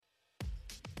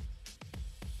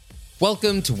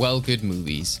Welcome to Well Good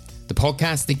Movies, the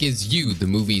podcast that gives you the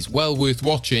movies well worth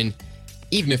watching,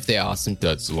 even if there are some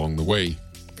duds along the way,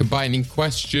 combining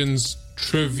questions,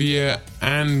 trivia,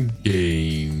 and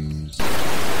games.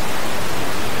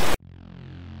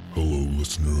 Hello,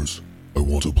 listeners. I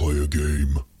want to play a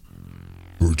game.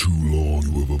 For too long,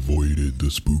 you have avoided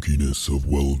the spookiness of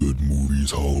Well Good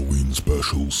Movies Halloween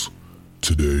specials.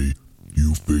 Today,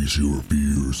 you face your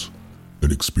fears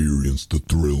and experience the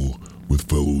thrill with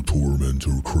fellow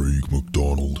tormentor Craig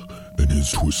McDonald and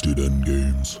his twisted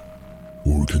endgames.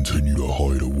 Or continue to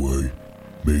hide away.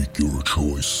 Make your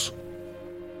choice.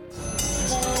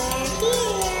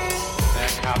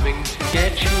 They're coming to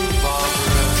get you,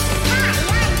 Barbara.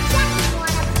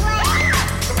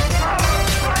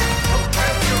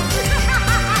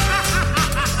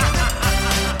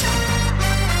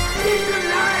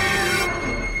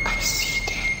 I see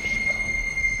dead people.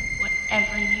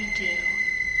 Whatever you do,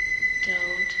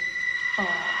 don't fall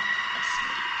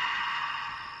asleep.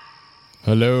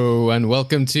 Hello, and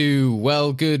welcome to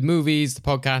Well Good Movies, the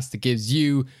podcast that gives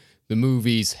you the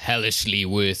movies hellishly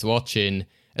worth watching,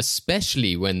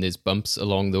 especially when there's bumps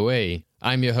along the way.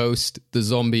 I'm your host, the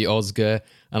zombie Oscar,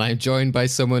 and I'm joined by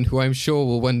someone who I'm sure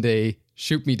will one day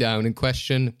shoot me down and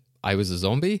question, I was a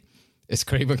zombie? It's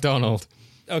Craig McDonald.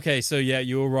 Okay, so yeah,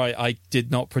 you were right. I did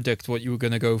not predict what you were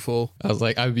going to go for. I was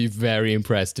like, I'd be very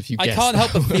impressed if you I guessed can't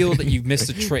help but that. feel that you've missed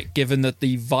a trick, given that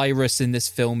the virus in this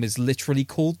film is literally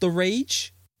called the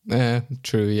Rage.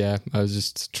 True, yeah. I was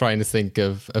just trying to think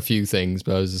of a few things,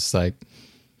 but I was just like,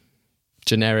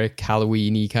 generic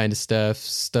Halloween-y kind of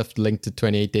stuff linked to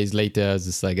 28 Days Later. I was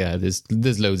just like,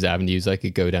 there's loads of avenues I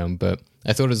could go down, but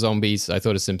I thought of zombies, I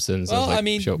thought of Simpsons. Well, I was like, I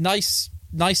mean, sure. nice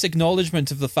acknowledgement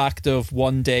of the fact of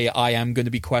one day I am going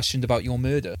to be questioned about your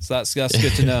murder. So that's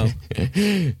good to know.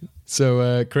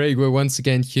 So, Craig, we're once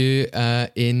again here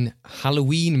in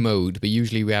Halloween mode, but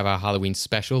usually we have our Halloween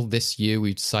special. This year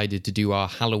we've decided to do our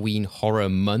Halloween Horror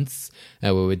Month,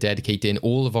 where we're dedicating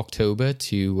all of October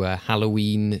to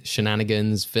Halloween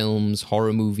shenanigans, films,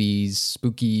 horror movies,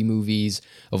 spooky movies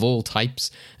of all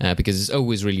types, because it's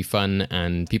always really fun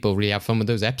and people really have fun with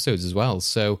those episodes as well.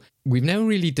 So we've never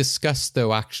really discussed,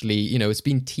 though, actually, it's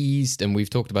been teased and we've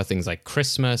talked about things like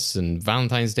Christmas and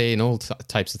Valentine's Day and all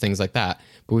types of things like that,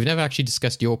 but we've never actually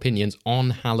discussed your opinions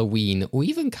on Halloween or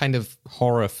even kind of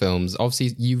horror films.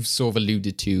 Obviously, you've sort of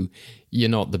alluded to you're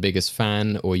not the biggest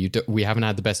fan, or we haven't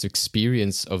had the best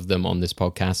experience of them on this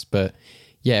podcast, but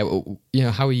yeah,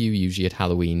 how are you usually at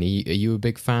Halloween? Are you a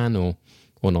big fan or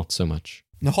not so much?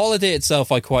 The holiday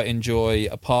itself I quite enjoy,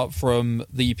 apart from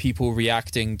the people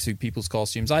reacting to people's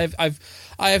costumes. I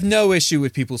have no issue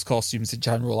with people's costumes in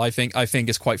general. I think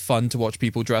it's quite fun to watch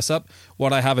people dress up.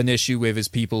 What I have an issue with is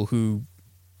people who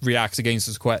react against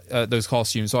those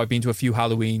costumes. So I've been to a few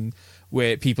Halloween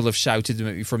where people have shouted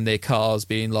at me from their cars,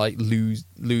 being like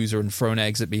loser and thrown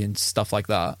eggs at me and stuff like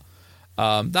that.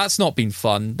 That's not been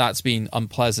fun. That's been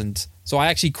unpleasant. So I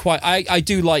actually I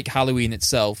do like Halloween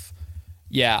itself.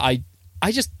 Yeah,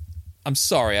 I'm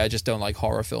sorry, I just don't like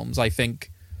horror films. I think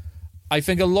a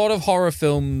lot of horror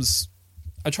films,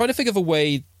 I try to think of a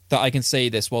way that I can say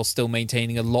this while still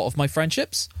maintaining a lot of my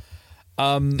friendships.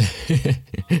 A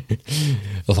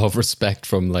lot of respect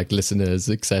from like listeners,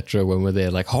 etc. when we're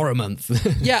there, like Horror Month.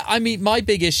 Yeah, I mean, my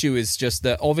big issue is just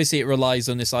that obviously it relies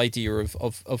on this idea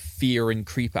of fear and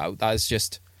creep out. That is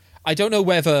just, I don't know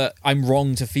whether I'm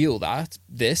wrong to feel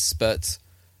this, but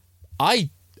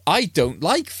I don't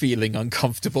like feeling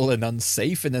uncomfortable and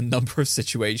unsafe in a number of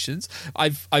situations.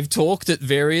 I've talked at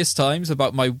various times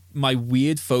about my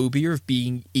weird phobia of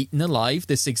being eaten alive.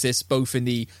 This exists both in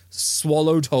the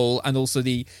swallowed whole and also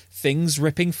the things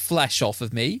ripping flesh off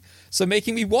of me. So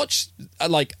making me watch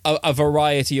like a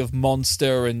variety of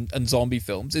monster and zombie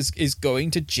films is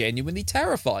going to genuinely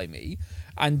terrify me,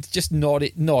 and just not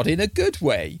in a good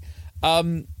way.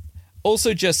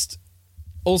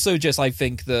 Also, I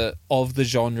think that of the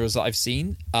genres that I've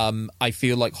seen, I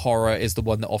feel like horror is the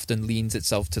one that often leans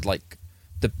itself to like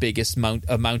the biggest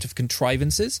amount of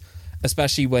contrivances,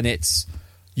 especially when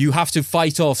you have to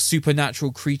fight off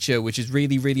supernatural creature, which is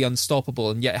really, really unstoppable,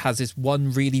 and yet has this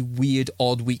one really weird,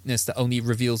 odd weakness that only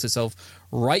reveals itself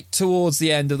right towards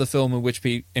the end of the film, in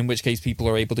which case people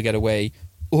are able to get away,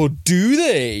 or do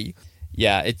they?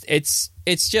 Yeah, it's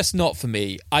just not for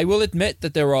me. I will admit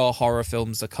that there are horror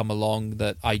films that come along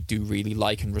that I do really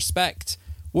like and respect.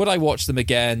 Would I watch them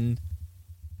again?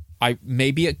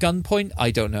 Maybe at gunpoint?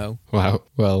 I don't know. Wow.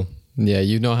 Well, yeah,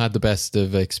 you've not had the best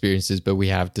of experiences, but we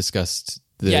have discussed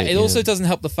It also doesn't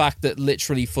help the fact that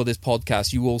literally for this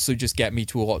podcast, you also just get me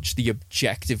to watch the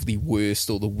objectively worst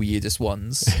or the weirdest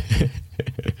ones.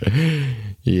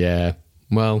 Yeah.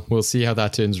 Well, we'll see how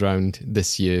that turns around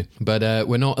this year. But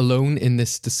we're not alone in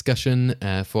this discussion.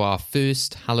 For our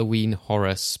first Halloween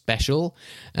horror special,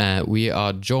 we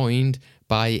are joined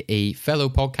by a fellow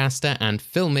podcaster and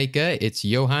filmmaker. It's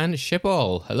Johan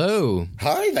Schiphol. Hello.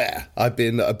 Hi there. I've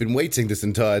been waiting this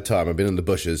entire time. I've been in the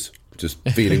bushes, just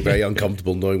feeling very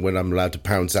uncomfortable knowing when I'm allowed to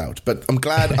pounce out. But I'm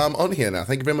glad I'm on here now.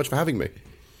 Thank you very much for having me.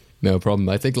 No problem.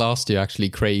 I think last year, actually,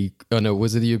 Craig... Oh, no,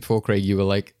 was it the year before, Craig? You were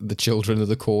like the children of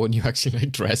the corn. You actually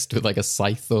like dressed with like a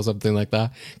scythe or something like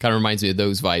that. Kind of reminds me of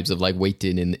those vibes of like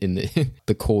waiting in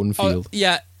the cornfield.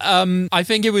 Yeah. I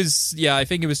think it was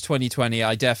 2020.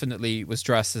 I definitely was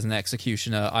dressed as an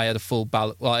executioner. I had a full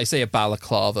I say a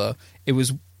balaclava. It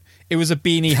was a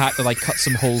beanie hat that I cut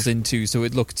some holes into, so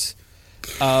it looked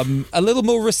a little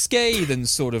more risque than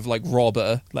sort of like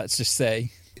robber, let's just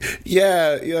say.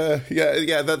 Yeah.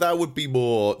 That would be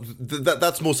more.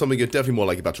 That's more something you're definitely more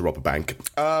like about to rob a bank.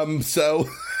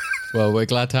 Well, we're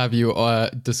glad to have you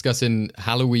discussing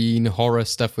Halloween horror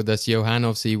stuff with us, Johan.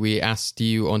 Obviously, we asked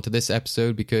you onto this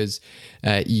episode because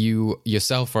you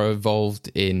yourself are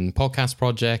involved in podcast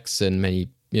projects and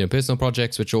many personal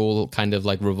projects, which all kind of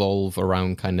like revolve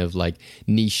around kind of like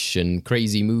niche and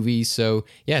crazy movies. So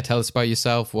yeah, tell us about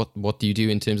yourself. What do you do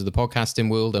in terms of the podcasting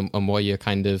world and what are your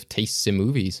kind of tastes in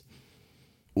movies?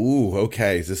 Ooh,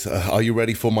 okay. Are you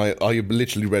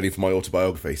literally ready for my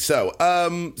autobiography?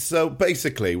 So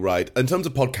basically, right, in terms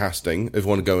of podcasting, if you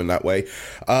want to go in that way,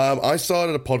 I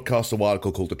started a podcast a while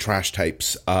ago called The Trash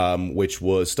Tapes, which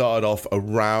was started off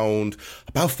around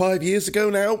about 5 years ago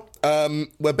now,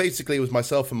 where basically it was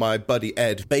myself and my buddy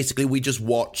Ed. Basically, we just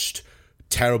watched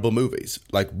terrible movies,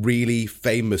 like really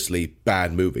famously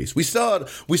bad movies. We started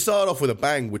off with a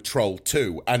bang with Troll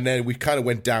 2, and then we kind of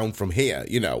went down from here,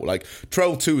 like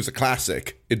Troll 2 is a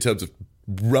classic in terms of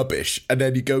rubbish, and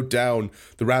then you go down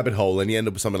the rabbit hole and you end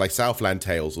up with something like Southland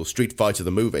Tales or Street Fighter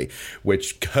the movie,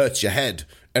 which hurts your head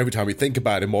every time you think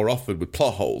about it more often with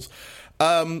plot holes.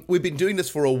 We've been doing this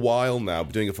for a while now,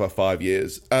 been doing it for 5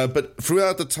 years. But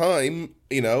throughout the time,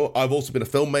 I've also been a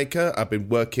filmmaker. I've been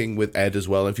working with Ed as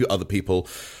well and a few other people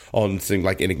on things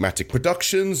like Enigmatic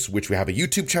Productions, which we have a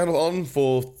YouTube channel on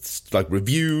for like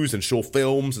reviews and short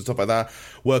films and stuff like that.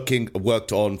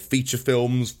 Worked on feature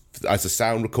films as a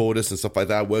sound recordist and stuff like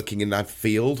that, working in that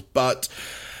field. But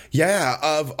yeah,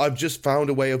 I've just found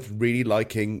a way of really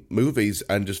liking movies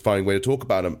and just finding a way to talk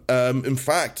about them. In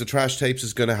fact, the Trash Tapes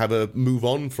is going to have a move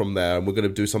on from there, and we're going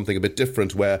to do something a bit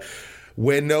different where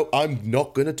I'm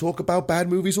not going to talk about bad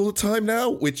movies all the time now,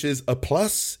 which is a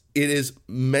plus. It is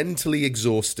mentally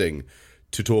exhausting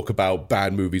to talk about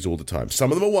bad movies all the time.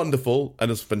 Some of them are wonderful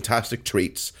and it's fantastic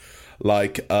treats.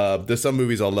 Like, there's some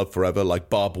movies I'll love forever, like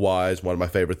Barbed Wire is one of my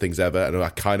favorite things ever, and I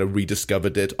kind of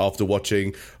rediscovered it after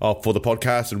watching for the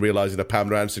podcast and realizing that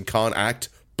Pamela Anderson can't act.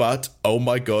 But, oh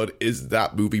my god, is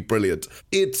that movie brilliant.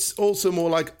 It's also more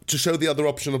like to show the other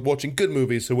option of watching good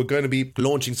movies. So we're going to be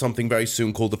launching something very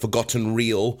soon called The Forgotten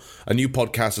Reel. A new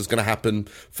podcast is going to happen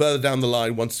further down the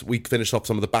line once we finish off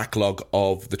some of the backlog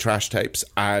of the Trash Tapes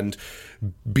and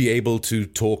be able to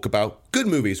talk about good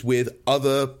movies with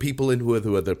other people who are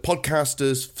the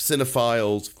podcasters,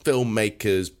 cinephiles,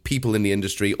 filmmakers, people in the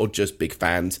industry, or just big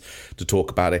fans to talk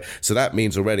about it. So that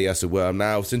means already, as it were,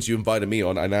 now, since you invited me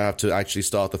on, I now have to actually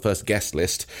start the first guest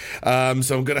list. So I'm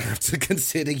going to have to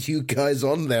consider you guys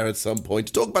on there at some point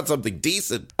to talk about something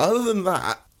decent. Other than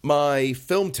that, my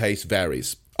film taste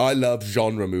varies. I love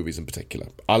genre movies in particular.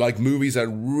 I like movies that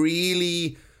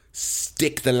really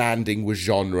stick the landing with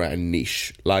genre and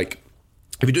niche. Like,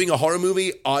 if you're doing a horror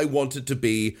movie, I want it to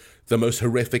be the most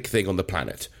horrific thing on the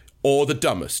planet, or the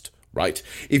dumbest, right?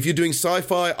 If you're doing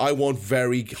sci-fi, I want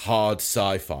very hard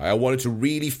sci-fi. I want it to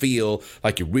really feel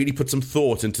like you really put some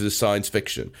thought into the science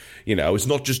fiction. It's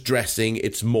not just dressing,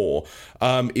 it's more.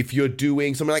 If you're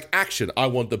doing something like action, I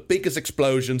want the biggest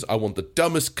explosions, I want the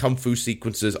dumbest kung fu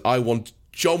sequences, I want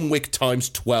John Wick times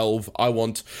 12. I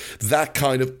want that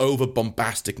kind of over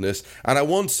bombasticness, and I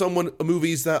want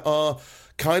movies that are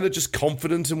kind of just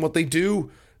confident in what they do.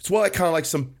 It's why I kind of like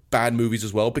some bad movies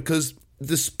as well, because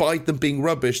despite them being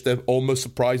rubbish, they're almost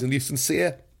surprisingly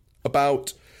sincere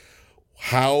about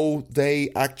how they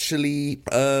actually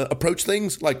approach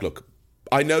things. Like, look,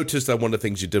 I noticed that one of the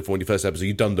things you did for one of your first episodes,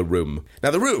 you've done The Room.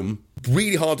 Now, The Room,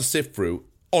 really hard to sift through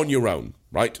on your own,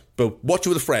 right? But watch it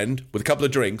with a friend, with a couple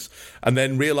of drinks, and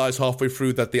then realize halfway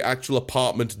through that the actual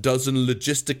apartment doesn't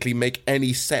logistically make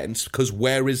any sense, because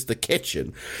where is the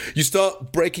kitchen? You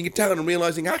start breaking it down and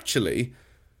realizing, actually,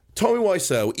 Tommy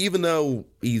Wiseau, even though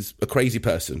he's a crazy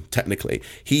person, technically,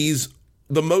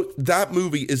 that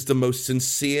movie is the most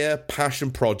sincere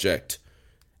passion project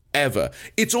ever.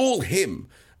 It's all him.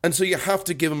 And so you have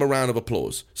to give them a round of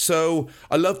applause. So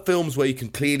I love films where you can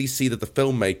clearly see that the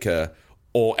filmmaker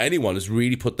or anyone has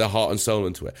really put their heart and soul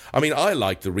into it. I mean, I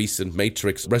liked the recent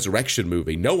Matrix Resurrection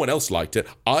movie. No one else liked it.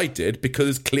 I did, because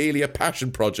it's clearly a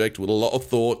passion project with a lot of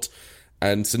thought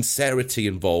and sincerity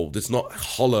involved. It's not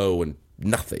hollow and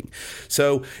nothing.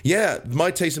 So, yeah,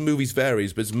 my taste in movies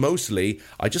varies, but it's mostly,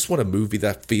 I just want a movie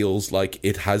that feels like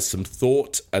it has some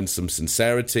thought and some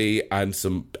sincerity and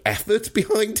some effort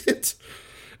behind it.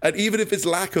 And even if it's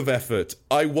lack of effort,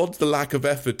 I want the lack of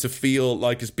effort to feel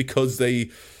like it's because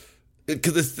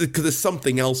there's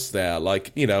something else there,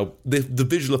 like, you know, the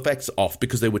visual effects are off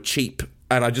because they were cheap.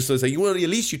 And I just sort of say, well, at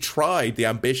least you tried the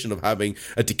ambition of having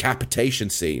a decapitation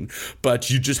scene, but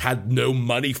you just had no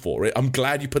money for it. I'm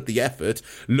glad you put the effort.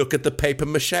 Look at the paper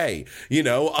mache. You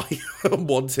know, I'm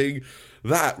wanting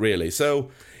that, really. So,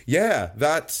 yeah,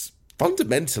 that's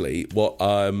fundamentally what,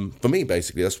 for me,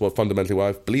 basically, that's what fundamentally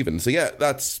what I believe in. So, yeah,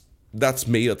 that's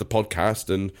me at the podcast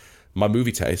and my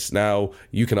movie taste. Now,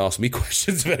 you can ask me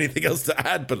questions of anything else to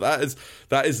add, but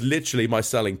that is literally my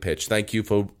selling pitch. Thank you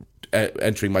for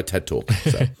entering my TED Talk.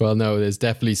 So. Well, no, there's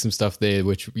definitely some stuff there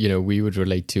which, you know, we would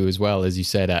relate to as well, as you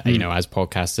said, you know, as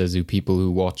podcasters, people who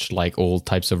watch like all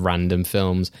types of random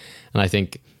films. And I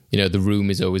think, you know, The Room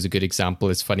is always a good example.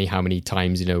 It's funny how many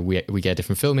times, you know, we get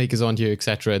different filmmakers on here,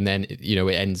 etc. And then, you know,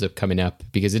 it ends up coming up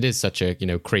because it is such a, you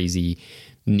know, crazy,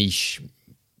 niche,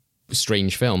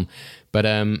 strange film. But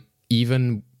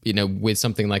even, you know, with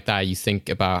something like that, you think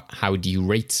about how do you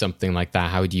rate something like that?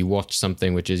 How do you watch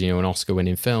something which is, you know, an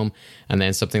Oscar-winning film, and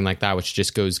then something like that which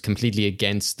just goes completely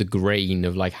against the grain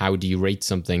of like, how do you rate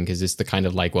something? Because it's the kind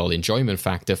of like, well, enjoyment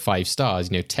factor, 5 stars,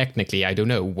 you know, technically, I don't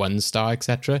know, 1 star,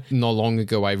 etc. Not long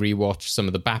ago, I rewatched some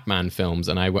of the Batman films,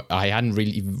 and I hadn't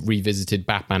really revisited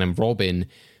Batman and Robin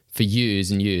for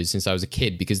years and years since I was a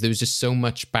kid, because there was just so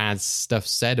much bad stuff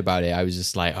said about it. I was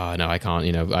just like, oh no, I can't,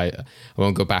 you know, I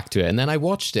won't go back to it. And then I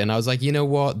watched it and I was like, you know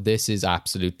what? This is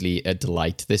absolutely a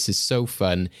delight. This is so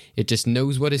fun. It just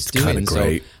knows what it's doing. Kind of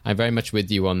great. So I'm very much with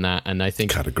you on that. And I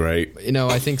think kind of great. You know,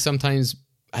 I think sometimes,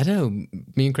 I don't know,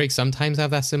 me and Craig sometimes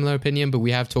have that similar opinion, but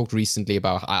we have talked recently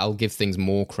about I'll give things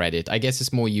more credit. I guess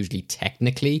it's more usually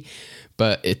technically,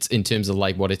 but it's in terms of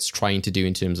like what it's trying to do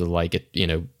in terms of like, it, you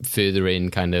know, further in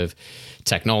kind of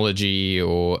technology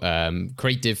or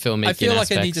creative filmmaking. I feel like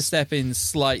aspects. I need to step in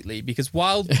slightly, because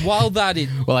while that is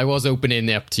well, I was opening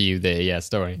up to you there. Yeah,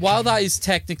 story. While that is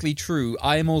technically true,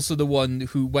 I am also the one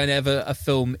who, whenever a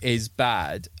film is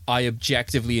bad, I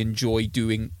objectively enjoy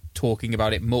talking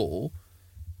about it more.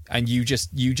 And you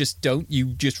just don't. You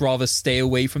just rather stay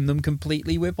away from them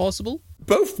completely where possible.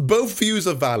 Both views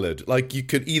are valid. Like, you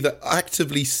could either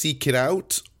actively seek it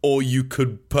out, or you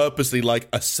could purposely, like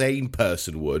a sane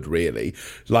person would, really,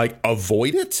 like,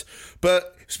 avoid it.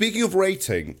 But speaking of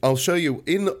rating, I'll show you.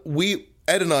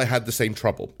 Ed and I had the same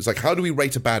trouble. It's like, how do we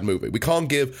rate a bad movie? We can't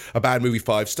give a bad movie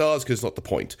 5 stars because it's not the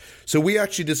point. So we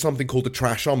actually did something called the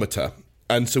Trashometer,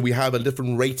 and so we have a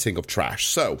different rating of trash.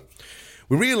 So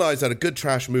we realize that a good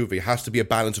trash movie has to be a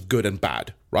balance of good and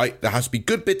bad, right? There has to be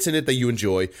good bits in it that you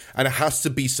enjoy, and it has to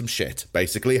be some shit,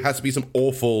 basically. It has to be some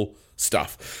awful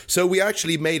stuff. So we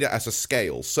actually made it as a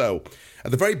scale. So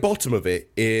at the very bottom of it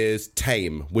is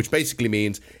tame, which basically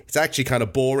means it's actually kind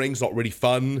of boring, it's not really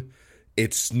fun,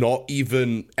 it's not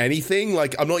even anything.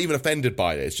 Like, I'm not even offended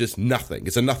by it. It's just nothing.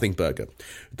 It's a nothing burger.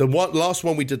 The last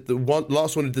one we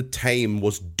did tame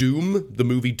was Doom, the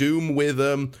movie Doom with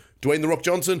Dwayne "The Rock"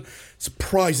 Johnson.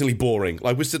 Surprisingly boring.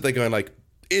 Like, we're sitting there going like,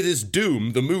 it is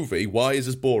Doom, the movie. Why is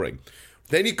this boring?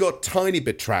 Then you got tiny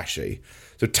bit trashy.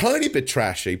 So tiny bit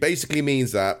trashy basically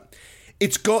means that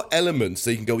it's got elements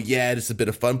that you can go, yeah, this is a bit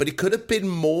of fun, but it could have been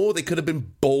more. They could have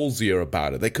been ballsier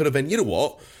about it. They could have been, you know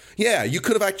what? Yeah, you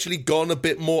could have actually gone a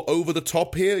bit more over the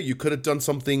top here. You could have done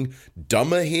something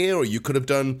dumber here, or you could have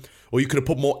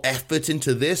put more effort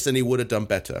into this and he would have done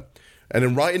better. And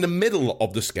then right in the middle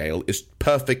of the scale is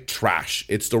perfect trash.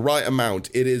 It's the right amount.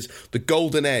 It is the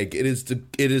golden egg. It's the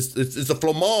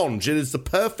flamage. It is the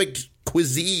perfect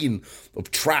cuisine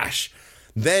of trash.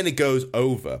 Then it goes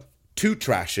over. Too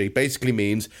trashy basically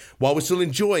means while we're still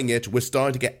enjoying it, we're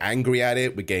starting to get angry at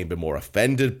it. We're getting a bit more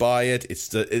offended by it.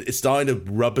 It's starting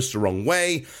to rub us the wrong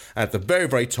way. And at the very,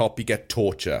 very top, you get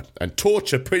torture. And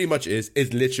torture pretty much is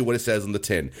literally what it says on the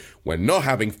tin. We're not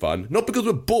having fun, not because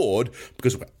we're bored,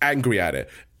 because we're angry at it.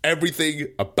 Everything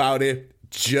about it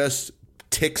just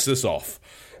ticks us off.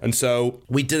 And so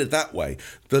we did it that way.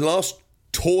 The last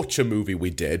torture movie we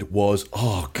did was,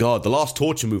 the last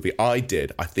torture movie I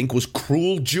did, I think, was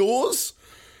Cruel Jaws,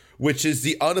 which is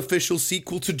the unofficial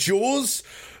sequel to Jaws.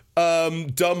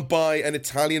 Done by an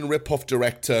Italian rip-off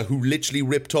director who literally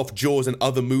ripped off Jaws and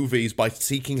other movies by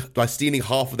stealing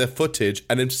half of their footage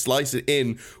and then slice it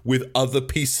in with other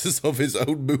pieces of his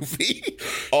own movie.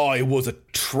 Oh, it was a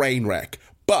train wreck.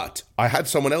 But I had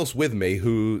someone else with me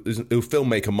who is a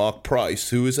filmmaker, Mark Price,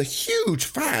 who is a huge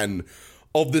fan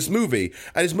of this movie,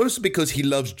 and it's mostly because he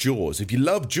loves Jaws. If you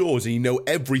love Jaws and you know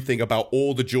everything about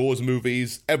all the Jaws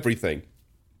movies, everything,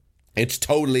 it's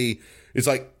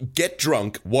like, get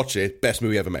drunk, watch it, best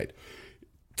movie ever made.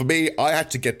 For me, I had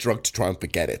to get drunk to try and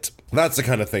forget it. That's the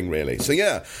kind of thing, really. So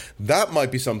yeah, that might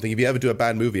be something. If you ever do a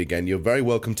bad movie again, you're very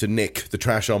welcome to nick the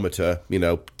Trashometer,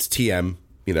 TM,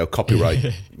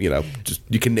 copyright, just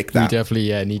you can nick that. We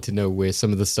definitely need to know where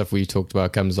some of the stuff we talked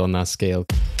about comes on that scale.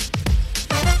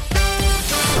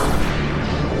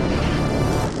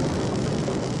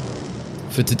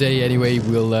 For today, anyway,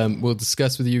 we'll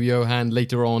discuss with you, Johan,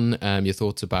 later on your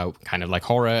thoughts about kind of like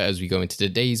horror as we go into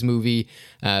today's movie.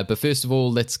 But first of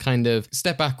all, let's kind of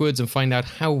step backwards and find out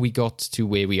how we got to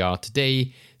where we are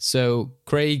today. So,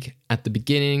 Craig, at the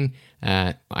beginning,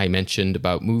 I mentioned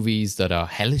about movies that are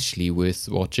hellishly worth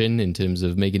watching in terms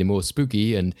of making it more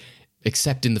spooky and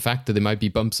accepting the fact that there might be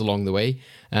bumps along the way.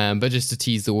 But just to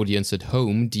tease the audience at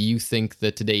home, do you think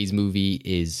that today's movie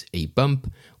is a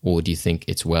bump, or do you think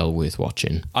it's well worth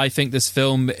watching? I think this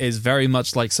film is very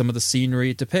much like some of the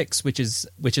scenery it depicts, which is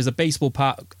a baseball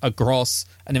bat across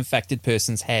an infected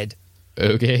person's head.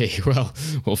 Okay, well,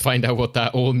 we'll find out what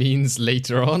that all means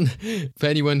later on. For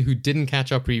anyone who didn't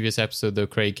catch our previous episode, though,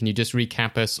 Craig, can you just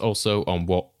recap us also on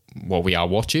what we are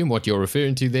watching, what you're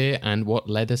referring to there, and what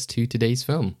led us to today's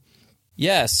film?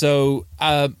 Yeah, so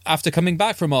after coming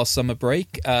back from our summer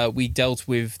break, we dealt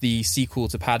with the sequel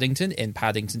to Paddington in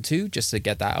Paddington 2, just to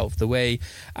get that out of the way.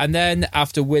 And then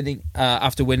after winning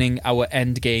our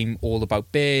end game all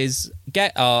about bears,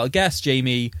 our guest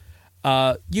Jamie,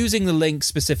 using the link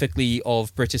specifically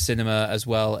of British cinema as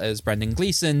well as Brendan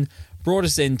Gleeson, brought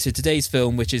us into today's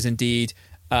film, which is indeed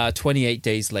 28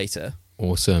 Days Later.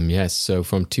 Awesome, yes. So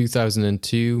from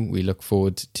 2002, we look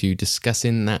forward to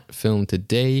discussing that film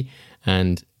today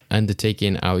and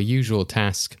undertaking our usual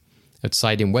task of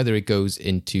deciding whether it goes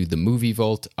into the movie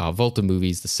vault, our vault of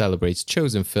movies that celebrates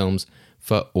chosen films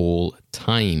for all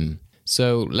time.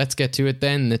 So let's get to it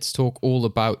then. Let's talk all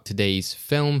about today's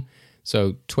film.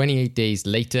 So 28 Days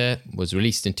Later was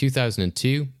released in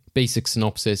 2002. Basic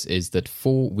synopsis is that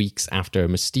 4 weeks after a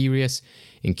mysterious,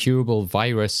 incurable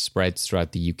virus spreads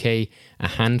throughout the UK, a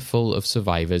handful of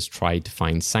survivors tried to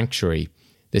find sanctuary.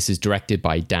 This is directed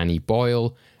by Danny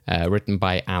Boyle, written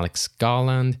by Alex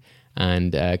Garland,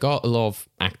 and got a lot of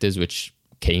actors which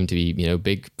came to be,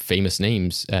 big famous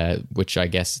names, which I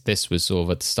guess this was sort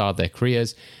of at the start of their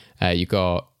careers. You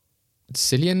got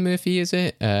Cillian Murphy, is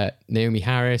it? Naomi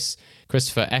Harris,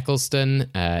 Christopher Eccleston.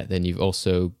 Then you've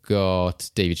also got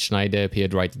David Schneider,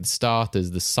 appeared right at the start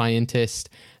as the scientist.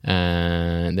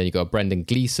 And then you got Brendan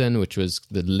Gleeson, which was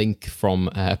the link from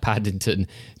Paddington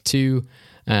 2.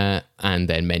 And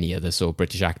then many other sort of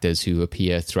British actors who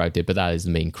appear throughout it, but that is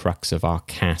the main crux of our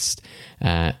cast.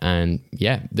 And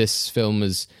yeah, this film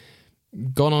has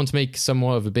gone on to make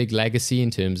somewhat of a big legacy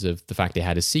in terms of the fact it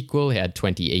had a sequel. It had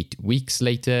 28 weeks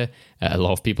later. A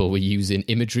lot of people were using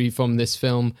imagery from this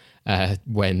film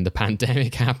when the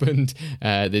pandemic happened.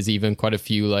 There's even quite a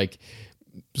few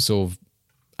sort of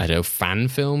fan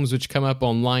films which come up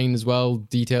online as well,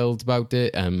 detailed about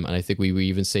it. And I think we were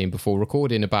even saying before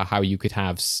recording about how you could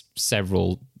have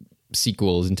several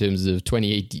sequels in terms of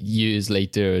 28 years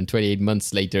later and 28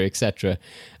 months later, etc.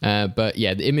 But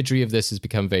yeah, the imagery of this has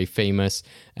become very famous.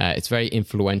 It's very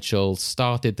influential,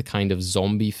 started the kind of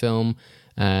zombie film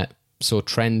sort of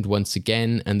trend once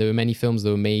again. And there were many films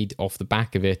that were made off the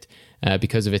back of it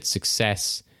because of its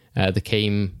success. That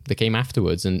came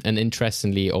afterwards, and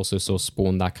interestingly also sort of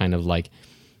spawned that kind of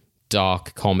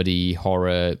dark comedy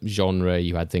horror genre.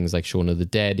 You had things like Shaun of the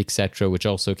Dead, etc., which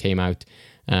also came out,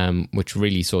 which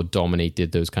really sort of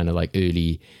dominated those kind of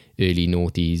early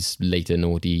noughties, later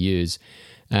naughty years.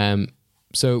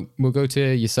 So we'll go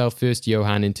to yourself first,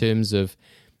 Johan, in terms of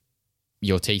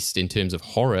your taste in terms of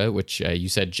horror, which you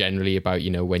said generally about,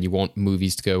 when you want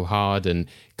movies to go hard and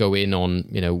go in on,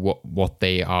 what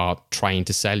they are trying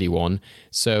to sell you on.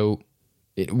 So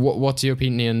what's your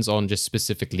opinions on just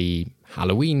specifically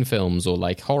Halloween films or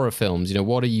horror films?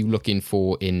 What are you looking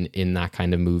for in that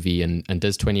kind of movie? And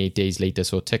does 28 Days Later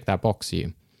sort of tick that box for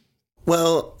you?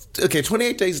 Well, okay,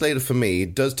 28 Days Later for me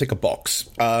does tick a box.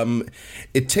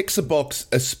 It ticks a box,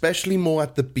 especially more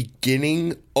at the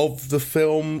beginning of the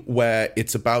film, where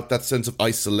it's about that sense of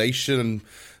isolation and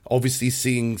obviously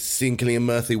seeing Cillian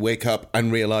Murphy wake up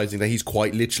and realizing that he's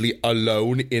quite literally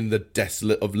alone in the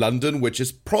desolate of London, which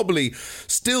is probably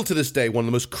still to this day one of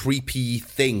the most creepy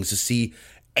things to see.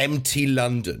 Empty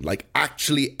London, like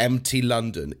actually empty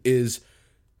London, is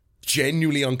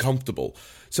genuinely uncomfortable.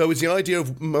 So it's the idea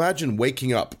of, imagine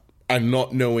waking up and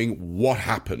not knowing what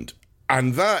happened.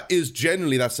 And that is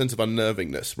generally that sense of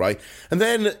unnervingness, right? And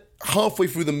then halfway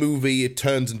through the movie, it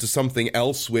turns into something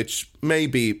else, which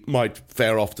maybe might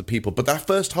fare off to people. But that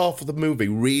first half of the movie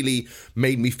really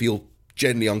made me feel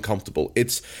genuinely uncomfortable.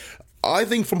 I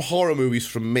think from horror movies,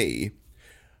 from me,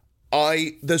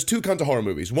 there's two kinds of horror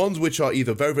movies. Ones which are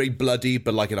either very, very bloody,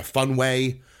 but like in a fun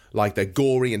way, like they're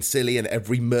gory and silly, and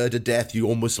every murder death you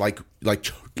almost like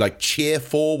cheer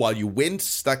for while you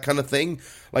wince, that kind of thing.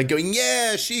 Like going,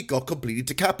 yeah, she got completely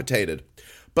decapitated.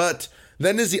 But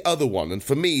then there's the other one, and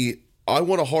for me, I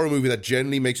want a horror movie that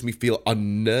generally makes me feel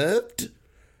unnerved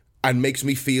and makes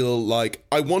me feel like,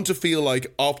 I want to feel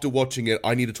like after watching it,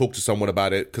 I need to talk to someone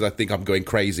about it because I think I'm going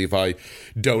crazy if I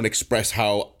don't express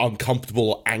how uncomfortable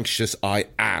or anxious I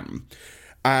am.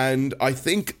 And I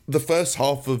think the first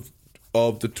half of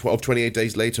 28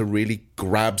 Days Later really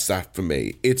grabs that for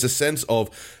me. It's a sense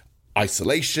of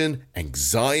isolation,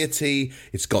 anxiety.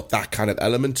 It's got that kind of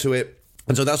element to it.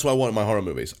 And so that's what I want in my horror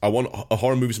movies. I want a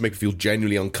horror movie to make me feel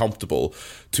genuinely uncomfortable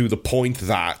to the point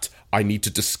that I need to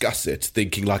discuss it,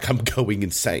 thinking like I'm going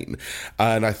insane.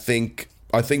 And I think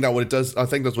that what it does, I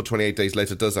think that's what 28 Days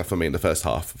Later does that for me in the first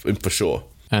half, for sure.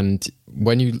 And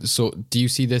when do you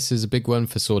see this as a big one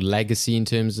for sort of legacy in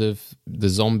terms of the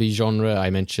zombie genre? I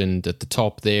mentioned at the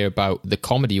top there about the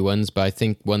comedy ones, but I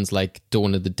think ones like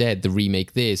Dawn of the Dead, the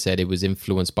remake there, said it was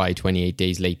influenced by 28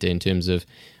 Days Later in terms of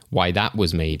why that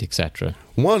was made, etc.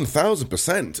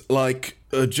 1000%. Like,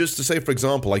 just to say, for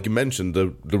example, like you mentioned,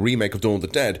 the remake of Dawn of the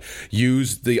Dead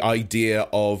used the idea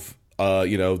of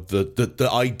the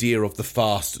idea of the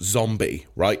fast zombie,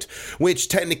 right? Which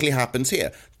technically happens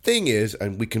here. Thing is,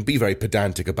 and we can be very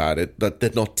pedantic about it, that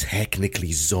they're not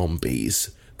technically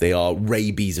zombies. They are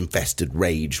rabies-infested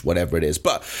rage, whatever it is.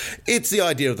 But it's the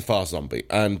idea of the fast zombie.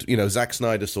 And, Zack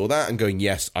Snyder saw that and going,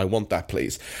 yes, I want that,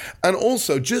 please. And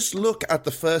also, just look at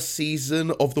the first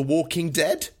season of The Walking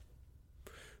Dead.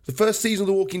 The first season of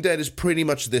The Walking Dead is pretty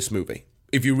much this movie,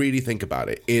 if you really think about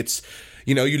it. It's,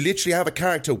 you literally have a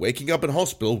character waking up in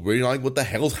hospital, really like, what the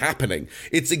hell's happening?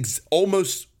 It's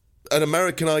almost an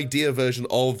American Idea version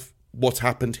of what's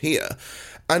happened here.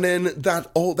 And then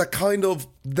that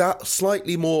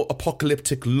slightly more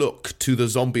apocalyptic look to the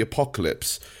zombie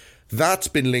apocalypse, that's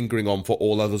been lingering on for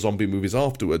all other zombie movies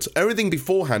afterwards. Everything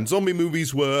beforehand, zombie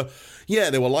movies were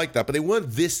like that, but they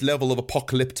weren't this level of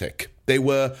apocalyptic. They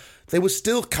were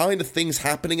still kind of things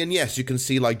happening, and yes, you can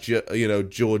see like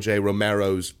George A.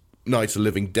 Romero's Night of the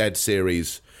Living Dead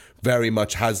series very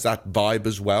much has that vibe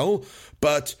as well,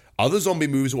 but other zombie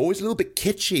movies were always a little bit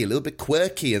kitschy, a little bit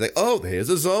quirky. And here's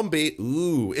a zombie.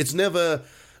 Ooh, it's never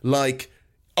like,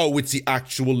 it's the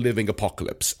actual living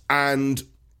apocalypse. And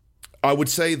I would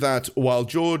say that while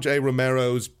George A.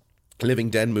 Romero's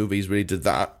Living Dead movies really did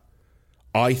that,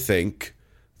 I think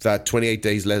that 28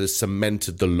 Days Later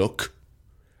cemented the look.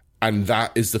 And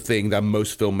that is the thing that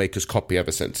most filmmakers copy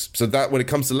ever since. So that when it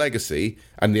comes to legacy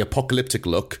and the apocalyptic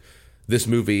look, this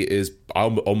movie is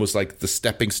almost like the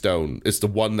stepping stone. It's the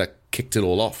one that kicked it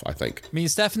all off, I think. I mean,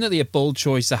 it's definitely a bold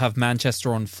choice to have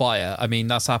Manchester on fire. I mean,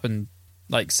 that's happened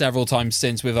like several times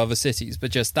since with other cities,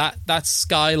 but just that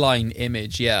skyline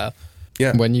image, yeah.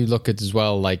 When you look at as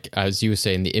well, like as you were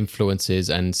saying, the influences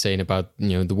and saying about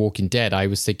The Walking Dead, I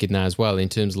was thinking that as well in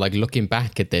terms of like looking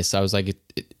back at this. I was like,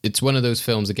 it's one of those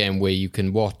films again where you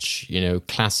can watch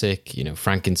classic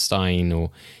Frankenstein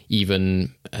or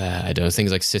even I don't know,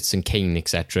 things like Citizen Kane,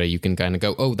 etc. You can kind of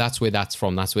go, oh, that's where that's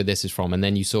from, that's where this is from, and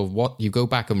then you sort of you go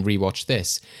back and rewatch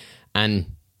this, and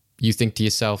you think to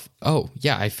yourself, oh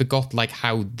yeah, I forgot like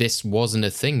how this wasn't a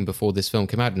thing before this film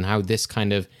came out, and how this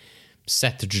kind of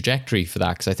set the trajectory for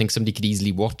that. Because I think somebody could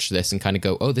easily watch this and kind of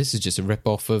go, oh, this is just a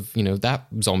rip-off of that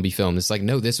zombie film. It's like,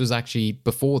 no, this was actually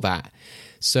before that.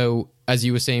 So as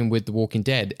you were saying with The Walking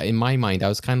Dead, in my mind I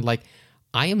was kind of like,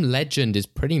 I Am Legend is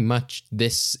pretty much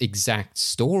this exact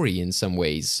story in some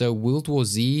ways. So World War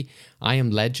Z, I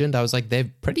Am Legend, I was like,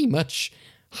 they're pretty much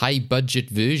high budget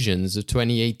versions of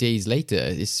 28 Days Later.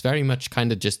 It's very much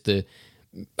kind of just the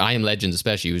I Am Legend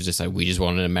especially was just like, we just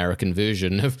want an American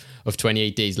version of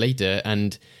 28 Days Later,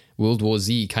 and World War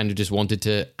Z kind of just wanted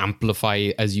to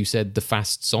amplify, as you said, the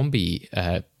fast zombie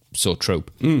sort of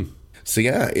trope. So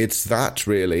yeah, it's that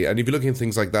really. And if you're looking at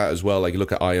things like that as well, like you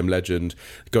look at I Am Legend,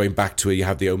 going back to it, you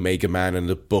have the Omega Man and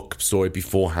the book story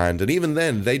beforehand. And even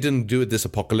then, they didn't do it this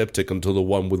apocalyptic until the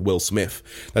one with Will Smith.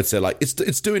 That said, like,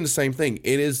 it's doing the same thing.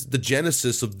 It is the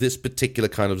genesis of this particular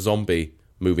kind of zombie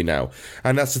movie now.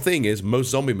 And that's the thing is,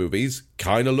 most zombie movies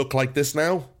kind of look like this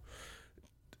now.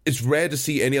 It's rare to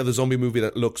see any other zombie movie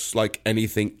that looks like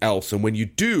anything else. And when you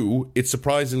do, it's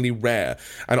surprisingly rare.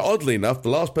 And oddly enough, the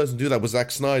last person to do that was Zack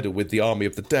Snyder with The Army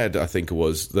of the Dead, I think it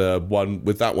was. The one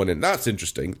with that one in. That's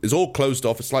interesting. It's all closed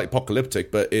off. It's slightly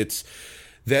apocalyptic, but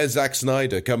there's Zack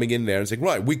Snyder coming in there and saying,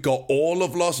 right, we got all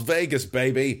of Las Vegas,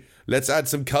 baby. Let's add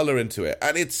some color into it.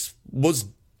 And it was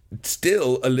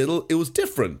still it was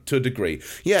different to a degree.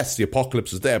 Yes, the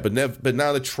apocalypse was there, but now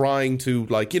they're trying to,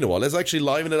 like, you know what, let's actually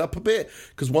liven it up a bit,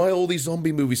 because why are all these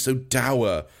zombie movies so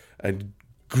dour and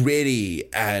gritty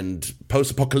and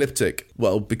post-apocalyptic?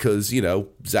 Well, because, you know,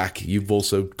 Zach, you've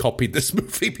also copied this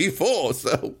movie before,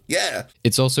 so yeah.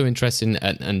 It's also interesting,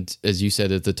 and as you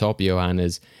said at the top, Johan,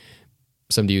 as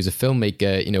somebody who's a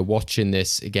filmmaker, you know, watching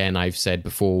this, again, I've said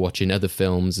before, watching other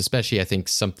films, especially I think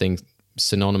something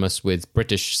synonymous with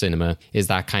British cinema is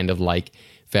that kind of like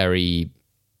very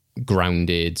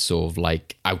grounded, sort of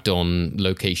like out on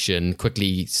location,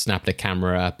 quickly snap the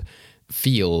camera up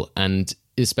feel. And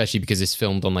especially because it's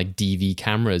filmed on like DV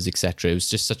cameras, etc. It was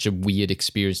just such a weird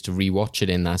experience to rewatch it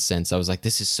in that sense. I was like,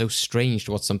 this is so strange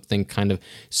to watch something kind of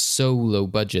so low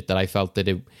budget that I felt that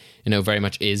it, you know, very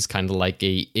much is kind of like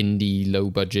a indie low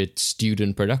budget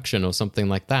student production or something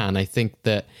like that. And I think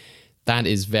that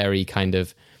is very kind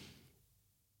of,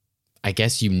 I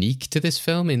guess, unique to this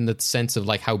film in the sense of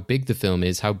like how big the film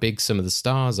is, how big some of the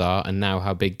stars are, and now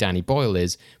how big Danny Boyle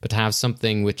is. But to have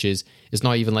something which is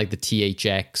not even like the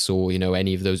THX or, you know,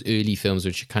 any of those early films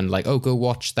which are kind of like, oh, go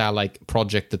watch that like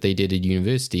project that they did at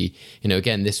university. You know,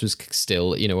 again, this was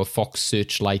still, you know, a Fox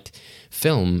Searchlight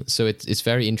film. So it's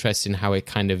very interesting how it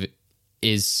kind of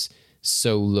is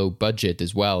so low budget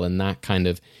as well. And that kind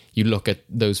of, you look at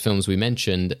those films we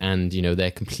mentioned and, you know, they're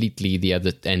completely the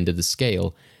other end of the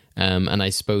scale. And I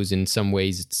suppose in some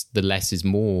ways it's the less is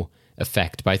more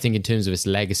effect. But I think in terms of its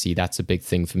legacy, that's a big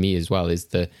thing for me as well, is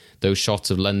those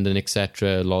shots of London,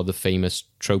 etc. A lot of the famous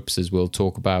tropes, as we'll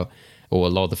talk about, or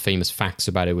a lot of the famous facts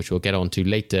about it, which we'll get onto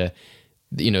later,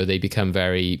 you know, they become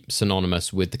very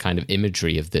synonymous with the kind of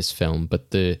imagery of this film. But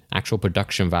the actual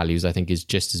production values, I think, is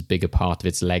just as big a part of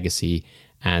its legacy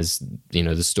as, you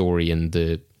know, the story and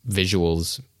the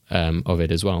visuals of it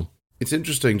as well. It's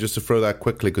interesting, just to throw that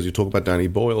quickly, because you talk about Danny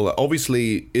Boyle.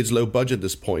 Obviously, it's low budget at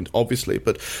this point, obviously.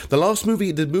 But the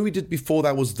movie did before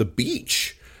that was The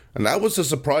Beach. And that was a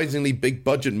surprisingly big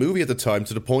budget movie at the time,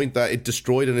 to the point that it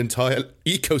destroyed an entire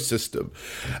ecosystem.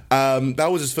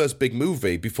 That was his first big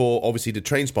movie before, obviously, the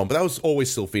Trainspotting. But that was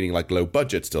always still feeling like low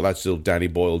budget still. That's still Danny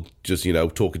Boyle just, you know,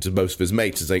 talking to most of his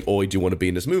mates and saying, "Oi, do you want to be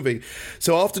in this movie?"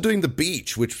 So after doing The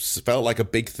Beach, which felt like a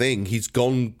big thing, he's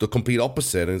gone the complete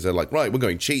opposite and said, like, right, we're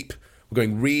going cheap. We're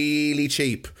going really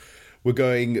cheap. We're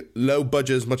going low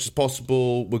budget as much as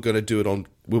possible. We're going to do it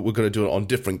on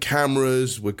different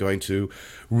cameras. We're going to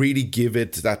really give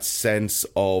it that sense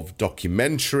of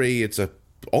documentary. It's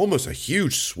almost a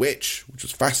huge switch, which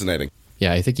was fascinating.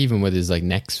 Yeah, I think even with his like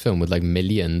next film with like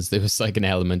Millions, there was like an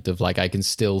element of like, I can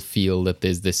still feel that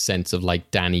there's this sense of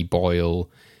like Danny Boyle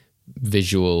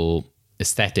visual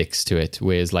aesthetics to it.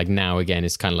 Whereas like now again,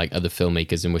 it's kind of like other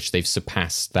filmmakers in which they've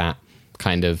surpassed that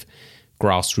kind of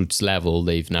grassroots level.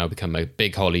 They've now become a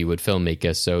big Hollywood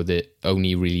filmmaker, so that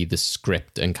only really the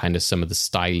script and kind of some of the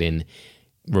styling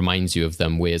reminds you of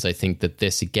them. Whereas I think that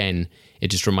this, again, it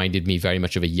just reminded me very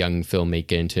much of a young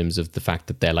filmmaker in terms of the fact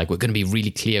that they're like, we're going to be really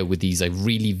clear with these like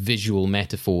really visual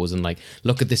metaphors and like,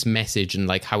 look at this message and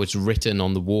like how it's written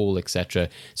on the wall, etc.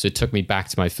 So it took me back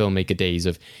to my filmmaker days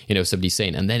of, you know, somebody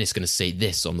saying, and then it's going to say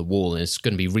this on the wall and it's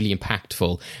going to be really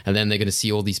impactful, and then they're going to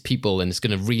see all these people and it's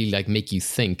going to really like make you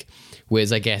think.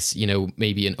 Whereas I guess, you know,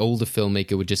 maybe an older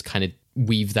filmmaker would just kind of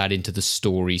weave that into the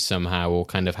story somehow, or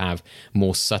kind of have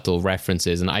more subtle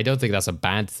references. And I don't think that's a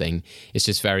bad thing. It's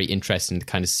just very interesting to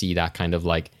kind of see that kind of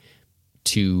like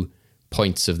 2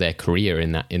 points of their career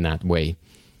in that way.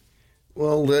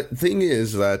 Well, the thing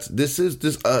is that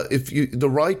the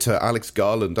writer Alex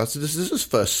Garland, this is his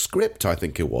first script, I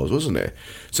think it was, wasn't it?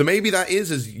 So maybe that is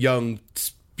his young,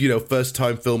 you know, first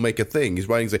time filmmaker thing. He's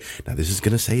writing, saying, now this is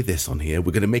going to say this on here.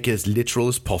 We're going to make it as literal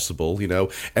as possible. You know,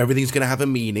 everything's going to have a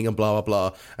meaning and blah, blah,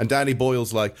 blah. And Danny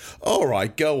Boyle's like, all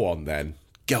right, go on then.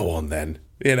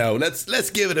 You know, let's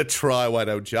give it a try. Why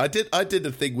don't you? I did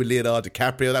the thing with Leonardo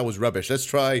DiCaprio. That was rubbish. Let's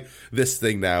try this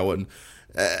thing now. And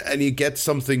and you get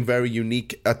something very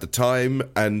unique at the time,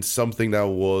 and something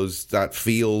that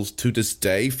feels to this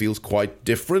day feels quite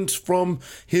different from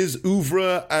his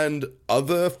oeuvre and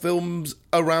other films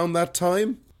around that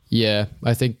time. Yeah,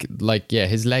 I think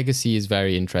his legacy is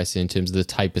very interesting in terms of the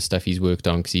type of stuff he's worked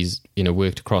on, because he's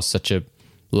worked across such a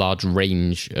large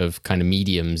range of kind of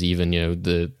mediums, even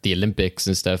the Olympics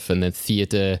and stuff, and then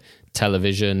theater,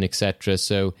 television, etc.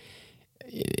 So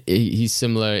he's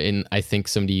similar in, I think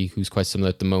somebody who's quite similar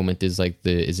at the moment is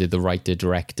the writer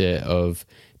director of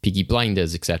Peaky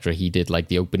Blinders, etc. He did like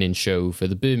the opening show for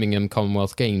the Birmingham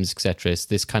Commonwealth Games, etc. It's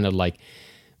this kind of like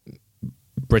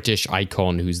British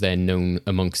icon who's then known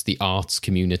amongst the arts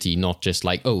community, not just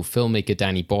like, oh, filmmaker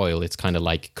Danny Boyle. It's kind of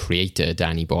like creator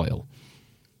Danny Boyle.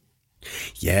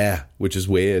 Yeah, which is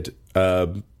weird.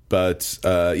 But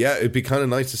it'd be kind of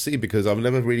nice to see, because I've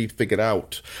never really figured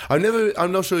out. I'm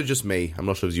not sure it's just me. I'm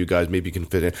not sure it's you guys. Maybe you can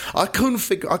fit in. I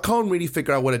can't really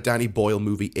figure out what a Danny Boyle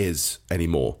movie is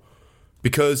anymore,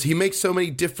 because he makes so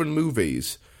many different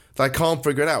movies that I can't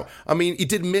figure it out. I mean, he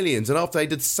did Millions, and after he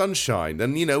did Sunshine,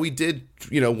 and he did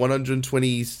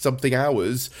 120 something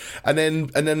hours, and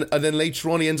then later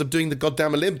on he ends up doing the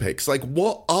goddamn Olympics. Like,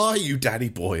 what are you, Danny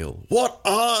Boyle? What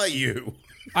are you?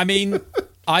 I mean,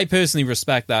 I personally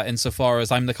respect that, insofar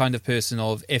as I'm the kind of person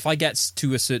of, if I get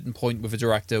to a certain point with a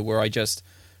director where I just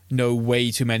know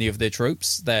way too many of their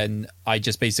tropes, then I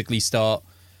just basically start.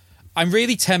 I'm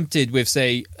really tempted with,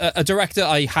 say, a director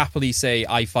I happily say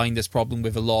I find this problem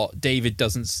with a lot. David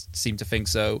doesn't seem to think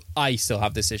so. I still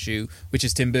have this issue, which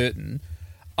is Tim Burton.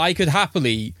 I could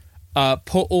happily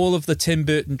put all of the Tim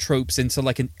Burton tropes into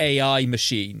like an AI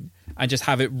machine and just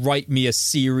have it write me a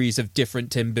series of different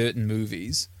Tim Burton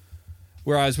movies.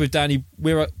 Whereas with Danny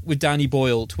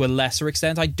Boyle, to a lesser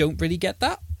extent, I don't really get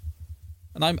that,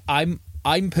 and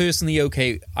I'm personally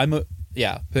okay.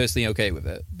 Personally okay with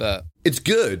it, but it's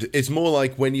good. It's more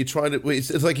like when you're trying to.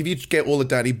 It's like if you get all of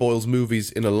Danny Boyle's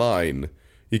movies in a line,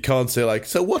 you can't say like,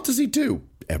 so what does he do?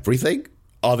 Everything?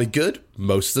 Are they good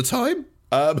most of the time?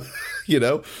 So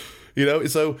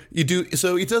you do.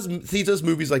 So he does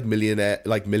movies like Millionaire,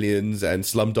 like Millions, and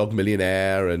Slumdog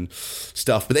Millionaire and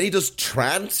stuff. But then he does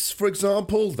Trance, for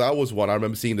example. That was one I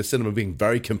remember seeing in the cinema, being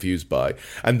very confused by,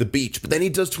 and The Beach. But then he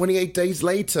does 28 Days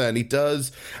Later, and he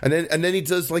does, and then he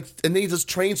does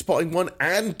Trainspotting 1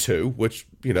 and 2, which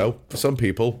for some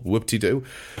people, whoop-de-doo.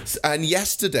 And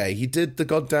yesterday he did the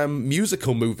goddamn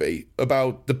musical movie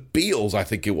about the Beatles. I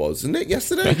think it was, isn't it?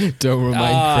 Yesterday. Don't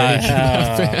remind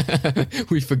Craig.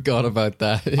 We forgot about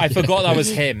that. I forgot that was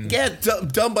him. Yeah,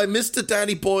 done by Mr.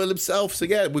 Danny Boyle himself. So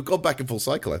yeah, we've gone back in full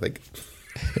cycle, I think.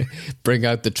 Bring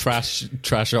out the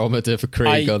trashometer for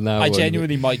Craig on that. I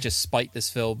genuinely might just spite this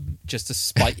film just to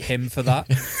spite him for that.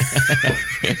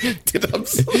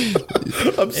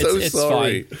 I'm so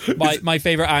sorry. Fine. My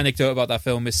favorite anecdote about that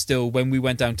film is still when we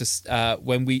went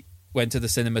to the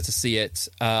cinema to see it.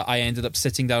 I ended up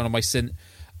sitting down on my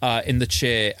in the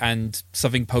chair, and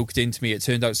something poked into me. It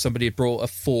turned out somebody had brought a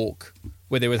fork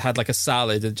where they had like a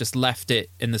salad and just left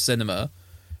it in the cinema.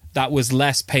 That was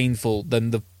less painful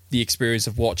than the experience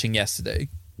of watching yesterday.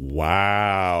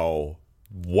 Wow,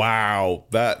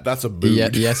 that's a mood. Yeah,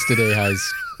 yesterday has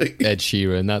Ed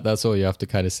Sheeran. That's all you have to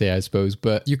kind of say, I suppose.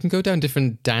 But you can go down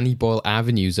different Danny Boyle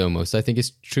avenues almost. I think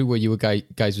it's true what you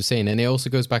guys were saying, and it also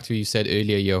goes back to what you said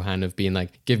earlier, Johan, of being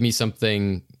like, give me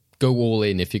something, go all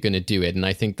in if you're going to do it. And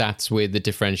I think that's where the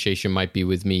differentiation might be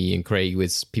with me and Craig,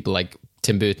 with people like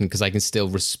Tim Burton, because I can still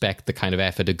respect the kind of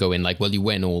effort to go in, like, well, you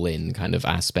went all in kind of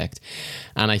aspect.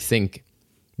 And I think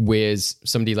whereas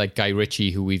somebody like Guy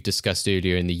Ritchie, who we've discussed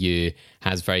earlier in the year,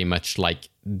 has very much like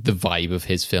the vibe of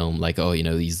his film, like,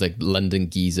 these like London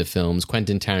geezer films.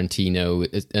 Quentin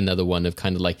Tarantino is another one of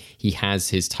kind of like, he has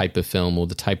his type of film or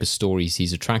the type of stories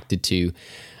he's attracted to.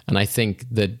 And I think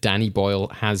that Danny Boyle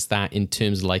has that in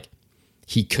terms of like,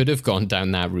 he could have gone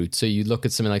down that route. So you look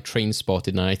at something like Trainspotting,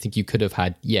 and I think you could have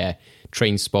had,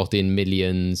 Trainspotting,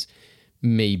 Millions,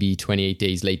 maybe 28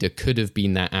 Days Later could have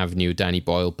been that avenue, Danny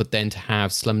Boyle. But then to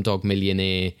have Slumdog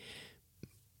Millionaire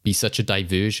be such a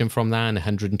diversion from that, and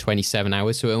 127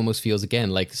 hours, so it almost feels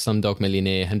again like Slumdog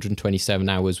Millionaire, 127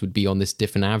 hours would be on this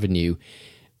different avenue.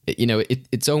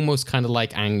 It's almost kind of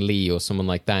like Ang Lee or someone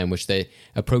like that, in which they're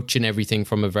approaching everything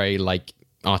from a very like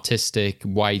artistic,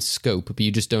 wide scope, but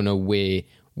you just don't know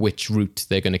which route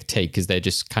they're going to take, because they're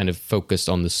just kind of focused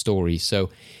on the story.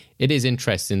 So it is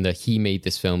interesting that he made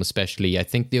this film, especially. I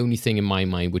think the only thing in my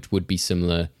mind which would be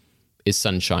similar is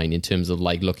Sunshine, in terms of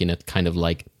like looking at kind of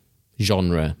like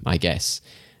genre, I guess.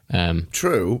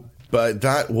 True, but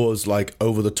that was like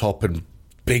over the top and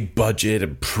big budget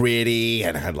and pretty,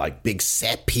 and had like big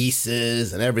set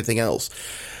pieces and everything else.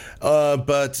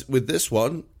 But with this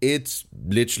one, it's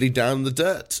literally down in the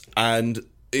dirt. And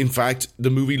in fact, the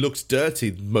movie looks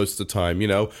dirty most of the time, you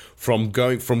know, from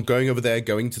going over there,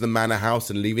 going to the manor house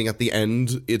and leaving at the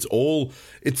end.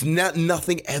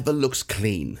 Nothing ever looks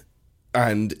clean.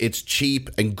 And it's cheap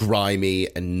and grimy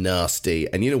and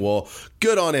nasty. And you know what?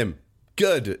 Good on him.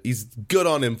 Good. He's good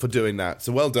on him for doing that.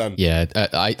 So well done. Yeah,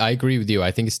 I agree with you.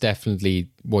 I think it's definitely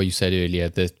what you said earlier,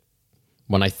 that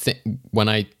when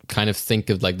I kind of think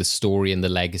of like the story and the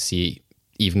legacy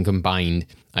even combined,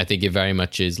 I think it very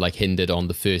much is like hindered on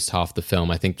the first half of the film.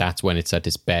 I think that's when it's at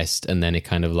its best, and then it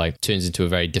kind of like turns into a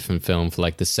very different film for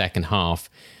like the second half.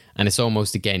 And it's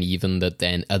almost, again, even that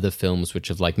then other films which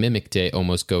have like mimicked it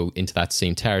almost go into that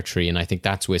same territory. And I think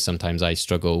that's where sometimes I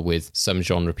struggle with some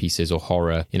genre pieces or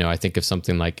horror. You know, I think of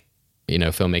something like, you know,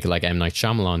 a filmmaker like M. Night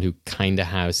Shyamalan, who kind of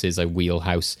has his like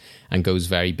wheelhouse and goes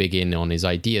very big in on his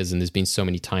ideas. And there's been so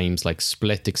many times like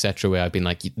Split, etc., where I've been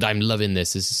like, I'm loving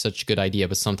this. This is such a good idea.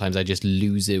 But sometimes I just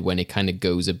lose it when it kind of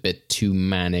goes a bit too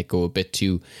manic or a bit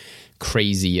too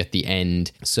crazy at the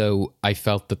end. So I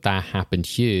felt that happened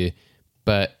here.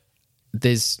 But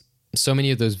there's so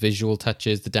many of those visual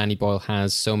touches that Danny Boyle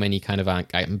has, so many kind of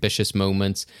ambitious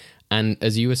moments. And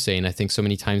as you were saying, I think so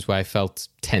many times where I felt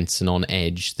tense and on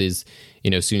edge. There's, you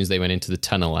know, as soon as they went into the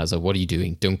tunnel, I was like, what are you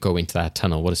doing? Don't go into that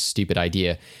tunnel. What a stupid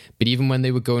idea. But even when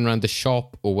they were going around the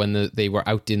shop, or when they were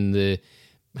out in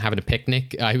having a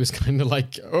picnic, I was kind of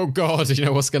like, oh God, you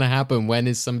know, what's going to happen? When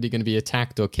is somebody going to be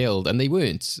attacked or killed? And they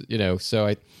weren't, you know, so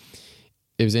it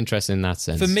was interesting in that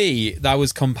sense. For me, that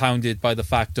was compounded by the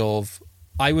fact of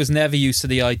I was never used to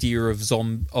the idea of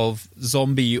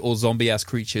zombie or zombie-esque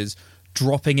creatures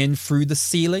dropping in through the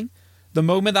ceiling. The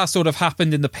moment that sort of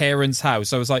happened in the parents'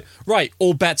 house, I was like, right,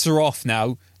 all bets are off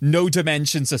now. No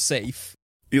dimensions are safe.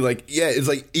 You're like, yeah, it's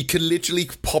like it can literally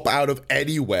pop out of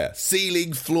anywhere.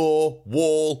 Ceiling, floor,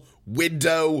 wall,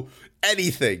 window,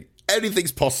 anything.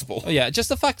 Anything's possible. Oh, yeah, just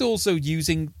the fact also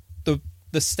using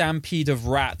the stampede of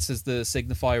rats as the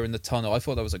signifier in the tunnel, I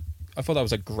thought that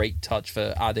was a great touch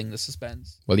for adding the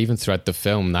suspense. Well, even throughout the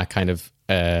film, that kind of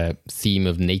theme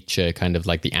of nature, kind of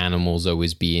like the animals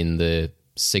always being the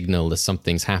signal that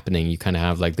something's happening. You kind of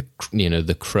have like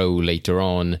the crow later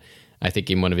on. I think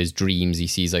in one of his dreams, he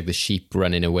sees like the sheep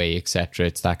running away, etc.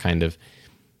 It's that kind of,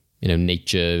 you know,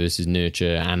 nature versus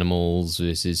nurture, animals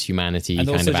versus humanity, and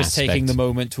kind also of just aspect. taking the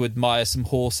moment to admire some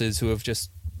horses who have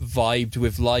just vibed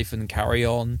with life and carry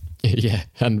on. Yeah,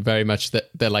 and very much that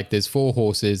they're like, there's 4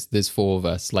 horses, there's 4 of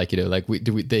us. Like, you know, like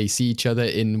they see each other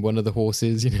in one of the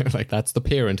horses, you know, like that's the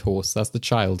parent horse, that's the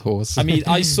child horse. I mean,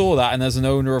 I saw that, and as an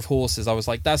owner of horses, I was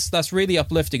like, that's really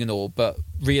uplifting and all, but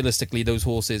realistically, those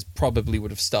horses probably would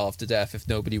have starved to death if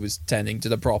nobody was tending to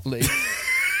them properly.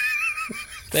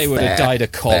 They would have died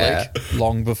of colic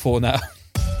long before now.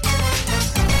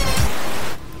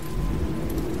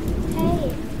 Hey,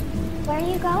 where are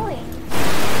you going?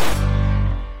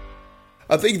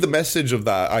 I think the message of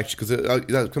that, actually, because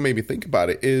that made me think about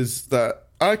it, is that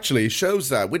actually shows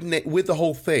that with the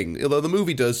whole thing, although the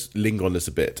movie does linger on this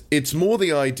a bit, it's more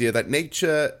the idea that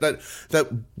nature,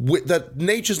 that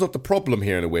nature's not the problem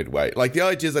here in a weird way. Like the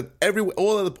idea is that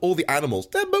all the animals,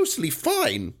 they're mostly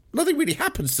fine. Nothing really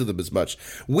happens to them as much.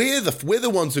 We're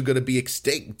the ones who are going to be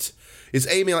extinct. It's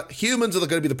aiming at humans are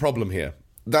going to be the problem here.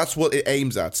 That's what it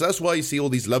aims at. So that's why you see all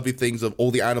these lovely things of all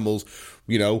the animals,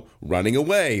 you know, running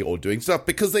away or doing stuff,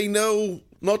 because they know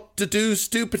not to do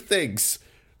stupid things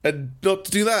and not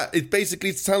to do that. It basically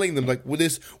it's telling them, like, with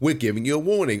this, we're giving you a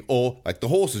warning. Or like the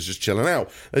horses just chilling out.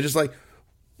 They're just like,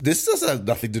 this doesn't have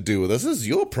nothing to do with us. This is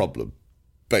your problem,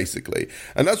 basically.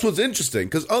 And that's what's interesting,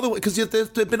 because there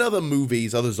have been other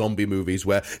movies, other zombie movies,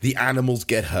 where the animals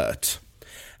get hurt.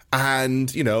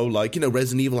 And, you know, like, you know,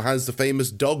 Resident Evil has the famous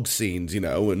dog scenes, you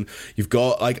know, and you've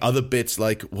got, like, other bits,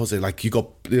 like, what was it, like, you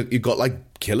got,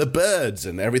 like, killer birds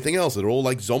and everything else that are all,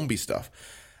 like, zombie stuff.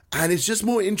 And it's just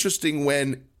more interesting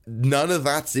when none of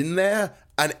that's in there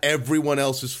and everyone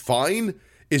else is fine.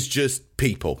 It's just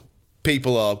people.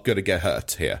 People are going to get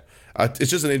hurt here.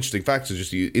 It's just an interesting fact.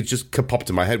 It just popped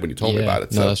in my head when you told me about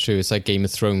it. No, that's true. It's like Game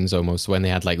of Thrones almost, when they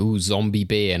had like, zombie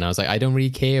bear, and I was like, I don't really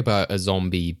care about a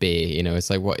zombie bear. You know, it's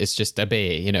like, what? It's just a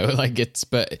bear. You know, like it's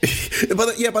but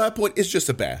yeah, by that point, it's just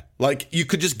a bear. Like you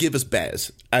could just give us bears,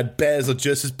 and bears are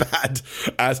just as bad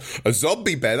as a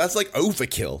zombie bear. That's like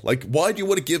overkill. Like, why do you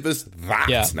want to give us that?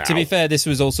 Yeah. Now? To be fair, this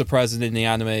was also present in the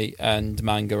anime and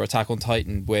manga Attack on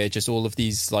Titan, where just all of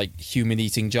these like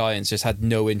human-eating giants just had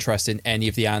no interest in any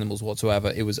of the animals walls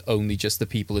whatsoever. It was only just the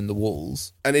people in the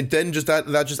walls. And it then just that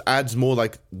just adds more,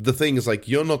 like, the thing is, like,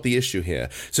 you're not the issue here.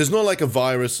 So it's not like a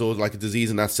virus or like a disease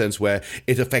in that sense where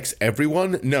it affects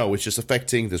everyone. No, it's just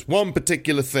affecting this one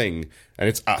particular thing, and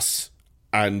it's us.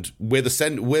 And we're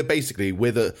considered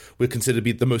to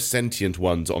be the most sentient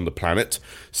ones on the planet.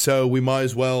 So we might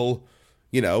as well,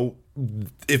 you know,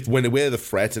 when we're the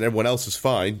threat and everyone else is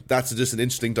fine, that's just an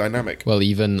interesting dynamic. Well,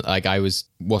 even like I was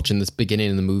watching this beginning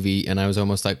of the movie and I was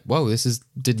almost like, whoa,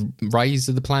 did Rise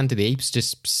of the Planet of the Apes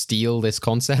just steal this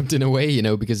concept in a way, you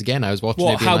know? Because again, I was watching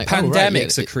it being how like,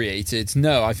 pandemics are created.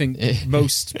 No, I think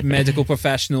most medical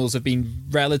professionals have been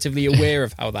relatively aware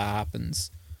of how that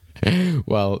happens.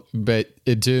 Well, but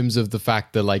in terms of the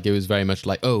fact that, like, it was very much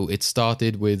like, oh, it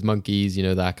started with monkeys, you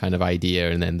know, that kind of idea,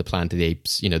 and then the Planet of the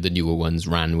Apes, you know, the newer ones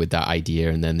ran with that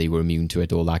idea, and then they were immune to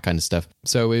it, all that kind of stuff.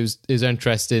 So it was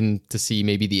interesting to see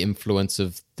maybe the influence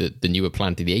of the newer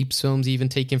Planet of the Apes films even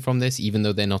taken from this, even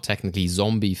though they're not technically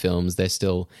zombie films, they're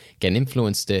still getting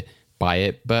influenced by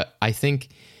it. But I think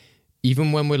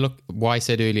even when what I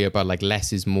said earlier about, like,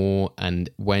 less is more, and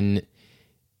when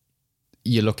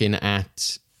you're looking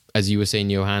at, as you were saying,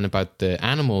 Johan, about the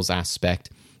animals aspect,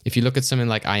 if you look at something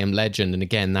like I Am Legend, and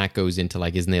again, that goes into,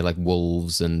 like, isn't there, like,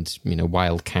 wolves and, you know,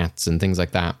 wild cats and things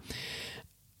like that,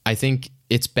 I think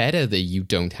it's better that you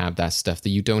don't have that stuff,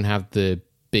 that you don't have the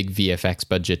big VFX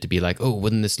budget to be like, oh,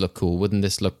 wouldn't this look cool? Wouldn't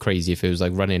this look crazy if it was,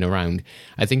 like, running around?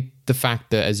 I think the fact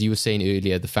that, as you were saying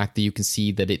earlier, the fact that you can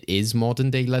see that it is modern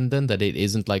day London, that it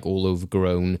isn't, like, all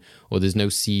overgrown, or there's no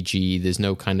CG, there's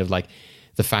no kind of, like,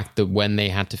 the fact that when they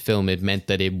had to film it meant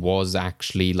that it was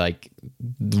actually, like,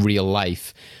 real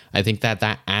life. I think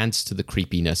that adds to the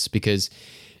creepiness, because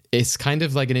it's kind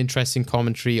of like an interesting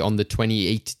commentary on the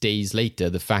 28 days later,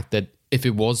 the fact that if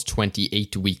it was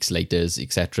 28 weeks later,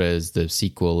 etc., as the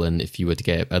sequel, and if you were to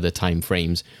get other time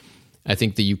frames, I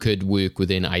think that you could work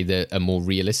within either a more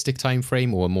realistic time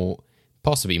frame or a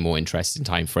possibly more interesting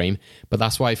time frame. But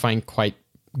that's why I find quite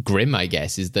grim, I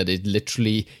guess, is that it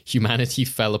literally, humanity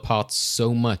fell apart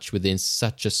so much within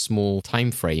such a small time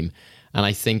frame. And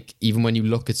I think even when you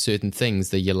look at certain things,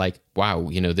 that you're like, wow,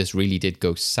 you know, this really did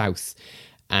go south.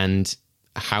 And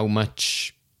how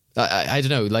much, I don't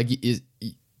know, like,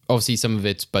 obviously some of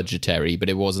it's budgetary, but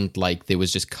it wasn't like there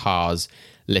was just cars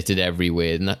littered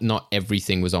everywhere. Not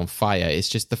everything was on fire. It's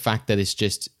just the fact that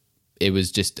it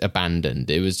was just abandoned.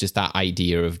 It was just that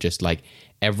idea of just, like,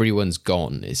 everyone's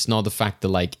gone. It's not the fact that,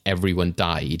 like, everyone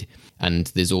died and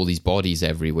there's all these bodies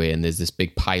everywhere and there's this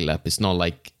big pile-up. It's not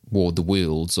like War of the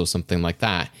Worlds or something like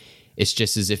that. It's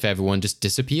just as if everyone just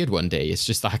disappeared one day. It's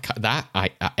just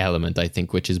that element, I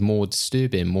think, which is more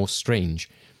disturbing, more strange.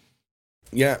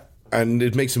 Yeah, and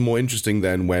it makes it more interesting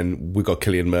then when we got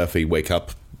Cillian Murphy wake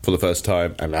up for the first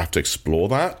time and have to explore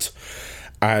that.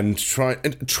 And try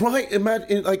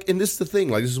imagine, like, and this is the thing,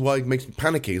 like, this is why it makes me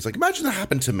panicky. It's like, imagine that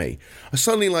happened to me. I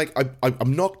suddenly, like,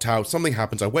 I'm knocked out, something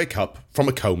happens, I wake up from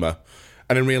a coma,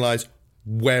 and then realize,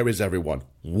 where is everyone?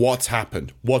 What's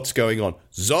happened? What's going on?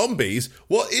 Zombies?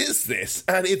 What is this?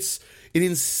 And it's an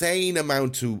insane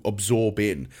amount to absorb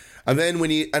in. And then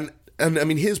when and I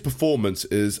mean, his performance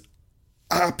is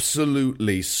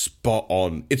absolutely spot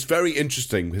on. It's very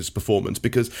interesting, his performance,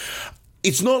 because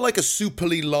it's not like a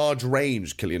superly large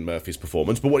range, Cillian Murphy's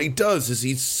performance, but what he does is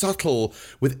he's subtle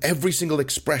with every single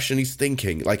expression he's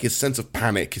thinking, like his sense of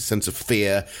panic, his sense of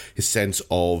fear, his sense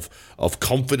of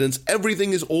confidence.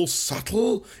 Everything is all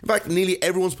subtle. In fact, nearly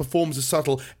everyone's performance is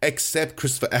subtle, except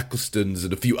Christopher Eccleston's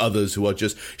and a few others who are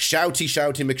just shouty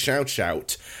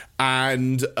McShout.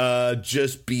 And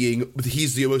just being,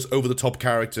 he's the most over-the-top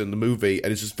character in the movie,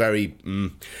 and it's just very,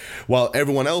 while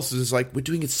everyone else is just like, we're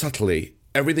doing it subtly.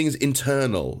 Everything is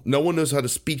internal. No one knows how to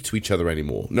speak to each other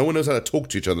anymore. No one knows how to talk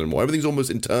to each other anymore. Everything's almost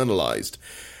internalized.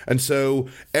 And so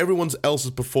everyone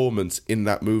else's performance in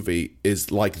that movie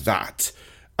is like that.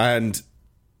 And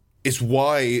it's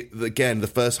why, again, the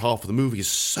first half of the movie is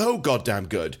so goddamn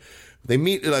good. They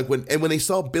meet, like, when they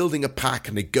start building a pack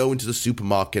and they go into the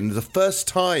supermarket, and the first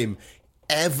time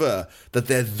ever that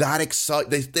they're that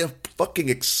excited, they're fucking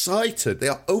excited. They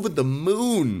are over the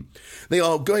moon. They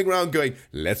are going around going,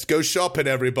 let's go shopping,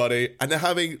 everybody. And they're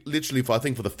having, literally, for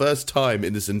the first time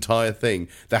in this entire thing,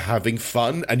 they're having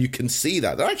fun. And you can see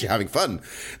that. They're actually having fun.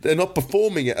 They're not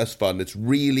performing it as fun. It's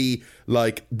really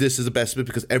like, this is the best bit,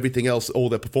 because everything else, all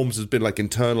their performance has been like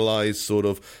internalized, sort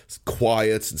of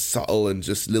quiet and subtle, and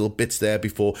just little bits there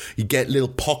before you get little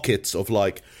pockets of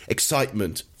like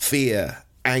excitement, fear,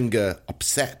 anger,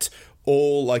 upset,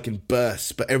 all like in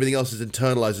bursts, but everything else is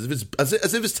internalized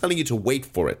as if it's telling you to wait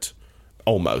for it,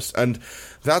 almost. And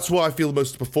that's why I feel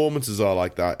most performances are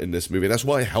like that in this movie. That's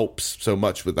why it helps so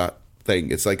much with that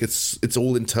thing. It's like it's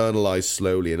all internalized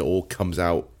slowly, and it all comes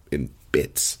out in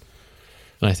bits.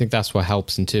 And I think that's what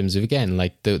helps in terms of, again,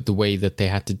 like the way that they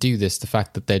had to do this, the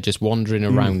fact that they're just wandering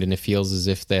around and it feels as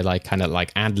if they're like kind of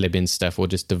like ad-libbing stuff or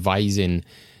just devising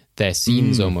their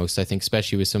scenes almost. I think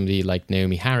especially with somebody like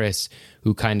Naomi Harris,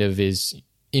 who kind of is,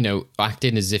 you know,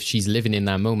 acting as if she's living in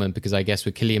that moment, because I guess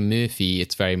with Cillian Murphy,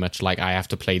 it's very much like I have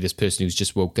to play this person who's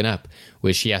just woken up,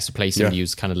 where she has to play somebody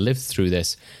who's kind of lived through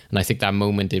this. And I think that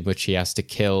moment in which she has to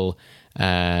kill,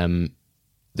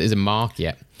 is it Mark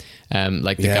yet?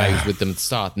 Like the guy who's with them at the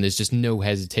start, and there's just no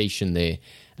hesitation there.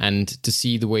 And to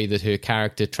see the way that her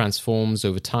character transforms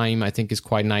over time, I think is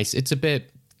quite nice. It's a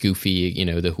bit goofy, you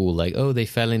know, the whole like, oh, they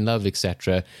fell in love,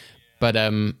 etc. But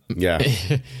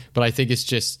but I think it's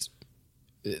just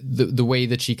the way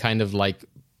that she kind of like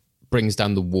brings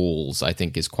down the walls, I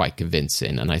think, is quite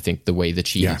convincing. And I think the way that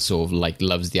she sort of like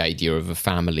loves the idea of a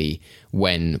family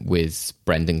when with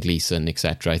Brendan Gleeson,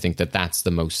 etc. I think that that's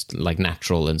the most like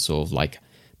natural and sort of like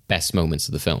best moments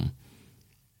of the film.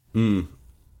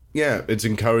 Yeah, it's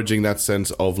encouraging that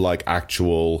sense of like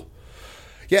actual.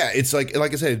 Yeah, it's like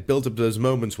I said, it built up those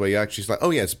moments where you actually like,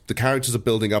 oh yes, the characters are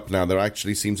building up now. There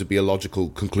actually seems to be a logical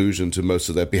conclusion to most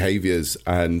of their behaviors,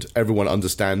 and everyone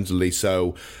understandably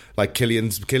so. Like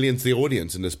Cillian's the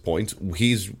audience in this point.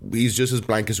 He's just as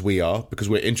blank as we are, because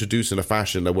we're introduced in a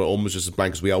fashion that we're almost just as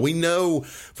blank as we are. We know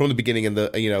from the beginning, and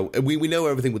we know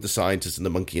everything with the scientist and the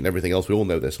monkey and everything else. We all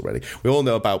know this already. We all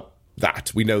know about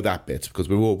that. We know that bit because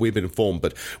we've been informed.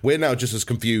 But we're now just as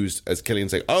confused as Cillian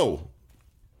saying, "Oh,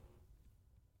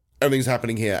 everything's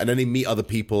happening here," and then they meet other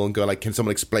people and go like, "Can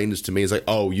someone explain this to me?" It's like,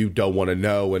 "Oh, you don't want to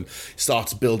know," and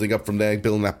starts building up from there,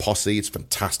 building that posse. It's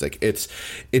fantastic.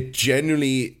 It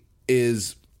genuinely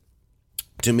is,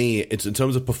 to me, it's in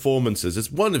terms of performances, it's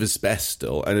one of his best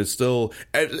still, and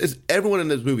everyone in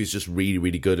this movie is just really,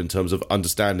 really good in terms of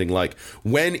understanding like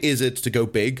when is it to go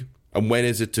big and when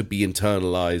is it to be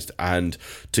internalized and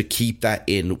to keep that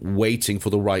in, waiting for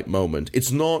the right moment.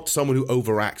 It's not someone who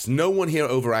overacts. No one here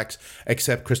overacts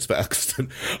except Christopher Eccleston.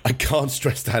 I can't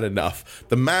stress that enough.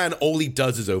 The man, all he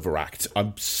does is overact.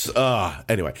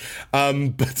 Anyway,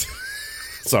 but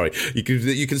sorry. You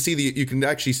can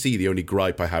actually see the only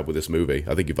gripe I have with this movie.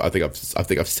 I think I've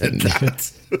said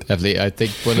that. Definitely. I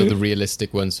think one of the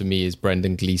realistic ones for me is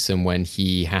Brendan Gleeson when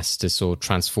he has to sort of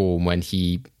transform when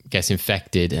he gets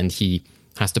infected and he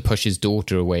has to push his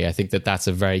daughter away. I think that's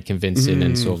a very convincing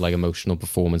and sort of like emotional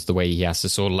performance, the way he has to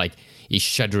sort of like he's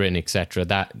shuddering, etc.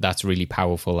 That's really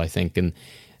powerful, I think. And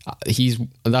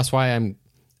that's why I'm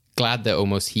glad that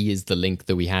almost he is the link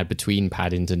that we had between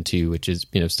Paddington 2, which is,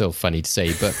 you know, still funny to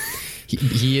say, but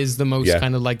he is the most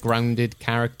kind of like grounded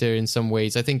character in some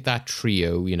ways. I think that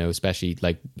trio, you know, especially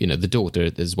like, you know, the daughter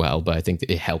as well, but I think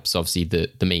that it helps obviously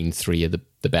the main three are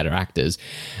the better actors,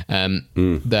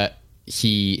 that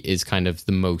he is kind of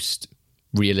the most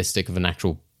realistic of an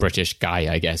actual British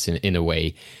guy, I guess, in a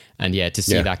way. And to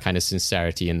see that kind of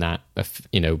sincerity and that,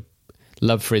 you know,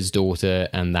 love for his daughter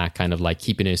and that kind of like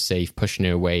keeping her safe, pushing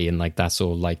her away, and like that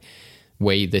sort of like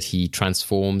way that he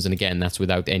transforms. And again, that's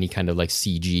without any kind of like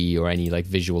CG or any like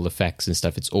visual effects and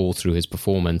stuff. It's all through his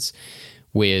performance.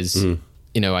 Whereas, you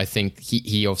know, I think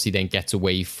he obviously then gets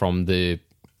away from the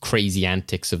crazy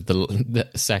antics of the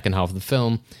second half of the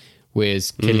film,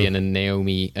 whereas Cillian and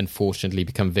Naomi unfortunately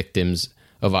become victims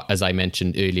of, as I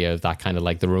mentioned earlier, of that kind of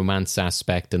like the romance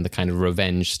aspect and the kind of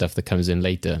revenge stuff that comes in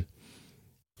later.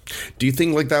 Do you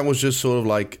think like that was just sort of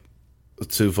like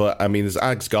it's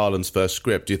Alex Garland's first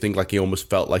script. Do you think like he almost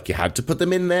felt like you had to put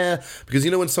them in there? Because,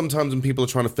 you know, when sometimes when people are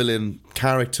trying to fill in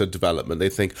character development, they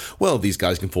think, well, these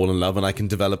guys can fall in love and I can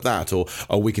develop that, or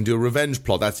we can do a revenge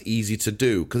plot. That's easy to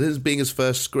do. Because this being his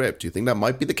first script, do you think that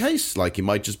might be the case? Like he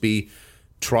might just be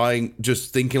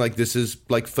just thinking like this is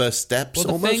like first steps.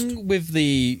 Well, the almost thing with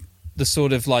the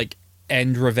sort of like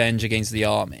end revenge against the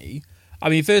army. I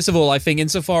mean, first of all, I think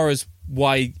insofar as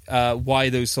why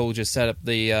those soldiers set up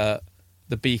the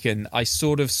beacon, I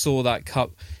sort of saw that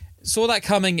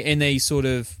coming in a sort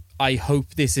of, I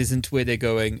hope this isn't where they're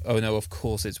going. Oh no, of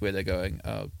course it's where they're going.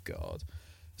 Oh god,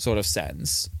 sort of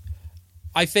sense.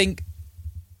 I think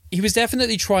he was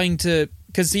definitely trying to,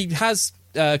 because he has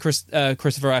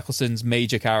Christopher Eccleston's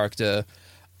major character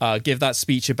give that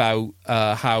speech about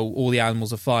how all the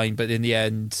animals are fine, but in the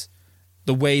end,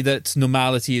 the way that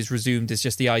normality is resumed is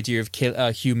just the idea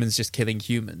of humans just killing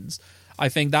humans. I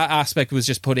think that aspect was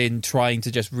just put in trying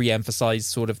to just re-emphasize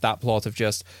sort of that plot of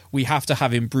just, we have to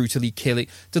have him brutally killing,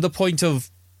 to the point of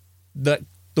the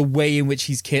way in which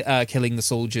he's killing the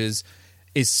soldiers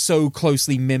is so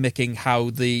closely mimicking how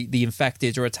the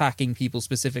infected are attacking people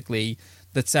specifically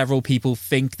that several people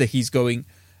think that he's going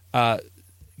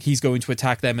he's going to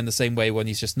attack them in the same way when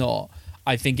he's just not,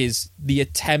 I think is the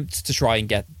attempt to try and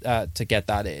get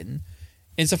that in.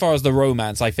 Insofar as the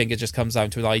romance, I think it just comes down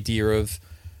to an idea of,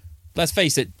 let's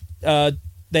face it,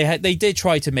 they did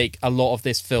try to make a lot of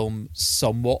this film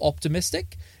somewhat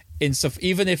optimistic.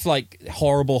 Even if like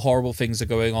horrible things are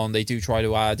going on, they do try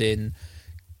to add in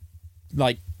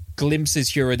like glimpses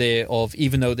here or there of,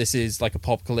 even though this is like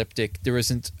apocalyptic, there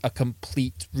isn't a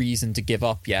complete reason to give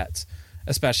up yet,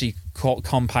 especially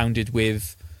compounded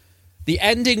with the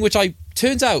ending, which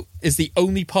turns out is the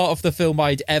only part of the film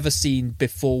I'd ever seen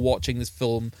before watching this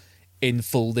film in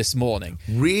full this morning.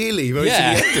 Really?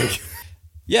 Yeah. The ending?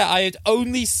 Yeah, I had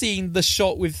only seen the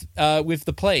shot with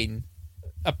the plane,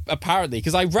 apparently,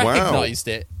 because I recognised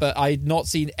it, but I'd not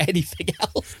seen anything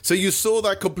else. So you saw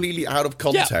that completely out of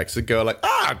context and go like,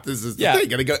 this is the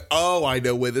thing. And I go, I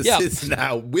know where this is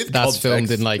now. With that's context,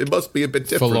 filmed in like it must be a bit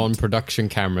different. Full-on production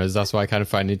cameras. That's why I kind of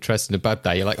find it interesting about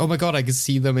that. You're like, oh my God, I can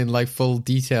see them in like full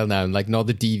detail now, and like not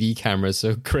the DV cameras.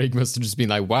 So Craig must have just been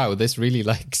like, wow, this really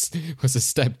like was a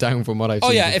step down from what I've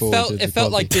seen before. It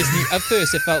felt like Disney. At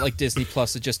first, it felt like Disney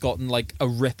Plus had just gotten like a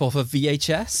rip off of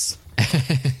VHS.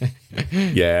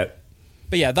 Yeah.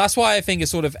 But yeah, that's why I think it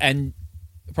sort of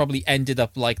probably ended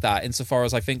up like that, insofar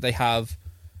as I think they have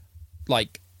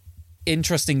like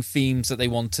interesting themes that they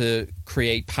want to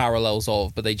create parallels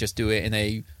of, but they just do it in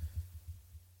a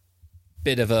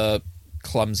bit of a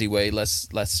clumsy way. Let's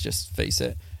just face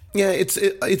it. Yeah,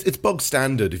 it's bog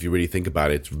standard if you really think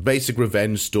about it. Basic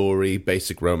revenge story,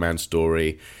 basic romance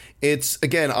story. It's,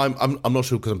 again, I'm not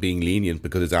sure because I'm being lenient,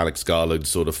 because it's Alex Garland's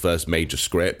sort of first major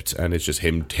script, and it's just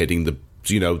him hitting the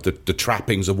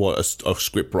trappings of what a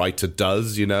script writer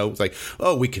does. It's like,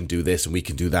 we can do this and we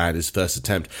can do that. His first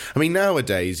attempt. I mean,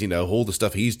 nowadays, all the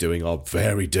stuff he's doing are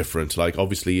very different. Like,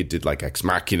 obviously, he did like Ex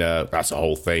Machina. That's a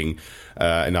whole thing.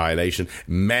 Annihilation.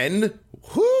 Men.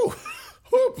 Whoo!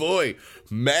 Oh boy,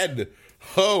 Men.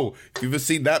 Oh, if you've ever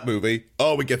seen that movie,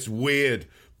 it gets weird.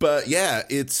 But yeah,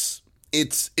 it's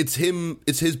him.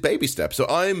 It's his baby step. So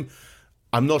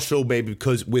I'm not sure, maybe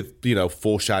because with,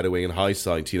 foreshadowing and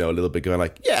hindsight, a little bit going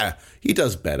like, yeah, he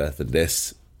does better than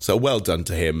this. So well done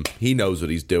to him. He knows what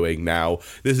he's doing now.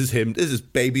 This is him. This is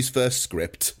baby's first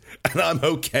script. And I'm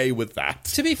okay with that.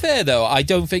 To be fair, though, I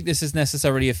don't think this is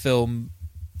necessarily a film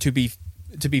to be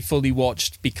fully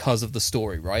watched because of the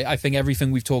story, right? I think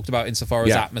everything we've talked about insofar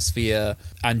as atmosphere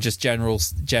and just general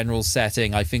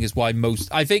setting, I think is why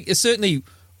I think it's certainly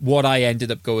what I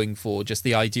ended up going for, just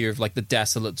the idea of like the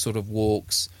desolate sort of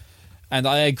walks. And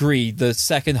I agree, the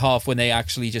second half, when they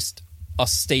actually just are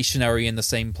stationary in the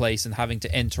same place and having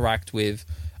to interact with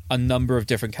a number of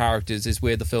different characters, is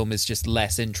where the film is just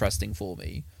less interesting for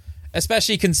me.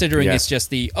 Especially considering it's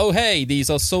just these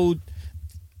are so,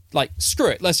 like, screw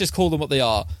it, let's just call them what they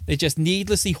are. They're just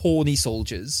needlessly horny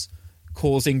soldiers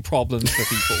causing problems for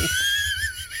people.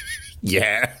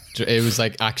 Yeah. It was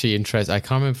like actually interesting. I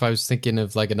can't remember if I was thinking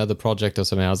of like another project or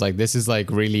something. I was like, this is like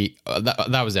really,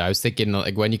 that was it. I was thinking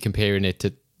like when you're comparing it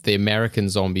to the American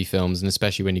zombie films, and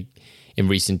especially when in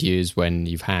recent years when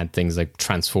you've had things like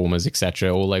Transformers,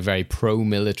 etc., all like very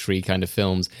pro-military kind of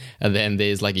films, and then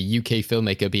there's like a UK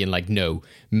filmmaker being like, no,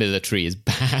 military is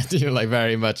bad, like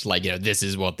very much like, this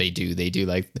is what they do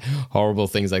like horrible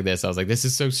things like this. I was like, this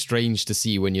is so strange to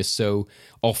see when you're so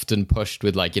often pushed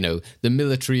with like, the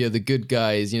military are the good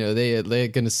guys, they're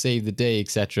going to save the day,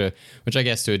 etc., which I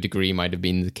guess to a degree might have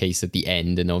been the case at the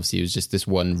end, and obviously it was just this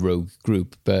one rogue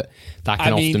group, but that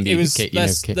can often be the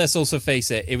case. Let's also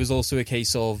face it, it was also a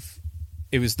case of,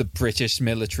 it was the British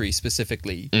military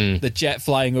specifically. The jet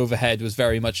flying overhead was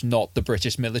very much not the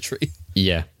British military.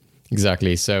 Yeah,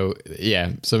 exactly. So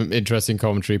yeah, some interesting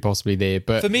commentary possibly there.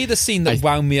 But for me, the scene that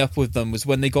wound me up with them was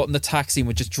when they got in the taxi and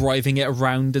were just driving it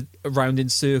around in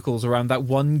circles around that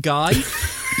one guy.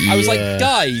 I was like,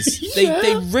 guys,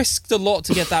 they risked a lot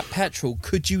to get that petrol.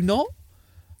 Could you not?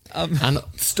 And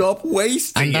stop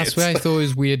wasting it. And that's where I thought it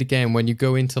was weird again, when you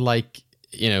go into like,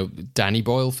 Danny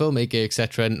Boyle, filmmaker,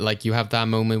 etc., and like you have that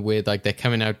moment where like they're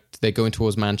coming out, they're going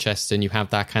towards Manchester, and you have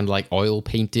that kind of like oil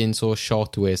painting sort of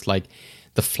shot where it's like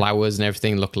the flowers and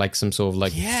everything look like some sort of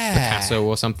like Picasso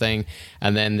or something.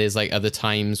 And then there's like other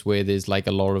times where there's like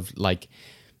a lot of like,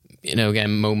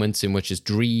 again, moments in which it's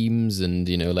dreams and,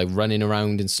 like running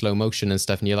around in slow motion and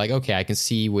stuff. And you're like, okay, I can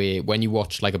see where, when you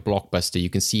watch like a blockbuster,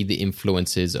 you can see the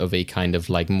influences of a kind of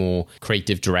like more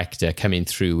creative director coming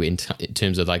through in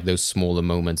terms of like those smaller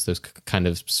moments, those kind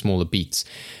of smaller beats.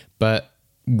 But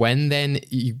when then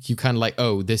you kind of like,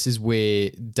 oh, this is where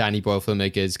Danny Boyle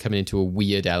filmmaker is coming into a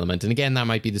weird element. And again, that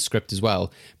might be the script as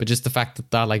well, but just the fact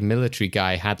that like military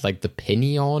guy had like the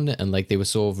pinny on and like they were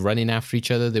sort of running after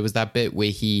each other. There was that bit where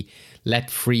he let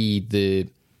free the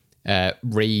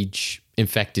rage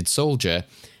infected soldier,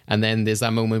 and then there's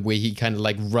that moment where he kind of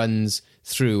like runs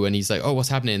through and he's like, oh, what's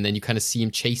happening? And then you kind of see him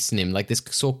chasing him, like this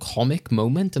sort of comic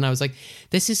moment. And I was like,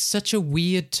 this is such a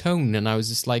weird tone. And I was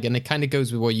just like, and it kind of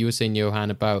goes with what you were saying,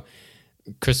 Johan, about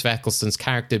Chris Eccleston's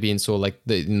character being sort of like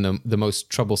the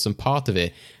most troublesome part of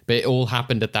it, but it all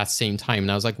happened at that same time.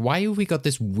 And I was like, why have we got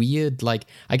this weird, like,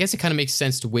 I guess it kind of makes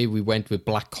sense to where we went with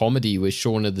black comedy with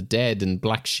Shaun of the Dead and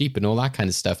Black Sheep and all that kind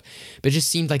of stuff, but it just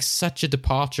seemed like such a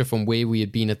departure from where we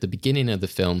had been at the beginning of the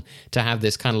film to have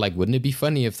this kind of like, wouldn't it be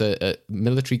funny if the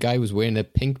military guy was wearing a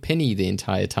pink pinny the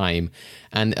entire time?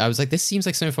 And I was like, this seems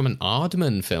like something from an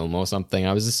Aardman film or something.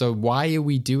 I was just so, why are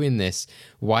we doing this?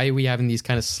 Why are we having these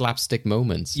kind of slapstick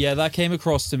moments? Yeah, that came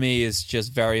across to me as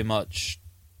just very much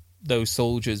those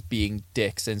soldiers being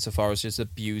dicks insofar as just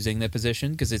abusing their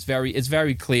position, because it's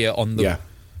very clear on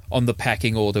the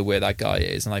pecking order where that guy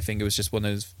is, and I think it was just one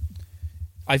of those.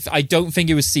 I don't think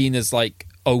it was seen as like,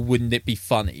 oh, wouldn't it be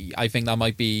funny? I think that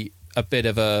might be a bit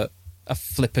of a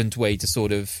flippant way to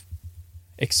sort of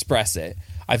express it.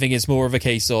 I think it's more of a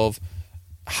case of,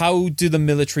 how do the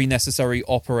military necessarily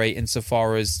operate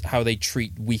insofar as how they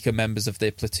treat weaker members of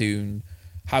their platoon?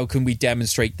 How can we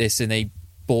demonstrate this in a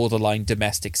borderline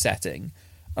domestic setting?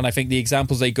 And I think the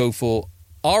examples they go for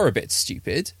are a bit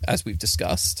stupid, as we've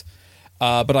discussed.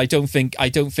 But I don't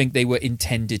think they were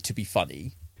intended to be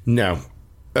funny. No.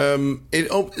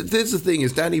 There's the thing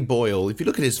is, Danny Boyle, if you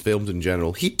look at his films in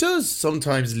general, he does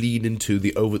sometimes lean into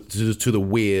the to the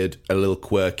weird, a little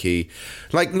quirky,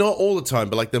 like not all the time,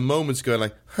 but like the moments going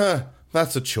like, huh,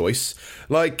 that's a choice.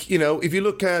 Like, if you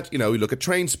look at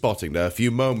Trainspotting, there are a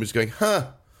few moments going, huh,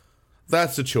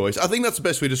 that's a choice. I think that's the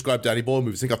best way to describe Danny Boyle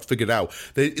movies. I think I've figured it out.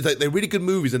 They're really good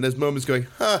movies, and there's moments going,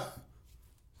 huh,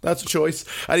 that's a choice.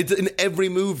 And in every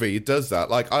movie, it does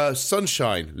that. Like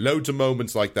Sunshine, loads of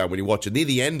moments like that when you watch it. Near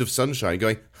the end of Sunshine,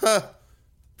 going, huh,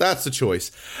 that's a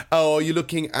choice. Or you're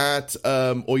looking at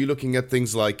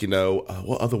things like,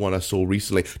 what other one I saw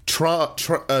recently?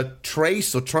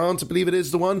 Trace or Trant, I believe it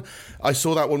is the one. I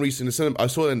saw that one recently in the cinema. I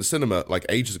saw it in the cinema like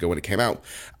ages ago when it came out.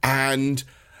 And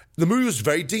the movie was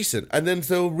very decent. And then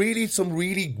there were really some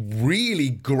really, really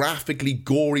graphically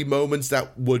gory moments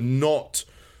that were not...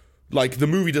 Like, the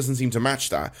movie doesn't seem to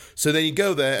match that. So then you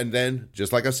go there, and then,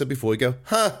 just like I said before, you go,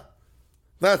 huh,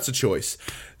 that's a choice.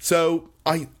 So,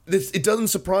 it doesn't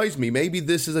surprise me. Maybe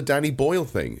this is a Danny Boyle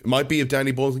thing. It might be a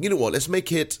Danny Boyle thing. You know what,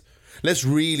 let's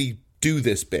really do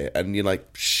this bit. And you're like,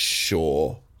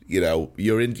 sure.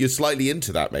 You're slightly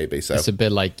into that, maybe. So it's a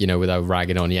bit like, without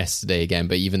ragging on Yesterday again,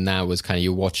 but even that was kind of,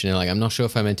 you're watching it like, I'm not sure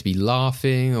if I'm meant to be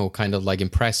laughing or kind of like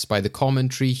impressed by the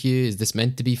commentary here. Is this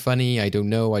meant to be funny? I don't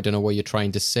know what you're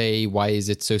trying to say. Why is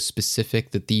it so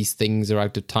specific that these things are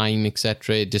out of time,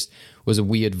 etc.? It just was a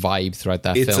weird vibe throughout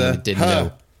that film. It didn't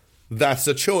know. That's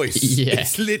a choice. Yeah.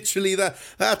 It's literally that.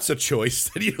 That's a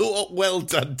choice. Well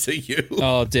done to you.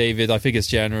 Oh, David, I think it's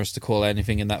generous to call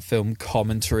anything in that film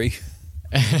commentary.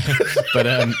 But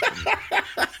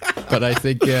I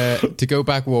think to go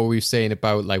back what we were saying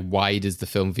about like why does the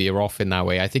film veer off in that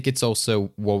way, I think it's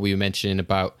also what we were mentioning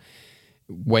about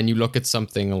when you look at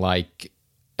something like,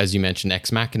 as you mentioned,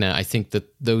 Ex Machina. I think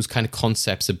that those kind of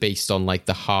concepts are based on like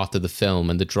the heart of the film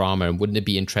and the drama, and wouldn't it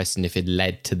be interesting if it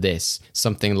led to this,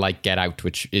 something like Get Out,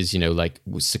 which is like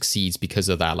succeeds because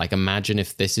of that. Like, imagine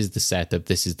if this is the setup,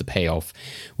 this is the payoff,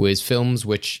 whereas films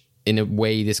which, in a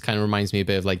way, this kind of reminds me a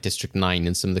bit of like District 9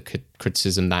 and some of the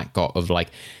criticism that got of like,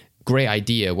 great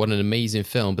idea, what an amazing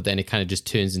film, but then it kind of just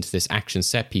turns into this action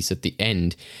set piece at the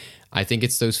end. I think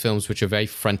it's those films which are very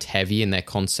front heavy in their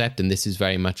concept, and this is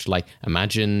very much like,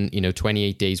 imagine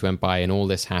 28 days went by and all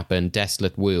this happened,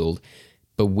 desolate world,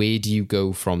 but where do you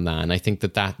go from that? And I think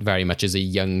that very much is a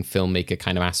young filmmaker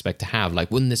kind of aspect to have. Like,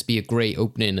 wouldn't this be a great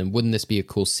opening and wouldn't this be a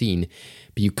cool scene?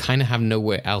 But you kind of have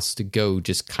nowhere else to go,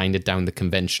 just kind of down the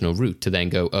conventional route to then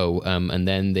go, and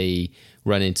then they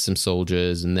run into some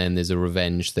soldiers, and then there's a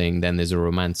revenge thing, then there's a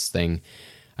romance thing.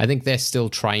 I think they're still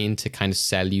trying to kind of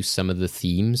sell you some of the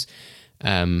themes.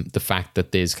 The fact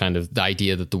that there's kind of the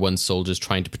idea that the one soldier's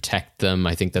trying to protect them,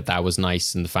 I think that was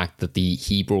nice. And the fact that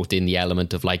he brought in the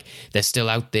element of like, they're still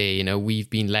out there, we've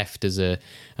been left as an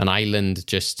island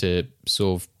just to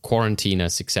sort of quarantine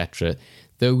us, etc.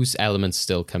 Those elements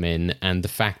still come in. And the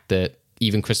fact that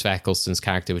even Christopher Eccleston's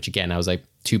character, which again, I was like,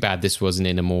 too bad this wasn't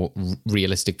in a more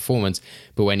realistic performance.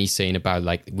 But when he's saying about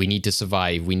like, we need to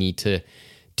survive, we need to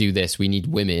do this, we need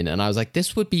women. And I was like,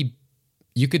 this would be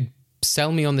you could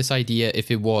sell me on this idea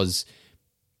if it was,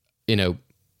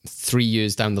 3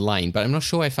 years down the line, but I'm not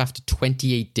sure if after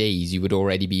 28 days you would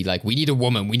already be like, we need a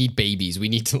woman, we need babies, we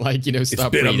need to start It's been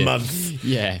breeding. a month.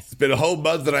 Yeah. It's been a whole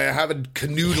month that I haven't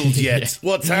canoodled yet.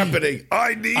 What's happening?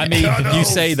 I mean, you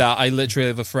say that. I literally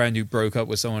have a friend who broke up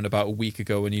with someone about a week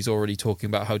ago, and he's already talking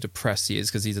about how depressed he is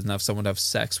because he doesn't have someone to have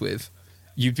sex with.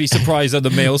 You'd be surprised how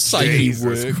the male psyche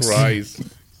works. Jesus Christ.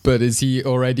 But is he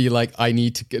already like, I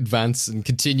need to advance and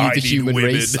continue I the need human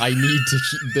women. race? I need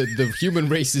to. The human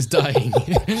race is dying.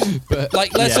 But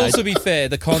Let's yeah, also be fair.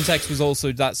 The context was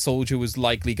also that soldier was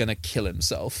likely going to kill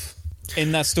himself.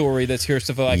 In that story that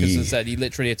Christopher Eccleston said, he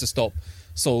literally had to stop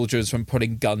soldiers from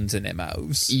putting guns in their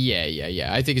mouths.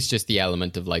 Yeah. I think it's just the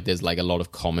element of like, there's like a lot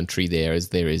of commentary there as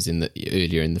there is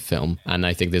earlier in the film. And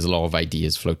I think there's a lot of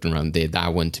ideas floating around there.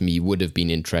 That one to me would have been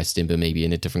interesting, but maybe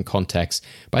in a different context.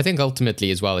 But I think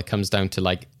ultimately as well, it comes down to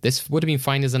like, this would have been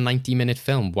fine as a 90-minute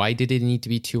film. Why did it need to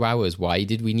be 2 hours? Why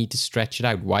did we need to stretch it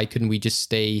out? Why couldn't we just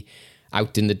stay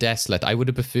out in the desolate? I would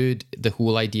have preferred the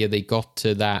whole idea they got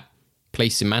to that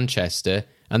place in Manchester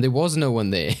and there was no one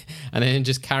there, and then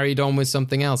just carried on with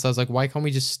something else. I was like, why can't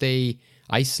we just stay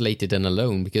isolated and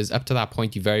alone? Because up to that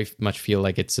point, you very much feel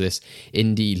like it's this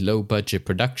indie, low-budget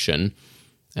production,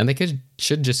 and they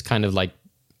should just kind of like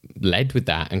led with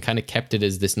that and kind of kept it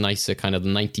as this nicer kind of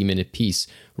 90-minute piece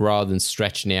rather than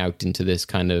stretching it out into this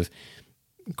kind of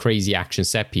crazy action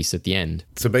set piece at the end.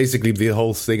 So basically, the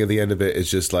whole thing at the end of it is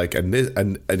just like, and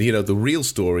the real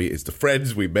story is the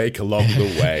friends we make along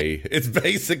the way. It's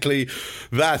basically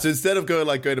that. So instead of going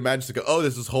to Manchester,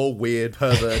 there's this whole weird,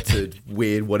 perverted,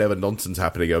 weird, whatever nonsense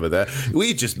happening over there.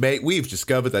 We've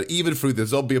discovered that even through the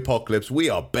zombie apocalypse, we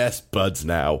are best buds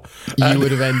now. You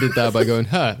would have ended that by going,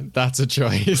 that's a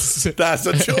choice. That's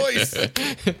a choice.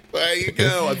 There you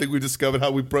go. I think we discovered how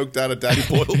we broke down a Danny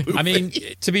Boyle movie. I mean,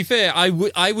 to be fair,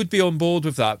 I would be on board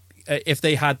with that if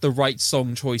they had the right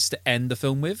song choice to end the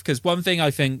film with. Because one thing I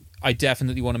think I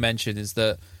definitely want to mention is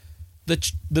that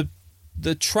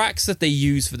the tracks that they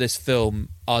use for this film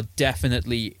are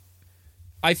definitely,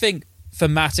 I think,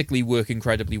 thematically work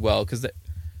incredibly well.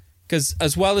 Because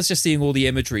as well as just seeing all the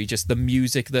imagery, just the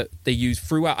music that they use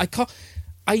throughout,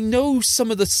 I know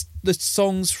some of the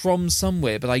songs from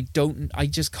somewhere, but I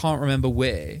just can't remember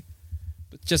where.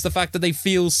 But just the fact that they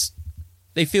feel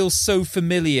so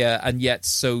familiar and yet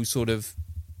so sort of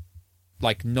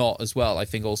like not as well, I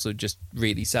think also just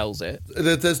really sells it.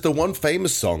 There's the one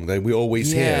famous song that we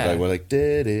always hear. Like, we're like,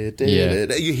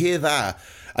 you hear that.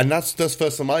 And that's the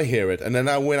first time I hear it. And then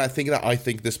now when I think that, I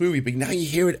think this movie. But now you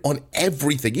hear it on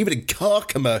everything, even in car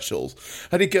commercials.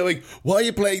 And you're going, why are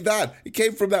you playing that? It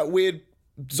came from that weird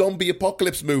zombie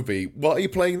apocalypse movie. Why are you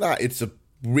playing that? It's a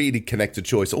really connected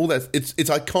choice. All that, it's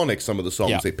iconic, some of the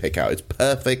songs they pick out. It's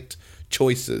perfect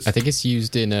choices. I think it's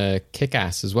used in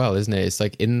Kick-Ass as well, isn't it? It's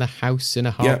like In the House in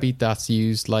a Heartbeat, that's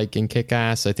used like in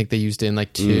Kick-Ass. I think they used it in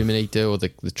like Terminator or the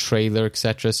trailer,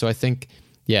 etc. So I think,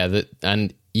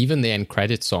 and even the end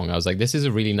credits song, I was like, this is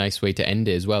a really nice way to end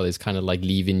it as well. It's kind of like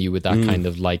leaving you with that kind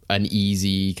of like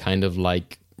uneasy, kind of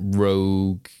like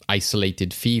rogue,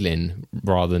 isolated feeling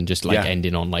rather than just like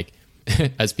ending on like,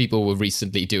 as people were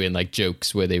recently doing like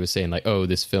jokes where they were saying like, oh,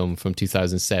 this film from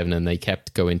 2007, and they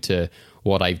kept going to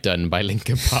What I've Done by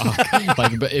Linkin Park.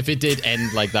 But if it did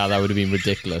end like that would have been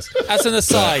ridiculous. As an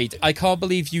aside, I can't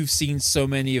believe you've seen so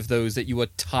many of those that you are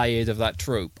tired of that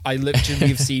trope. I literally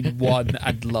have seen one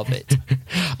and love it.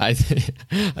 I think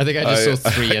I just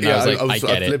saw 3 and I was like, I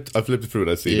get it. I flipped through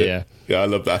and I see it. Yeah, I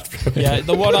love that. Yeah,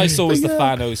 the one I saw was the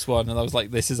Thanos one, and I was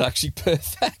like, this is actually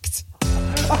perfect.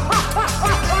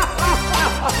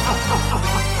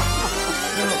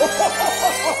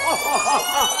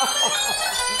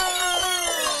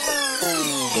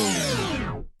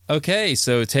 Okay,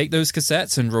 so take those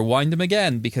cassettes and rewind them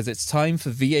again, because it's time for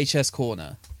VHS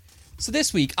Corner. So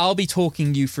this week, I'll be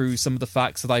talking you through some of the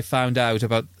facts that I found out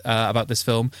about this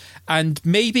film, and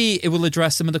maybe it will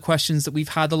address some of the questions that we've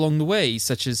had along the way,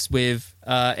 such as with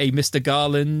a Mr.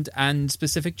 Garland and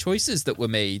specific choices that were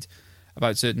made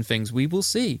about certain things. We will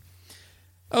see.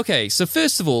 Okay, so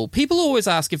first of all, people always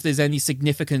ask if there's any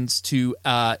significance to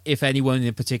if anyone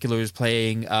in particular is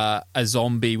playing a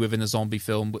zombie within a zombie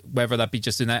film, whether that be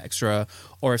just an extra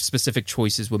or if specific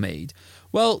choices were made.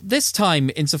 Well, this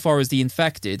time, insofar as The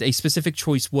Infected, a specific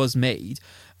choice was made.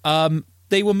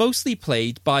 They were mostly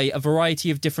played by a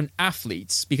variety of different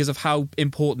athletes because of how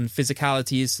important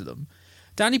physicality is to them.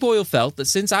 Danny Boyle felt that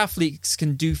since athletes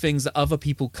can do things that other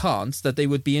people can't, that they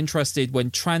would be interested when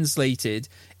translated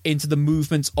into the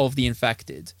movements of the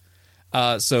infected.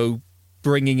 So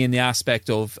bringing in the aspect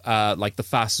of like the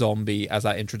fast zombie as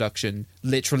that introduction,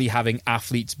 literally having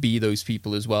athletes be those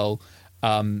people as well,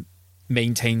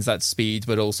 maintains that speed,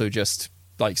 but also just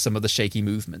like some of the shaky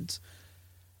movement.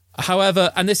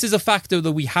 However, and this is a factor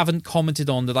that we haven't commented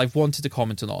on that I've wanted to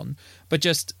comment on, but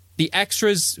just the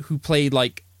extras who played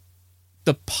like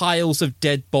the piles of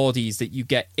dead bodies that you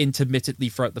get intermittently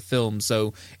throughout the film.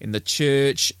 So in the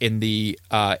church, in the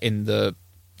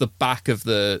back of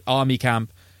the army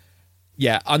camp.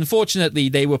 Yeah, unfortunately,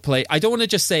 they were played. I don't want to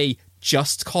just say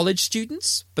just college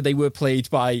students, but they were played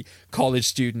by college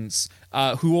students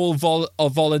who all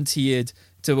volunteered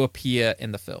to appear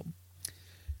in the film.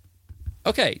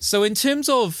 Okay, so in terms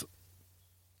of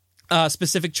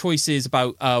specific choices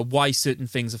about why certain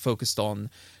things are focused on,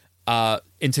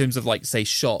 in terms of like, say,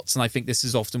 shots, and I think this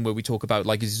is often where we talk about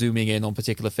like zooming in on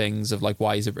particular things of like,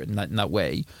 why is it written in that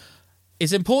way?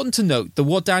 It's important to note that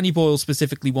what Danny Boyle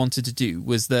specifically wanted to do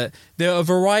was that there are a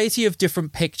variety of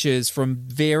different pictures from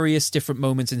various different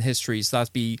moments in history. So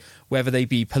that be whether they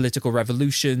be political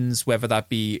revolutions, whether that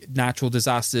be natural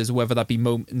disasters, whether that be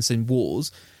moments in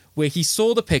wars, where he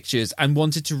saw the pictures and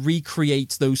wanted to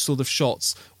recreate those sort of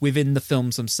shots within the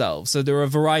films themselves. So there are a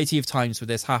variety of times where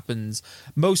this happens.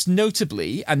 Most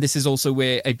notably, and this is also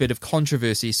where a bit of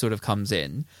controversy sort of comes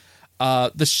in,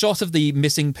 the shot of the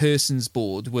missing persons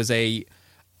board was a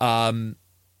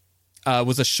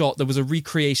shot that was a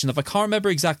recreation of, I can't remember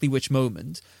exactly which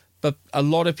moment, but a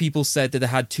lot of people said that it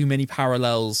had too many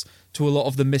parallels to a lot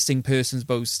of the missing persons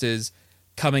posters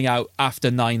coming out after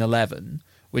 9/11,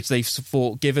 which they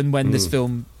thought, given when this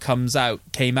film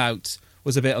came out,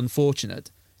 was a bit unfortunate.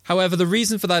 However, the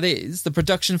reason for that is the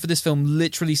production for this film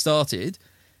literally started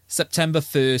September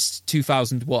 1st,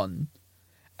 2001.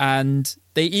 And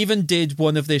they even did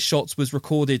one of their shots was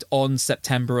recorded on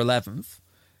September 11th,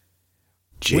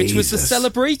 which was the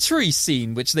celebratory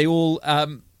scene, which they all,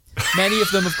 many of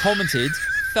them have commented,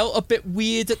 felt a bit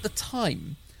weird at the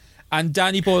time. And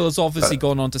Danny Boyle has obviously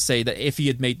gone on to say that if he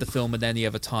had made the film at any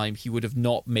other time, he would have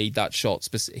not made that shot.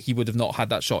 He would have not had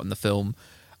that shot in the film.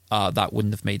 That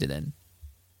wouldn't have made it in.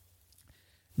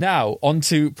 Now, on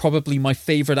to probably my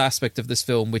favourite aspect of this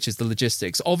film, which is the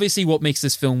logistics. Obviously, what makes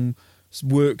this film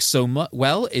work so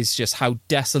well is just how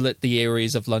desolate the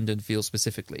areas of London feel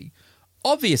specifically.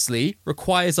 Obviously,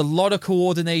 requires a lot of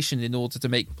coordination in order to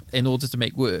make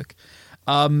work.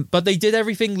 But they did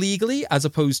everything legally, as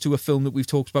opposed to a film that we've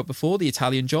talked about before, The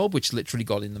Italian Job, which literally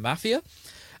got in the mafia.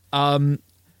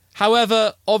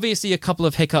 However, obviously a couple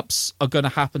of hiccups are going to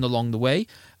happen along the way.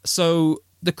 So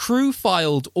the crew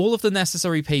filed all of the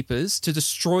necessary papers to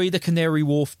destroy the Canary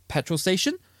Wharf petrol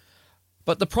station.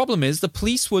 But the problem is the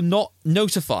police were not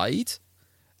notified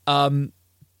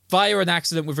via an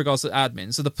accident with regards to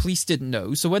admin. So the police didn't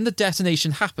know. So when the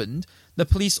detonation happened, the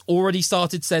police already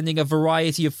started sending a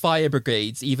variety of fire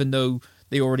brigades, even though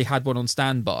they already had one on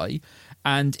standby.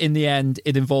 And in the end,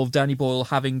 it involved Danny Boyle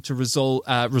having to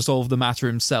resolve the matter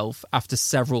himself after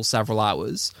several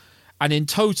hours. And in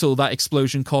total, that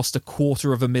explosion cost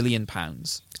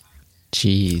 £250,000.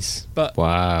 Jeez. But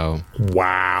wow.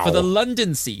 For the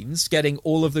London scenes, getting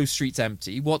all of those streets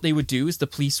empty, what they would do is the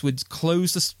police would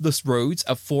close the roads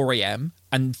at 4 a.m.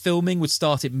 and filming would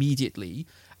start immediately.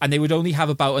 And they would only have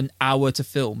about an hour to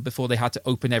film before they had to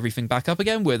open everything back up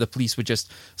again, where the police would just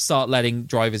start letting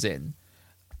drivers in.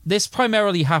 This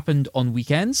primarily happened on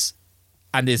weekends,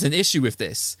 and there's an issue with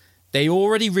this. They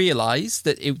already realised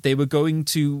that they were going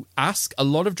to ask a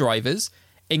lot of drivers,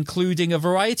 including a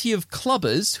variety of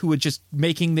clubbers who were just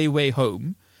making their way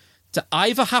home, to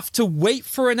either have to wait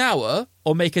for an hour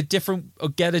or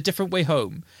get a different way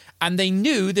home. And they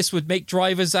knew this would make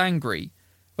drivers angry,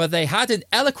 but they had an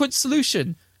eloquent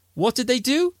solution. What did they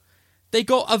do? They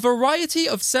got a variety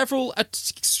of several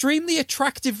extremely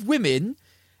attractive women,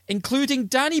 including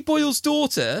Danny Boyle's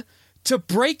daughter, to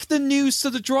break the news to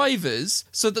the drivers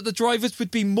so that the drivers would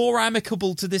be more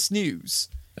amicable to this news.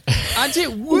 And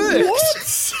it worked.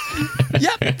 What?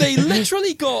 Yep, they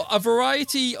literally got a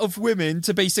variety of women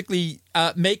to basically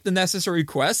make the necessary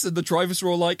requests, and the drivers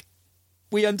were all like,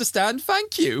 "We understand,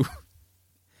 thank you."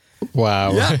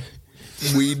 Wow. Yeah.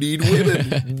 We need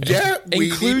women. Yeah, we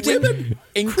need women.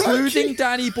 Including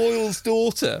Danny Boyle's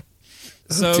daughter.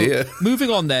 So,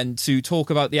 moving on then to talk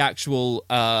about the actual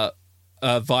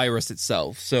virus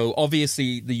itself. So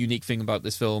obviously the unique thing about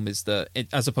this film is that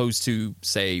as opposed to,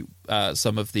 say,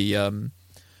 some of the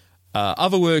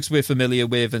other works we're familiar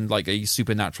with and like a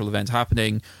supernatural event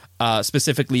happening,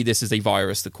 specifically this is a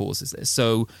virus that causes this.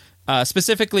 So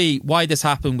specifically why this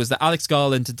happened was that Alex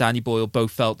Garland and Danny Boyle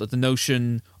both felt that the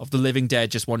notion of the living dead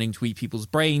just wanting to eat people's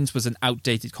brains was an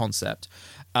outdated concept.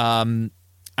 And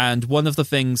And one of the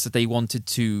things that they wanted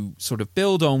to sort of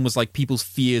build on was like people's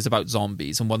fears about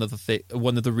zombies. And one of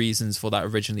the reasons for that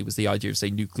originally was the idea of, say,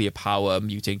 nuclear power,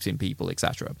 mutating people,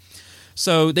 etc.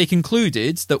 So they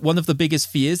concluded that one of the biggest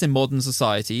fears in modern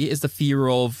society is the fear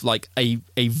of like a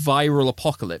viral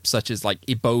apocalypse, such as like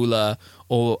Ebola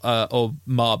or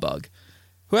Marburg.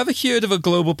 Whoever heard of a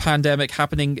global pandemic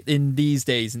happening in these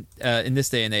days, in this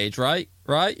day and age, right?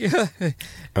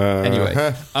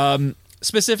 Anyway,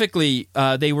 specifically,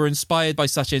 they were inspired by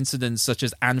such incidents such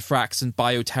as anthrax and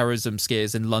bioterrorism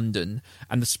scares in London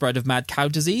and the spread of mad cow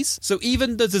disease. So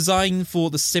even the design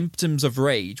for the symptoms of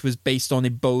rage was based on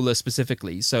Ebola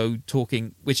specifically. So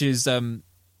which is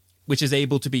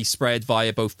able to be spread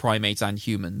via both primates and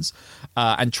humans,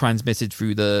 and transmitted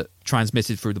through the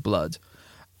blood.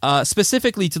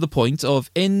 Specifically to the point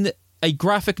of, in a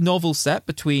graphic novel set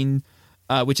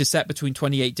which is set between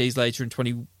 28 days later and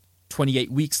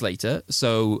 28 weeks later,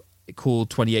 so called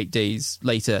 28 Days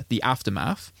Later, The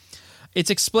Aftermath,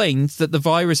 it's explained that the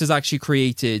virus is actually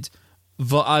created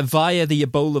via the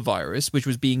Ebola virus, which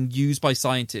was being used by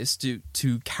scientists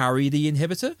to carry the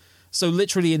inhibitor. So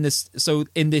literally in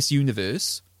this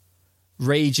universe,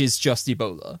 rage is just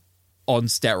Ebola on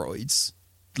steroids,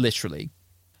 literally.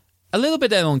 A little bit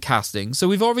then on casting. So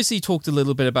we've obviously talked a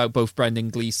little bit about both Brendan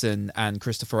Gleeson and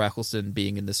Christopher Eccleston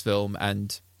being in this film,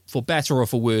 and for better or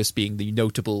for worse being the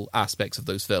notable aspects of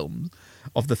the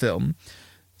film.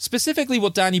 Specifically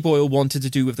what Danny Boyle wanted to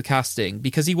do with the casting,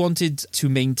 because he wanted to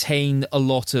maintain a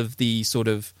lot of the sort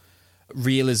of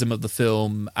realism of the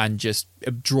film and just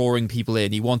drawing people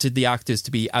in. He wanted the actors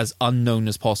to be as unknown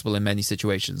as possible in many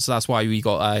situations. So that's why we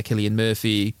got Cillian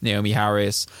Murphy, Naomi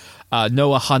Harris,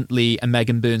 Noah Huntley, and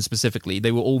Megan Byrne specifically.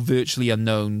 They were all virtually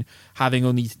unknown, having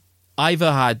only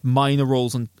either had minor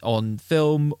roles on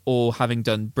film or having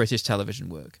done British television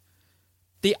work.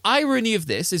 The irony of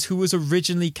this is who was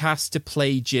originally cast to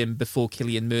play Jim before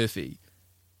Cillian Murphy?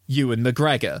 Ewan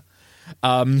McGregor.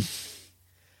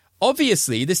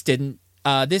 Obviously, this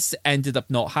ended up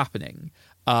not happening.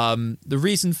 The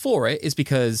reason for it is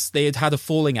because they had a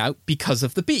falling out because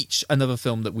of The Beach, another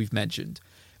film that we've mentioned.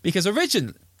 Because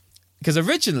originally,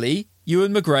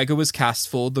 Ewan McGregor was cast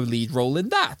for the lead role in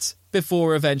that,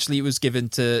 before eventually it was given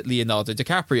to Leonardo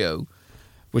DiCaprio,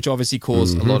 which obviously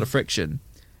caused a lot of friction.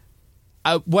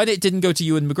 When it didn't go to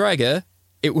Ewan McGregor,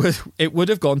 it would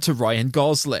have gone to Ryan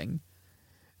Gosling.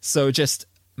 So just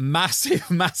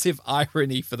massive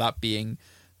irony for that being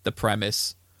the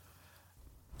premise.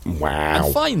 Wow.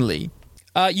 And finally,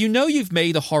 you've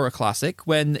made a horror classic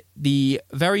when the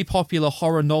very popular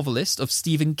horror novelist of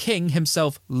Stephen King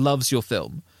himself loves your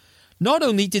film. Not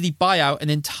only did he buy out an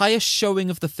entire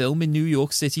showing of the film in New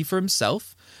York City for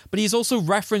himself, but he's also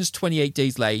referenced 28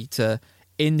 Days Later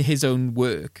in his own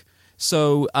work.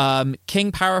 So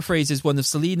King paraphrases one of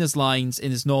Selena's lines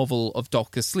in his novel of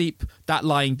Dr. Sleep, that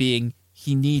line being,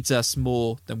 "He needs us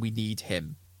more than we need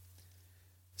him."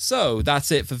 So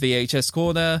that's it for VHS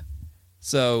Corner.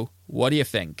 So what do you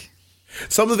think?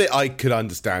 Some of it I could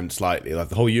understand slightly, like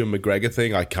the whole Ewan McGregor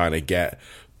thing I kind of get,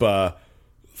 but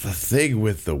the thing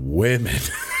with the women,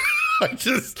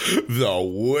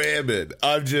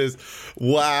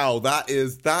 wow, that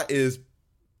is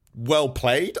well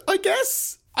played, I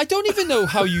guess. I don't even know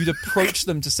how you'd approach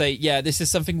them to say, yeah, this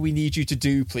is something we need you to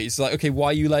do, please. Like, okay, why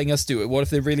are you letting us do it? What if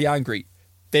they're really angry?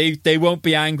 They won't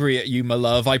be angry at you, my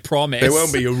love, I promise. They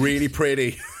won't be. You're really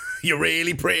pretty. You're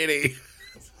really pretty.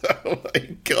 Oh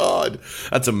my god,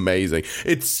 that's amazing.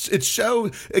 It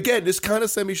shows again. This kind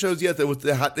of semi shows. Yes, there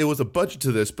was a budget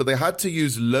to this, but they had to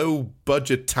use low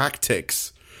budget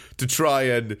tactics to try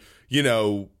and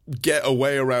get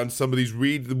away around some of these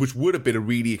which would have been a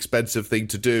really expensive thing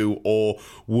to do, or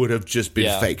would have just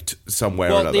been faked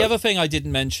somewhere. Well, the other thing I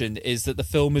didn't mention is that the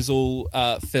film is all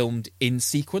filmed in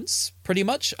sequence, pretty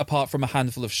much, apart from a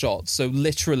handful of shots. So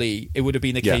literally, it would have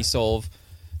been a case of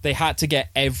they had to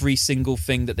get every single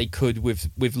thing that they could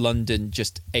with London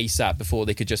just ASAP before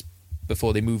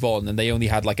they move on, and they only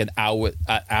had like an hour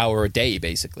a day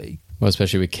basically. Well,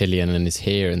 especially with Cillian and his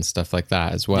hair and stuff like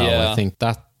that as well. Yeah. I think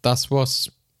that's what's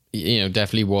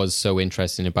definitely was so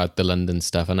interesting about the London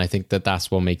stuff, and I think that's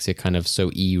what makes it kind of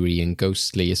so eerie and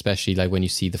ghostly, especially like when you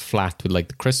see the flat with like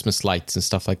the Christmas lights and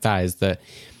stuff like that, is that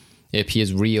it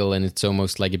appears real, and it's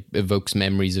almost like it evokes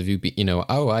memories of you.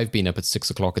 I've been up at 6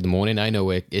 o'clock in the morning. I know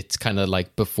it's kind of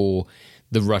like before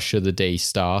the rush of the day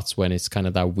starts, when it's kind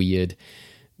of that weird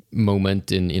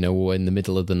moment or in the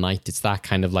middle of the night. It's that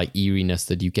kind of like eeriness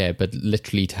that you get, but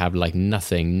literally to have like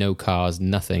nothing, no cars,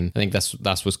 nothing. I think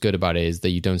that's what's good about it, is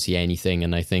that you don't see anything.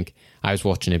 And I think I was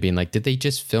watching it being like, did they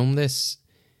just film this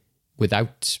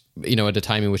without, at a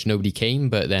time in which nobody came,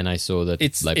 but then I saw that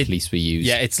police were used.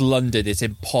 Yeah, it's London. It's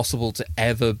impossible to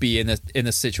ever be in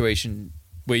a situation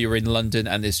where you're in London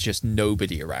and there's just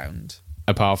nobody around.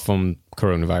 Apart from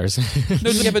coronavirus. No,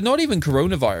 yeah, but not even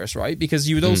coronavirus, right? Because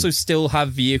you would also still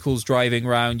have vehicles driving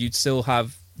around. You'd still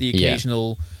have the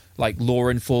occasional law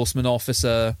enforcement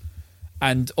officer,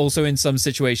 and also in some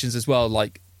situations as well,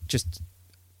 just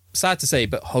sad to say,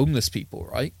 but homeless people,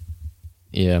 right?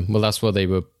 Yeah, well, that's what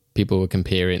people were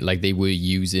comparing, they were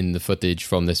using the footage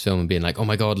from this film and being like, oh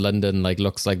my God, London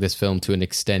looks like this film to an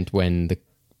extent when the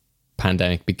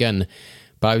pandemic began.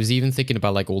 But I was even thinking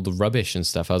about all the rubbish and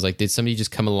stuff. I was like, did somebody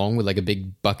just come along with a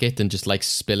big bucket and just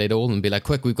spill it all and be like,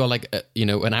 quick, we've got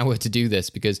an hour to do this,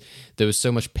 because there was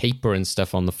so much paper and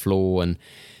stuff on the floor and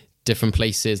different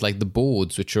places, like the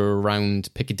boards which are around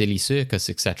Piccadilly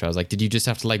Circus, etc. I was like, did you just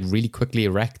have to really quickly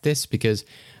erect this? Because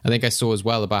I think I saw as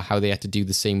well about how they had to do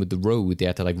the same with the road. They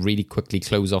had to really quickly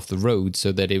close off the road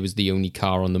so that it was the only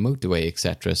car on the motorway,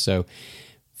 etc. So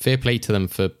fair play to them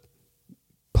for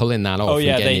pulling that off and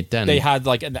getting it done. They had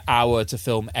an hour to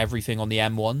film everything on the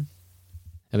M1.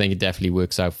 I think it definitely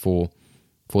works out for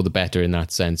the better in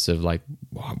that sense of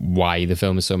why the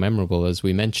film is so memorable, as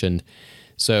we mentioned.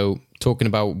 So talking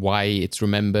about why it's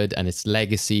remembered and its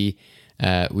legacy,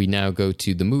 we now go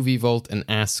to the movie vault and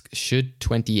ask, should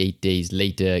 28 Days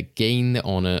Later gain the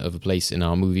honour of a place in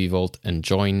our movie vault and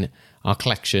join our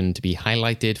collection to be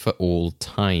highlighted for all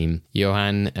time?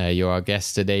 Johan, you're our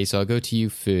guest today, so I'll go to you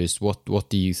first. What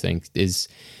do you think? Does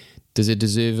it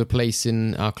deserve a place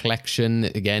in our collection?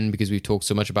 Again, because we've talked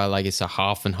so much about it's a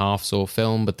half and half sort of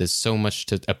film, but there's so much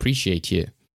to appreciate here.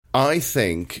 I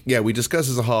think, we discussed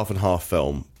as a half and half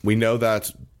film. We know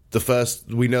that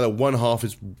one half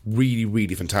is really,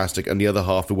 really fantastic, and the other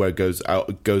half, where it goes out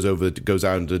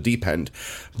into the deep end.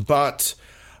 But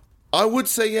I would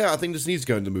say, I think this needs to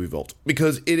go into the movie vault,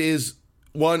 because it is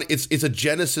it's a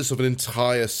genesis of an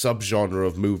entire subgenre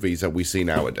of movies that we see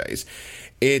nowadays.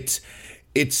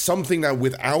 It's something that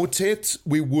without it,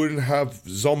 we wouldn't have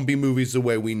zombie movies the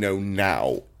way we know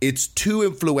now. It's too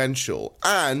influential,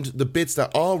 and the bits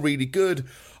that are really good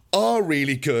are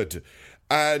really good.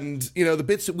 And, the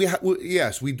bits that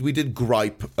we did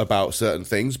gripe about certain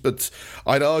things, but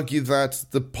I'd argue that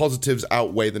the positives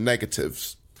outweigh the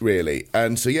negatives, really.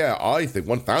 And so, I think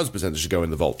 1,000% it should go in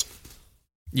the vault.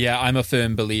 Yeah, I'm a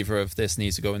firm believer of this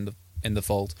needs to go in the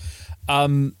vault.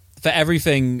 For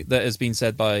everything that has been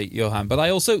said by Johan, but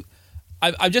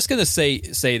I'm just going to say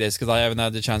this because I haven't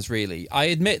had the chance really. I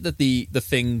admit that the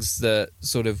things that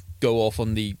sort of go off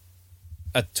on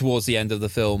towards the end of the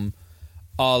film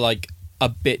are a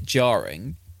bit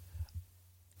jarring.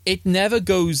 It never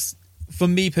goes, for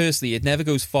me personally, it never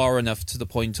goes far enough to the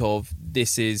point of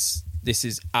this is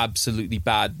absolutely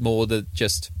bad. More than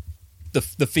just the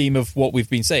theme of what we've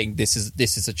been saying. This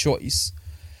is a choice.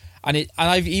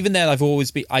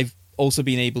 I've also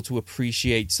been able to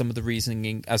appreciate some of the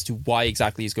reasoning as to why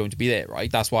exactly it's going to be there,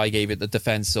 right? That's why I gave it the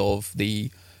defense of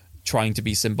the trying to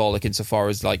be symbolic insofar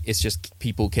as it's just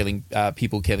people killing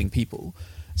people.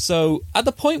 So at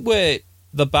the point where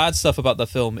the bad stuff about the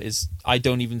film is, I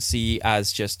don't even see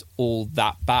as just all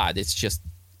that bad. It's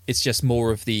just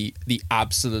more of the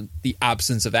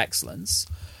absence of excellence.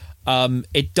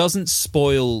 It doesn't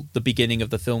spoil the beginning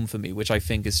of the film for me, which I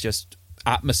think is just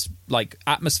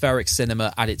atmospheric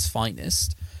cinema at its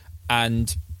finest.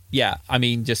 And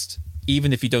just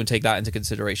even if you don't take that into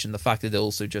consideration, the fact that it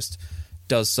also just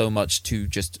does so much to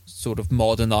just sort of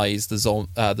modernize the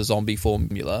zombie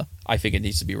formula, I think it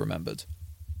needs to be remembered.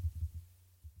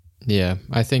 Yeah,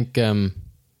 I think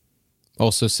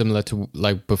also similar to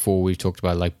before we talked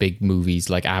about big movies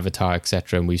like Avatar,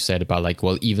 etc., and we've said about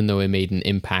even though it made an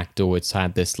impact or it's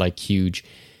had this huge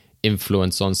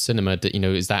influence on cinema,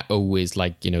 is that always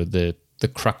the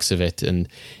crux of it? And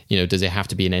does it have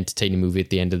to be an entertaining movie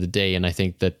at the end of the day? And I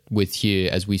think that with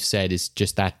here, as we've said, is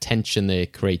just that tension that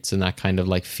it creates and that kind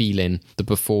of feeling, the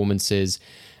performances,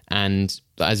 and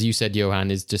as you said,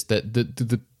 Johan, is just that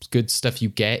the good stuff you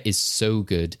get is so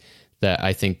good that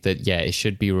I think that it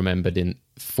should be remembered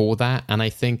for that. And I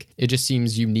think it just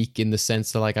seems unique in the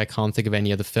sense that I can't think of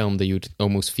any other film that you'd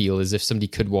almost feel as if somebody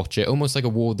could watch it, almost like a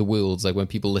War of the Worlds, when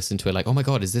people listen to it oh my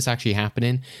God, is this actually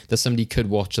happening? That somebody could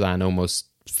watch that and almost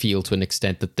feel to an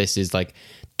extent that this is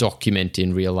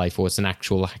documenting real life, or it's an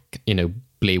actual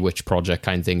Blair Witch Project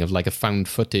kind of thing of a found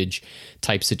footage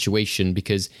type situation,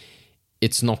 because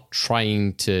it's not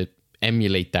trying to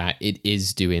emulate that, it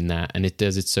is doing that, and it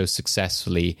does it so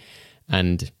successfully.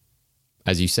 And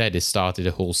as you said, it started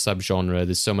a whole subgenre.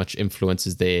 There's so much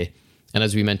influences there. And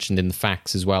as we mentioned in the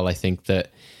facts as well, I think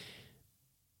that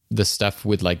the stuff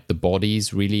with like the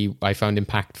bodies really I found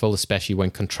impactful, especially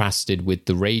when contrasted with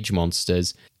the rage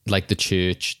monsters, like the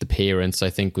church, the parents, I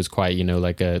think was quite,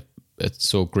 like a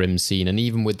sort of grim scene. And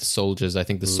even with the soldiers, I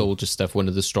think the soldier stuff, one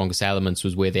of the strongest elements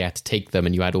was where they had to take them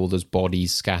and you had all those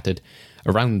bodies scattered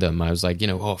around them. I was like,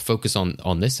 focus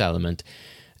on this element.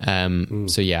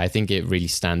 So yeah, I think it really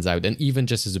stands out. And even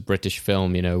just as a British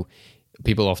film,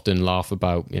 people often laugh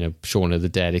about, Shaun of the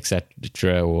Dead,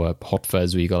 etc., or Hot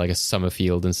Fuzz, where you got like a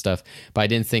Summerfield and stuff. But I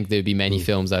didn't think there'd be many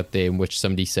films out there in which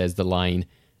somebody says the line,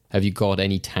 "Have you got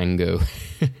any tango?"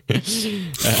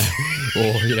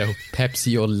 Or,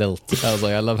 Pepsi or Lilt. I was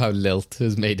like, I love how Lilt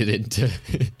has made it into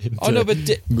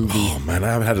movie. Oh man, I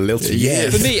haven't had a Lilt in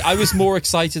years. For me, I was more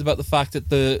excited about the fact that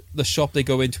the shop they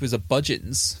go into is a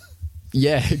Budgeons.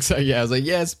 Yeah, exactly. Yeah, I was like,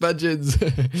 yes, Budgeons.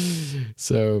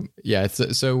 So yeah,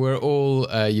 so we're all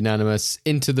unanimous.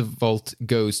 Into the Vault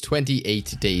goes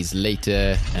 28 Days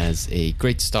Later as a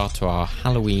great start to our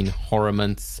Halloween horror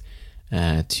month,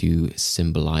 to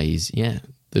symbolize,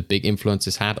 the big influence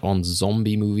it's had on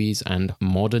zombie movies and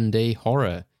modern day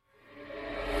horror.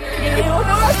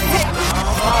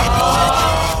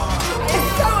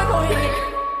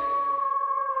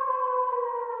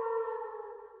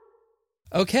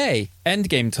 Okay,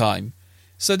 endgame time.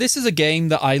 So this is a game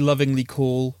that I lovingly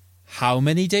call How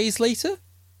Many Days Later?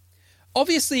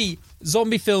 Obviously,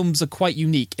 zombie films are quite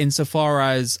unique insofar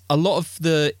as a lot of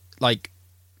the,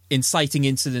 inciting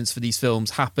incidents for these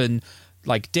films happen,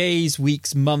 days,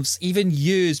 weeks, months, even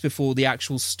years before the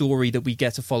actual story that we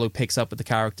get to follow picks up with the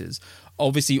characters.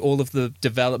 Obviously, all of the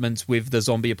development with the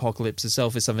zombie apocalypse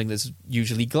itself is something that's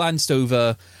usually glanced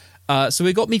over. So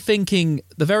it got me thinking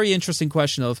the very interesting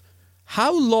question of,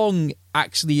 how long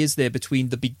actually is there between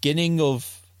the beginning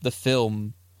of the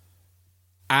film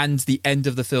and the end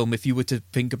of the film if you were to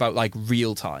think about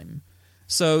real time?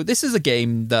 So this is a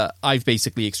game that I've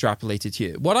basically extrapolated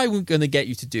here. What I'm going to get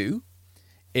you to do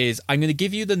is I'm going to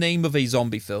give you the name of a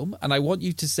zombie film, and I want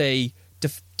you to say,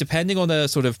 depending on a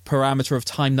sort of parameter of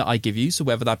time that I give you, so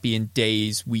whether that be in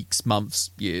days, weeks,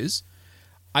 months, years,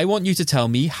 I want you to tell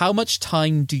me how much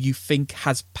time do you think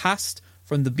has passed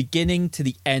from the beginning to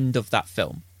the end of that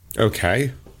film.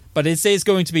 Okay. But it is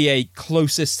going to be a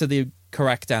closest to the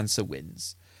correct answer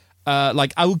wins. I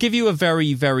will give you a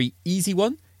very, very easy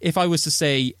one. If I was to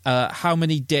say how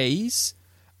many days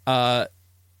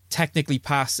technically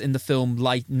pass in the film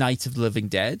Night of the Living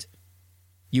Dead,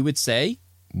 you would say...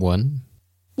 One,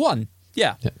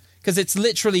 yeah. Because it's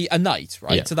literally a night,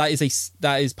 right? Yeah. So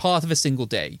that is part of a single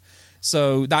day.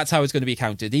 So that's how it's going to be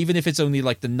counted. Even if it's only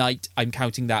the night, I'm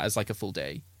counting that as a full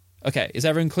day. Okay, is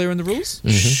everyone clear on the rules? Mm-hmm.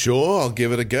 Sure, I'll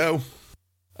give it a go.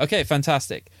 Okay,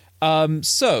 fantastic.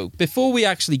 So before we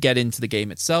actually get into the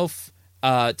game itself,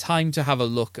 time to have a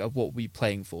look at what we're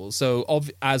playing for. So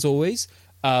as always,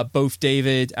 both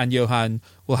David and Johan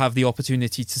will have the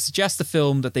opportunity to suggest the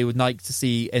film that they would like to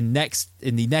see in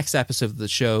the next episode of the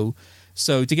show.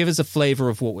 So to give us a flavour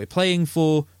of what we're playing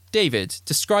for, David,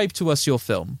 describe to us your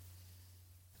film.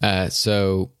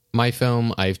 So my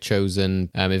film I've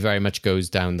chosen, it very much goes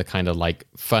down the kind of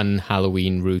fun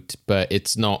Halloween route, but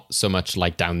it's not so much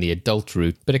down the adult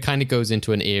route, but it kind of goes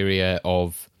into an area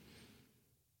of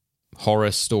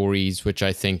horror stories, which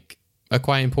I think are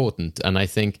quite important. And I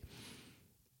think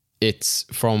it's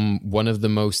from one of the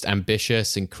most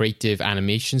ambitious and creative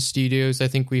animation studios I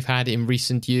think we've had in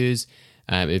recent years.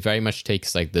 It very much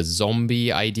takes the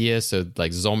zombie idea. So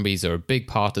zombies are a big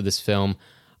part of this film.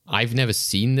 I've never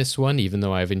seen this one, even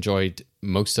though I've enjoyed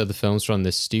most of the films from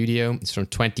this studio. It's from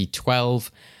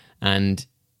 2012. And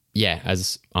yeah,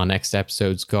 as our next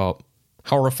episode's got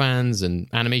horror fans and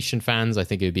animation fans, I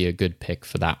think it would be a good pick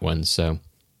for that one. So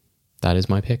that is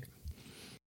my pick.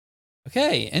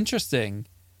 Okay, interesting.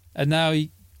 And now,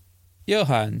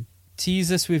 Johan,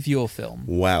 tease us with your film.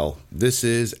 Well, this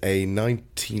is a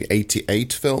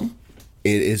 1988 film.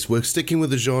 We're sticking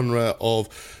with the genre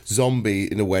of zombie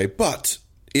in a way, but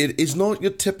it is not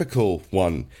your typical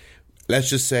one. Let's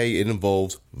just say it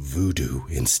involves voodoo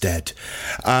instead.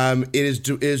 It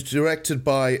is directed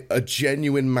by a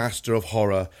genuine master of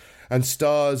horror and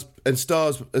stars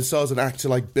an actor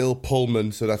like Bill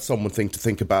Pullman, so that's something to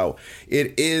think about.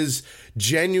 It is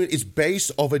genuine. It's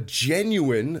based off a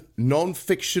genuine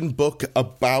non-fiction book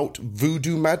about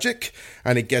voodoo magic,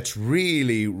 and it gets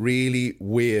really, really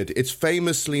weird. It's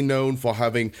famously known for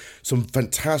having some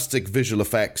fantastic visual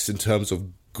effects in terms of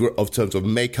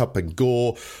makeup and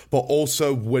gore, but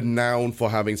also renowned for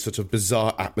having such a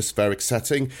bizarre atmospheric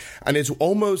setting. And it's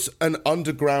almost an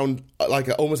underground,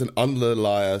 almost an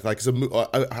underlayer, it's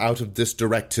out of this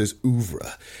director's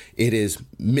oeuvre. It is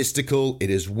mystical, it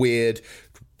is weird,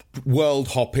 world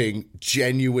hopping,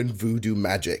 genuine voodoo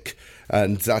magic.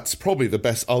 And that's probably the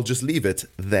best. I'll just leave it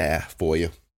there for you.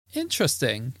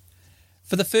 Interesting.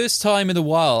 For the first time in a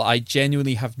while, I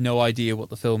genuinely have no idea what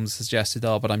the films suggested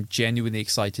are, but I'm genuinely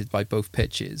excited by both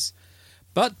pitches.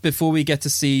 But before we get to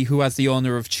see who has the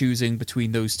honour of choosing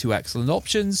between those two excellent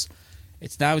options,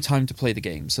 it's now time to play the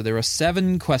game. So there are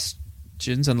 7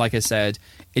 questions, and like I said,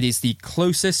 it is the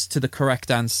closest to the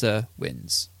correct answer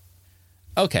wins.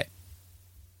 Okay.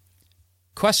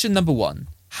 Question number 1.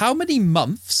 How many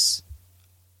months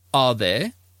are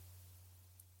there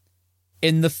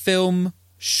in the film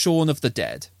Shaun of the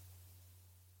Dead?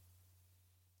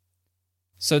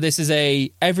 So this is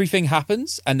a everything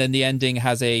happens and then the ending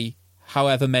has a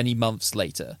however many months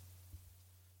later.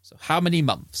 So how many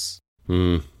months?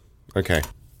 Okay.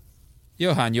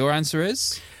 Johan, your answer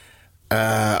is?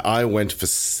 I went for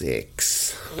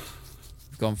 6.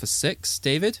 You've gone for 6.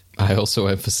 David? I also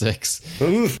went for 6.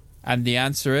 And the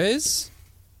answer is?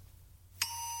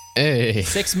 Hey.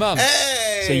 6 months.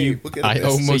 Hey! I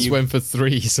almost went for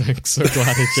 3, so I'm so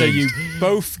glad it changed.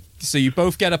 So you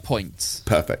both get a point.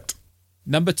 Perfect.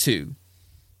 Number 2.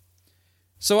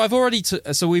 So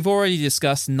we've already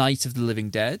discussed Night of the Living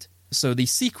Dead. So the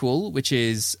sequel, which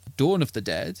is Dawn of the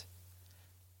Dead,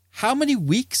 how many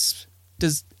weeks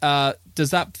does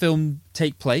that film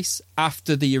take place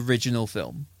after the original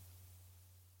film?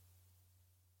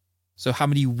 So how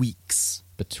many weeks?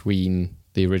 Between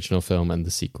the original film and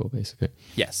the sequel, basically.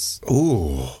 Yes.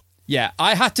 Ooh. Yeah,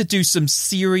 I had to do some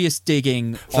serious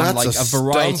digging on That's like a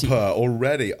variety. Stumper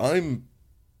already. I'm...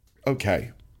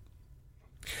 Okay.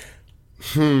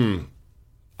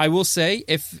 I will say,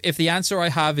 if the answer I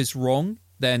have is wrong,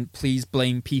 then please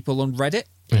blame people on Reddit.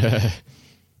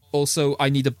 Also, I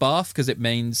need a bath because it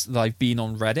means that I've been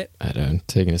on Reddit. I don't know,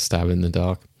 taking a stab in the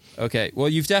dark. Okay, well,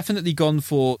 you've definitely gone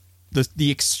for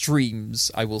the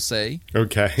extremes, I will say.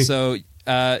 Okay. So,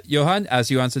 Johan,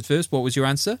 as you answered first, what was your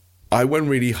answer? I went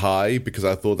really high because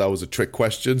I thought that was a trick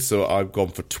question, so I've gone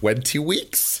for 20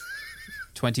 weeks.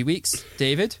 20 weeks.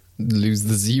 David? Lose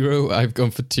the 0, I've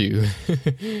gone for 2.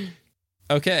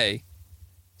 Okay.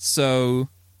 So,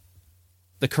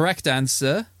 the correct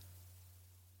answer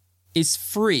is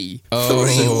 3. Oh.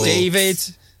 So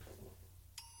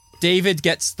David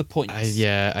gets the point.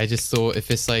 I just thought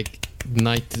if it's like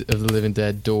Night of the Living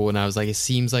Dead, Dawn, I was like, it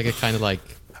seems like a kind of like...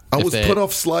 I was put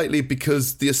off slightly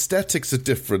because the aesthetics are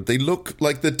different. They look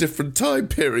like they're different time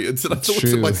periods, and I thought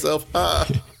to myself,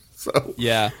 So.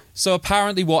 Yeah. So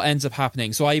apparently what ends up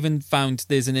happening, so I even found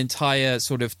there's an entire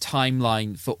sort of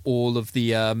timeline for all of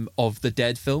the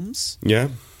Dead films. Yeah.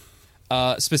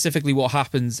 Specifically what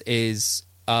happens is,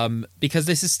 because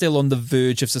this is still on the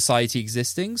verge of society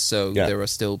existing, so there are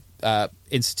still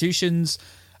institutions,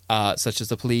 such as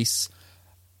the police,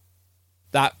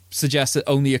 that suggests that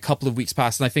only a couple of weeks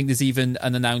passed. And I think there's even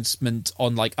an announcement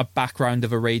on like a background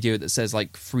of a radio that says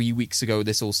like 3 weeks ago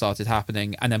this all started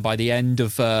happening. And then by the end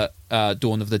of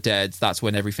Dawn of the Dead, that's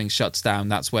when everything shuts down.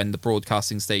 That's when the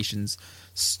broadcasting stations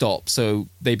stop. So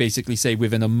they basically say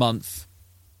within a month,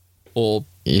 or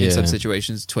in some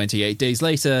situations 28 days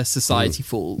later, society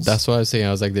falls. That's what I was saying.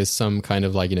 I was like, there's some kind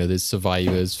of like, there's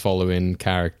survivors following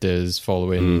characters,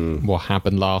 following what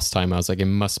happened last time. I was like, it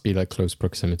must be like close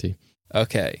proximity.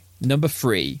 Okay, number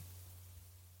 3.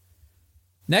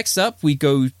 Next up, we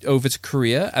go over to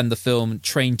Korea and the film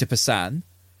Train to Busan.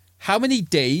 How many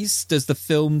days does the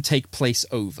film take place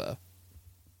over?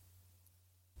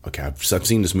 Okay, I've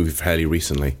seen this movie fairly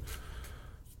recently.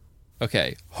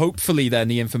 Okay, hopefully then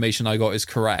the information I got is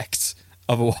correct.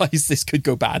 Otherwise, this could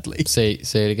go badly. Say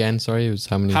it again, sorry. It was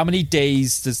how many? How many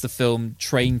days does the film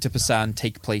Train to Busan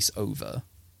take place over?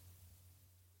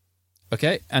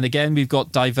 Okay, and again, we've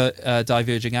got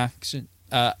diverging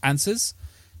answers.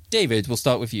 David, we'll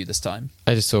start with you this time.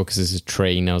 I just thought because it's a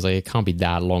train, I was like, it can't be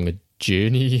that long a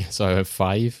journey, so I have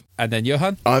 5. And then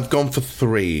Johan? I've gone for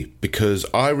 3 because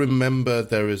I remember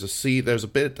there's a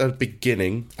bit at the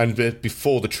beginning and a bit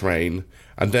before the train,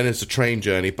 and then it's a train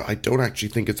journey, but I don't actually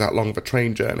think it's that long of a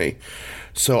train journey.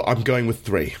 So I'm going with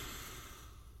 3.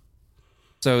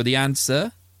 So the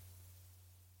answer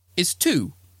is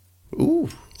 2. Ooh.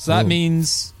 So that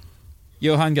means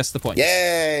Johan gets the point.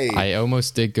 Yay! I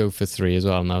almost did go for 3 as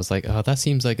well, and I was like, oh, that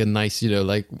seems like a nice,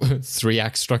 like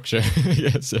 3-act structure.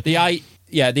 Yes. The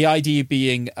idea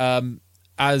being,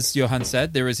 as Johan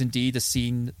said, there is indeed a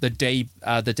scene the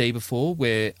day before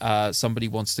where somebody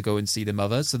wants to go and see their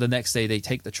mother. So the next day they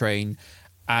take the train,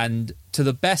 and to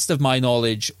the best of my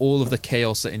knowledge, all of the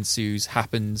chaos that ensues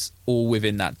happens all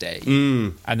within that day,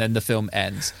 and then the film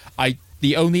ends.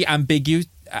 The only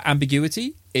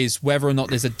ambiguity is whether or not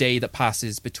there's a day that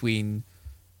passes between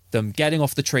them getting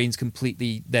off the trains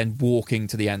completely, then walking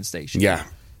to the end station. Yeah.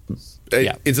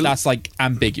 That's like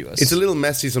ambiguous. It's a little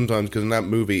messy sometimes because in that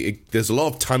movie, there's a lot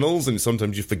of tunnels and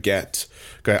sometimes you forget.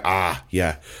 Go,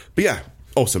 yeah. But yeah,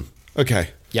 awesome. Okay.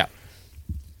 Yeah.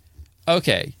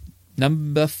 Okay,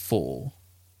 number 4.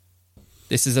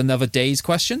 This is another days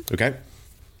question. Okay.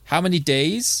 How many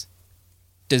days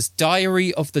does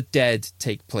Diary of the Dead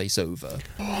take place over?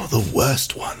 Oh, the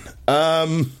worst one.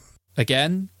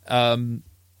 Again,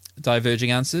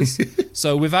 diverging answers.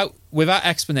 So without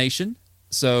explanation,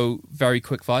 so very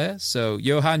quick fire. So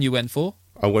Johan, you went for?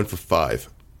 I went for 5.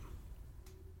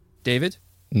 David?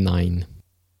 9.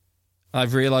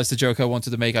 I've realised the joke I wanted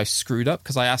to make I screwed up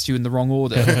because I asked you in the wrong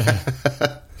order.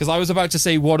 Because I was about to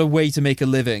say what a way to make a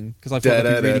living because I thought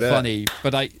it'd be really funny,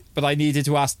 but I needed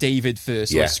to ask David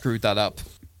first, so I screwed that up.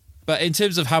 But in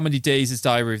terms of how many days is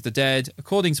Diary of the Dead,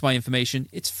 according to my information,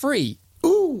 it's 3.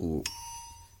 Ooh.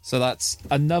 So that's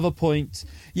another point.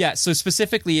 Yeah, so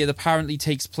specifically it apparently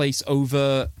takes place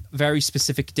over very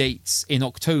specific dates in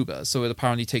October. So it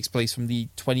apparently takes place from the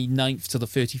 29th to the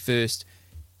 31st.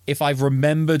 If I've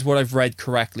remembered what I've read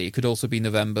correctly, it could also be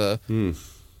November.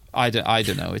 I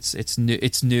don't know. It's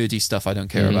nerdy stuff I don't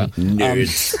care about.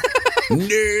 Nerds.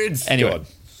 Nerds.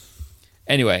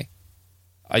 Anyway,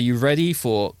 are you ready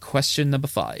for question number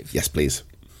 5? Yes, please.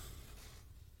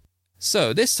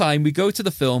 So this time we go to the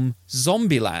film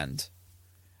Zombieland.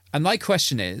 And my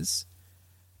question is,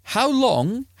 how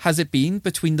long has it been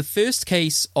between the first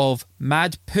case of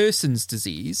mad person's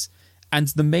disease and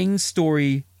the main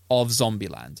story of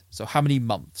Zombieland? So how many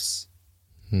months?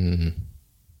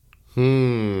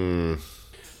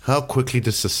 How quickly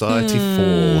does society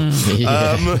fall?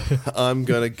 Yeah. I'm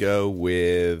going to go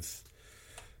with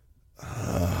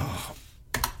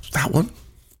that one.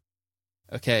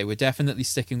 Okay, we're definitely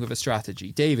sticking with a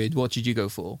strategy. David, what did you go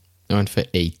for? I went for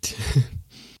 8.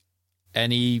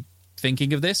 Any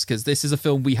thinking of this? Because this is a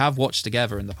film we have watched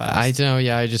together in the past. I don't know,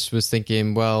 yeah, I just was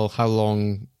thinking, well, how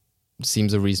long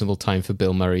seems a reasonable time for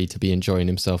Bill Murray to be enjoying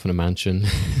himself in a mansion?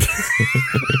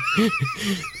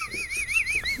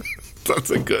 That's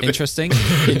a good... Interesting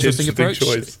approach.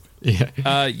 Choice.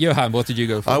 Yeah. Johan, what did you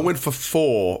go for? I went for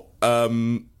 4.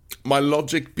 My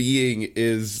logic being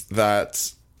is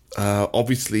that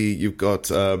obviously you've got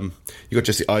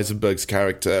Jesse Eisenberg's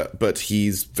character, but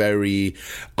he's very...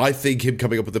 I think him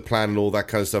coming up with the plan and all that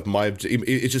kind of stuff,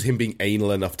 it's just him being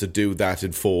anal enough to do that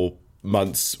in 4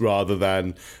 months rather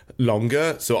than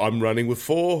longer. So I'm running with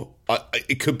 4.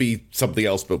 It could be something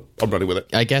else, but I'm running with it.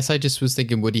 I guess I just was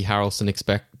thinking Woody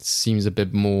Harrelson seems a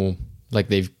bit more like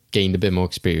they've gained a bit more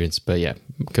experience, but yeah,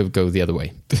 could go the other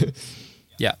way.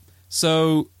 Yeah.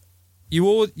 So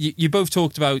you both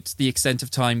talked about the extent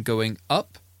of time going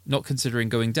up, not considering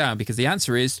going down, because the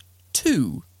answer is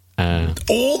 2.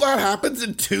 All that happens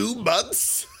in 2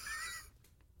 months?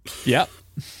 Yeah.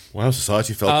 Wow,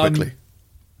 society fell quickly.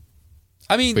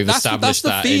 I mean, We've that's established the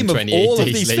that theme in of 28 all of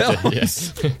days these later. films.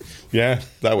 Yes. Yeah,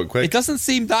 that went quick. It doesn't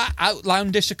seem that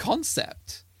outlandish a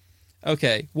concept.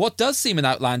 Okay, what does seem an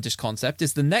outlandish concept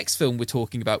is the next film we're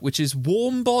talking about, which is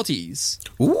Warm Bodies.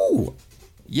 Ooh.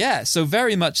 Yeah, so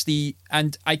very much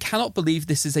and I cannot believe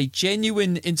this is a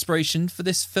genuine inspiration for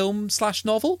this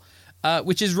film/novel,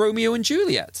 which is Romeo and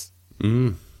Juliet.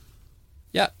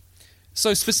 Yeah.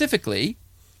 So specifically,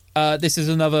 this is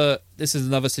another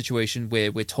situation where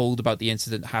we're told about the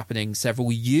incident happening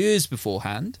several years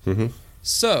beforehand.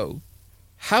 So,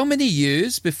 how many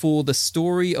years before the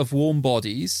story of Warm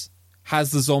Bodies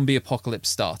has the zombie apocalypse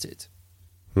started?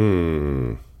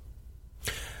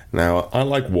 Now, I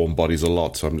like Warm Bodies a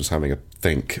lot, so I'm just having a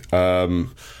think. How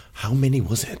many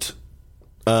was it?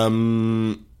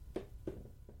 You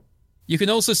can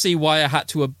also see why I had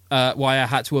to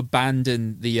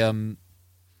abandon the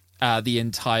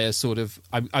entire sort of.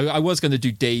 I was going to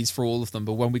do days for all of them,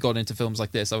 but when we got into films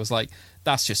like this, I was like,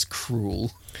 that's just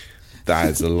cruel. That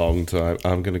is a long time.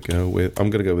 I'm gonna go with.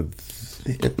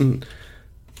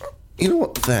 You know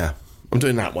what? There, I'm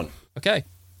doing that one. Okay,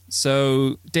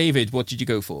 so David, what did you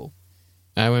go for?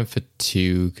 I went for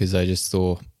 2 because I just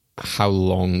thought, how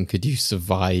long could you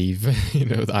survive?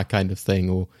 That kind of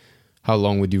thing, or how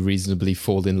long would you reasonably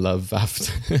fall in love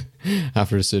after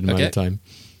a certain amount of time?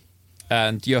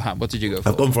 And Johan, what did you go for?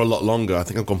 I've gone for a lot longer. I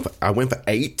think I went for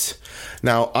 8.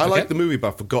 Now, I like the movie, but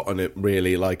I've forgotten it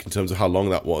really, like in terms of how long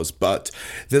that was. But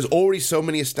there's already so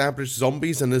many established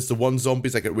zombies, and there's the one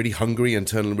zombies that get really hungry and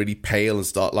turn really pale and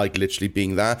start like literally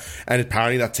being that. And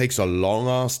apparently that takes a long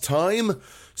ass time.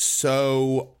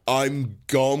 So I'm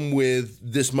gone with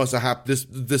this must have happened.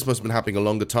 This must have been happening a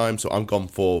longer time. So I'm gone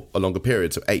for a longer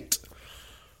period. So 8.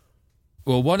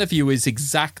 Well, one of you is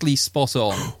exactly spot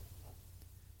on.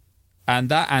 And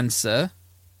that answer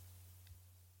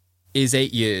is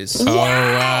 8 years. Oh,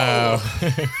 wow.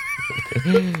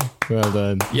 Well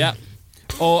done. Yeah.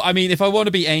 Or, I mean, if I want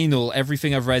to be anal,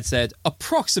 everything I've read said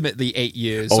approximately 8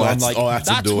 years. Oh, so that's- I'm like, oh, that's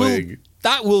annoying.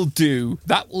 That will do.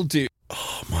 That will do.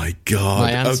 Oh my god.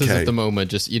 My answers okay. at the moment,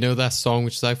 just, you know that song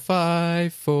which is like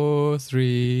 5, 4,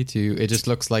 3, 2. It just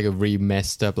looks like a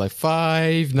messed up, like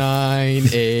 5, 9,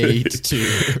 8,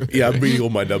 2. Yeah, I'm reading all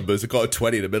my numbers. I've got a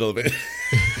 20 in the middle of it.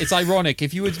 It's ironic.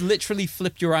 If you had literally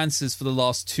flipped your answers for the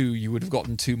last 2, you would have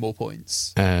gotten 2 more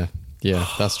points. Yeah,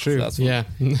 that's true. That's yeah.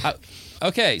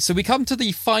 Okay, so we come to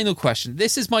the final question.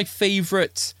 This is my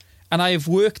favourite, and I have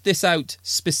worked this out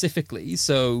specifically,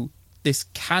 so this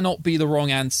cannot be the wrong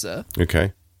answer.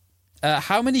 Okay.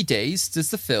 How many days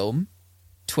does the film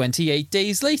 28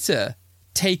 Days Later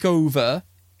take over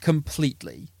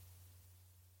completely?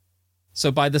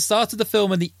 So by the start of the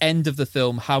film and the end of the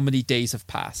film, how many days have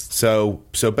passed? So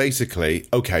basically,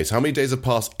 okay, so how many days have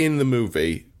passed in the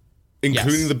movie,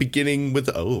 including Yes. the beginning with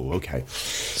okay.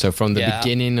 So from the Yeah.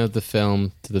 beginning of the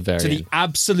film to the very To the end.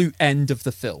 absolute end of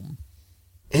the film.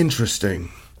 Interesting.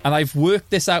 And I've worked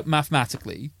this out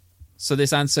mathematically, so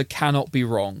this answer cannot be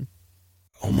wrong.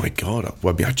 Oh my god! I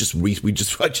mean, we just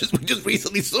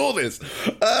recently saw this.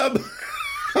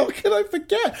 How can I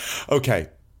forget? Okay.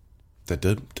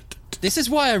 This is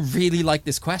why I really like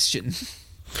this question.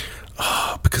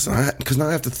 Because now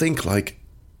I have to think like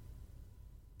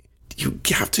you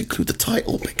have to include the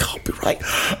title, but it can't be right.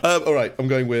 All right, I'm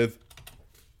going with.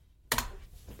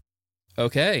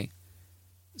 Okay.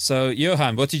 So,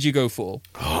 Johan, what did you go for?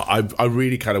 Oh, I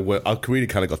really kind of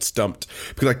got stumped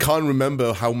because I can't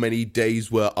remember how many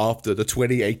days were after the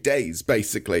 28 days,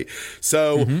 basically.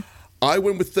 So I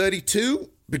went with 32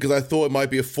 because I thought it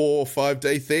might be a 4 or 5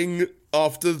 day thing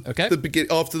after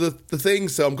the thing.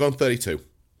 So I'm going 32.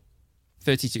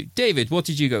 32. David, what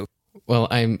did you go? Well,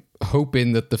 I'm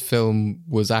hoping that the film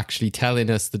was actually telling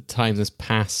us the time has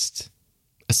passed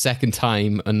a second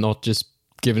time and not just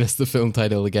giving us the film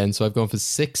title again. So I've gone for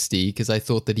 60 because I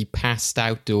thought that he passed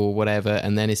out or whatever,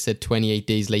 and then it said 28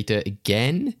 days later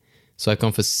again. So I've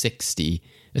gone for 60,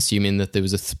 assuming that there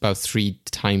was about 3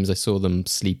 times I saw them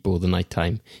sleep or the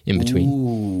nighttime in between.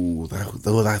 Ooh,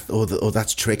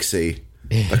 that's tricksy.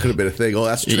 That could have been a thing. Oh,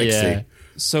 that's tricksy. Yeah.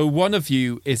 So one of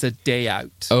you is a day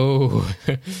out. Oh.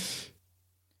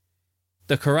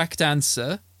 The correct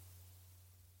answer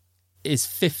is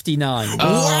 59.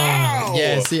 Wow!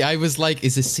 Yeah, see, I was like,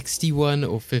 is it 61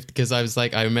 or 50? Because I was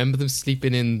like, I remember them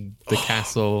sleeping in the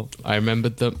castle. I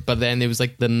remembered them, but then it was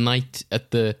like the night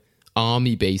at the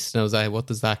army base, and I was like, what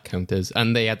does that count as?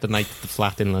 And they had the night at the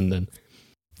flat in London.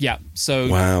 Yeah, so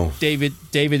Wow. David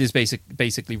is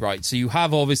basically right. So you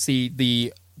have obviously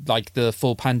the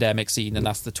full pandemic scene, and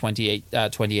that's the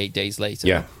 28 days later.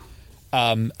 Yeah.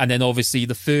 And then obviously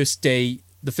the first day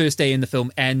in the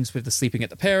film ends with the sleeping at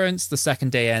the parents. The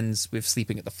second day ends with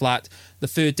sleeping at the flat. The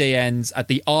third day ends at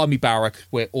the army barrack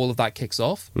where all of that kicks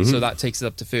off. So that takes it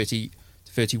up to 30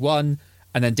 to 31.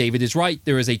 And then David is right.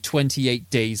 There is a 28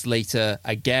 days later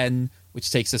again,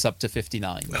 which takes us up to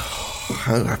 59.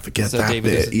 How did I forget So that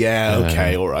David bit? is- Yeah,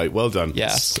 okay, all right. Well done.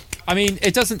 Yes. I mean,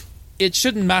 it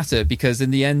shouldn't matter because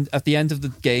at the end of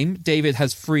the game, David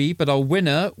has 3, but our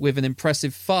winner with an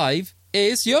impressive 5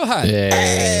 is Johan.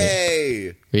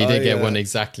 Hey! We did get yeah. one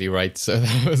exactly right, so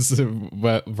that was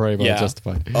very well Yeah.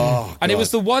 justified. Oh, And it God.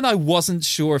 was the one I wasn't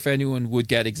sure if anyone would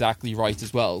get exactly right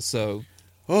as well. So,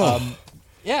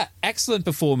 yeah, excellent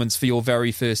performance for your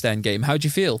very first Endgame. How'd you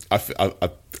feel? I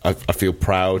feel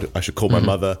proud. I should call my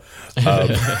mother.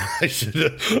 I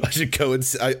should go and.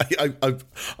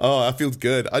 I feel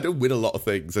good. I don't win a lot of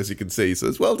things, as you can see. So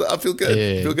it's well done. I feel good.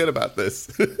 Yeah. I feel good about this.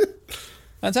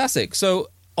 Fantastic. So,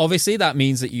 obviously, that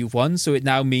means that you've won. So it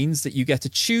now means that you get to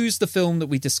choose the film that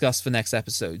we discuss for next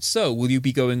episode. So, will you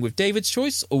be going with David's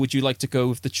choice, or would you like to go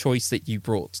with the choice that you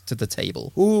brought to the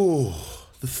table? Ooh,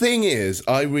 the thing is,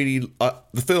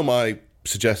 the film I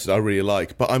suggested I really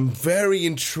like, but I'm very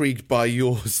intrigued by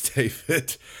yours,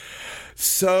 David.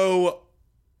 So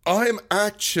I'm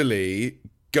actually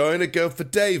going to go for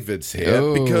David's here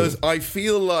Oh. because I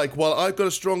feel like while I've got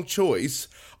a strong choice,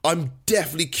 I'm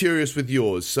definitely curious with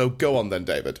yours. So go on then,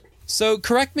 David. So,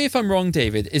 correct me if I'm wrong,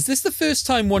 David. Is this the first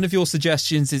time one of your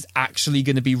suggestions is actually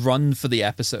going to be run for the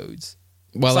episodes?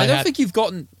 Well, I don't think you've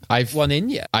gotten I've- one in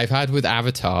yet. I've had with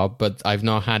Avatar, but I've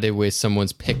not had it where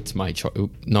someone's picked my choice.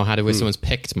 Someone's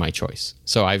picked my choice.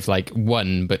 So I've like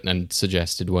won, and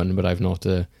suggested one, but I've not.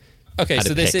 Okay, had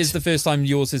so it this picked. is the first time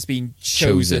yours has been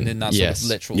chosen in that sort Yes. of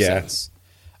literal Yeah. sense.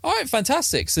 All right,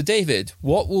 fantastic. So, David,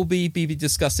 what will we be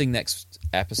discussing next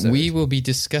episode? We will be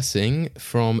discussing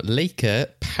from Laker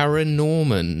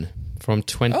Paranorman from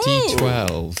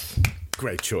 2012.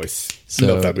 Great choice. So,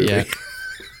 Love that movie. yeah.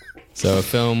 So a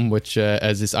film which,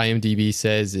 as this IMDb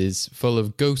says, is full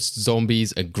of ghosts,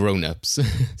 zombies, and grown-ups.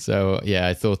 So, yeah,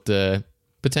 I thought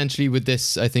potentially with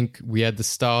this, I think we had the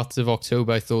start of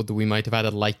October. I thought that we might have had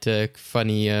a lighter,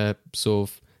 funny sort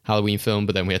of Halloween film,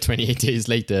 but then we had 28 Days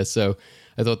Later. So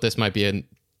I thought this might be a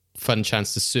fun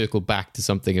chance to circle back to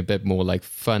something a bit more like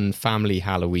fun family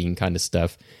Halloween kind of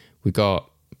stuff. We got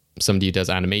somebody who does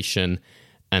animation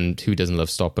and who doesn't love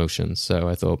stop motion. So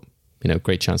I thought,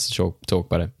 great chance to talk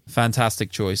about it.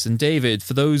 Fantastic choice. And David,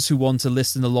 for those who want to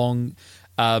listen along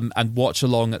and watch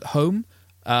along at home,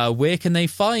 where can they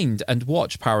find and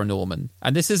watch Paranorman?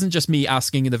 And this isn't just me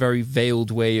asking in a very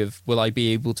veiled way of, will I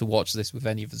be able to watch this with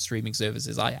any of the streaming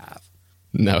services I have?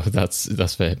 No,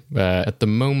 that's fair. At the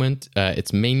moment,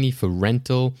 it's mainly for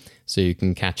rental, so you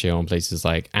can catch it on places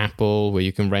like Apple, where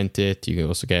you can rent it. You can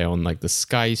also get it on like the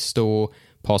Sky Store.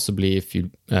 Possibly if you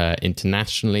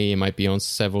internationally, it might be on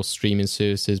several streaming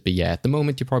services. But yeah, at the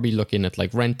moment, you're probably looking at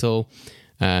like rental,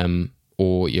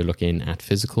 or you're looking at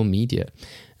physical media.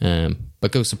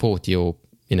 But go support your,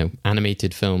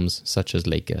 animated films such as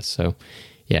Laker. So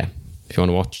yeah, if you want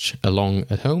to watch along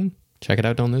at home, check it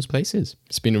out on those places.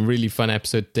 It's been a really fun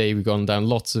episode today. We've gone down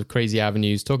lots of crazy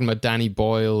avenues, talking about Danny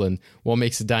Boyle and what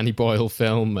makes a Danny Boyle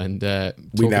film. And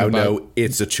we now know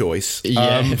it's a choice.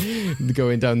 Yeah,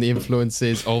 going down the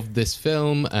influences of this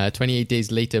film. 28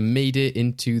 Days Later made it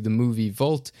into the movie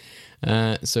vault.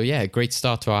 So yeah, great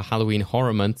start to our Halloween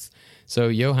horror month. So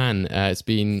Johan, it's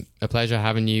been a pleasure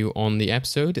having you on the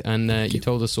episode. And you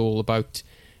told us all about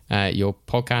your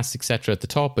podcast, etc. at the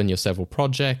top, and your several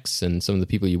projects and some of the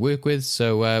people you work with.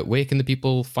 So where can the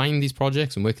people find these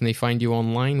projects, and where can they find you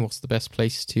online? What's the best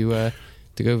place to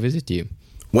go visit you?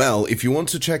 Well, if you want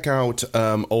to check out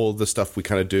all the stuff we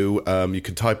kind of do, you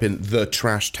can type in The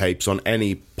Trash Tapes on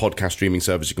any podcast streaming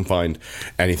service. You can find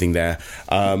anything there.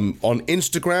 On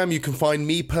Instagram, you can find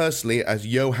me personally as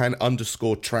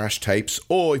Johan_Trash Tapes.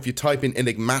 Or if you type in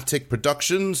Enigmatic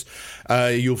Productions,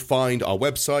 you'll find our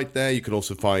website there. You can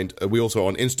also find, we also are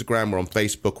on Instagram, we're on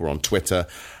Facebook, we're on Twitter,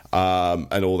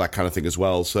 and all that kind of thing as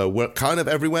well. So we're kind of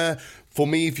everywhere. For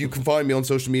me, if you can find me on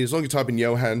social media, as long as you type in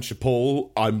Johan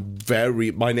Chapol,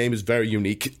 my name is very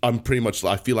unique. I'm pretty much,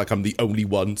 I feel like I'm the only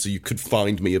one, so you could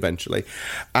find me eventually.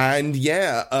 And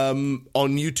yeah,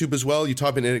 on YouTube as well, you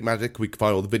type in Enigmatic, we can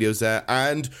find all the videos there.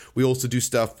 And we also do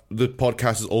stuff, the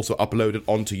podcast is also uploaded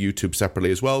onto YouTube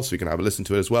separately as well, so you can have a listen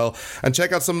to it as well. And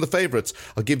check out some of the favorites.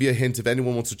 I'll give you a hint if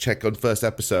anyone wants to check on the first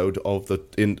episode of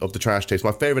the Trash Tapes.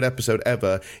 My favorite episode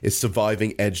ever is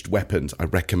Surviving Edged Weapons. I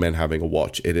recommend having a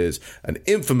watch. It is an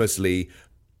infamously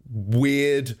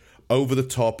weird,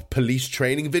 over-the-top police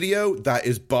training video that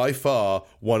is by far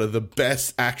one of the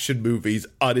best action movies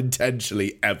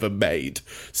unintentionally ever made.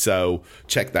 So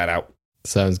check that out.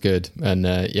 Sounds good. And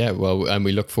and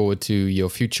we look forward to your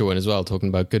future one as well, talking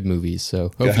about good movies.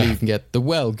 So hopefully you can get the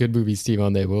good movies team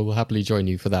on there. We'll happily join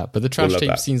you for that. But the Trash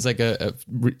Tape seems like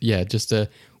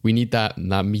we need that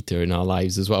meter in our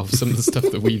lives as well for some of the stuff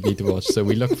that we need to watch. So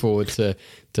we look forward to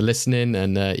listening,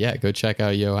 and go check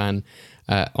out Johan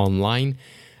online.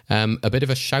 A bit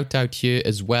of a shout out here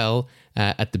as well.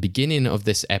 At the beginning of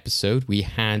this episode, we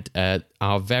had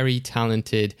our very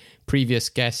talented previous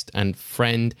guest and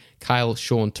friend Kyle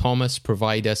Sean Thomas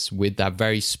provide us with that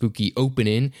very spooky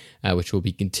opening, which will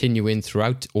be continuing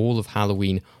throughout all of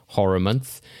Halloween Horror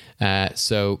Month.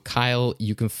 So Kyle,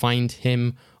 you can find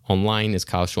him online as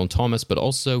Kyle Sean Thomas, but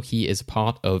also he is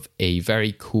part of a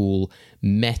very cool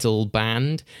metal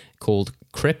band called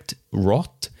Crypt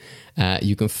Rot.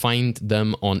 You can find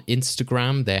them on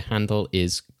Instagram. Their handle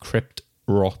is Crypt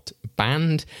Rot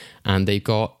Band, and they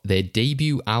got their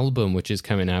debut album which is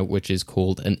coming out, which is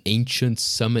called An Ancient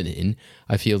Summoning.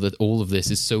 I feel that all of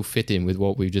this is so fitting with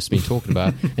what we've just been talking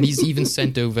about. And he's even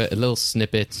sent over a little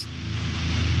snippet.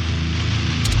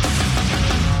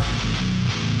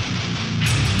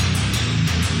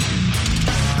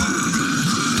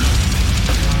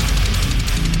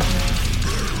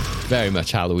 Very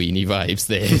much Halloween-y vibes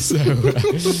there.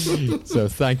 So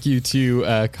thank you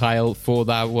to Kyle for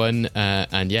that one.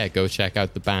 And go check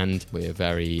out the band. We're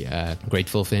very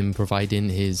grateful for him providing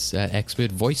his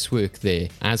expert voice work there.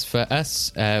 As for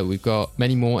us, we've got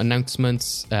many more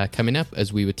announcements coming up,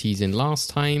 as we were teasing last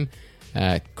time.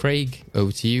 Craig,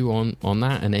 over to you on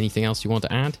that, and anything else you want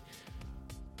to add?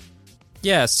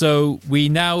 Yeah, so we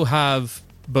now have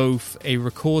both a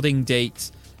recording date,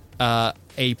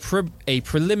 a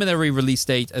preliminary release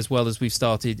date, as well as we've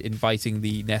started inviting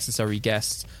the necessary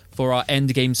guests for our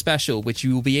Endgame special, which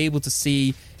you will be able to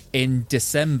see in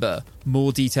December.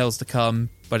 More details to come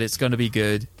but it's going to be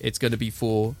good. It's going to be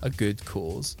for a good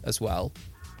cause as well.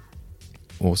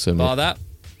 Awesome. Bar that,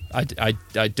 I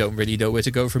don't really know where to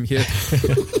go from here.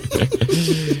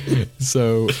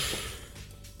 So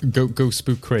go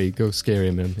spook Craig, go scare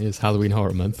him. It's Halloween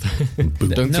Horror Month.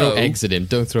 Don't throw eggs at him.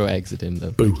 Don't throw eggs at him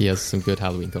though. He has some good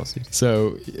Halloween costumes.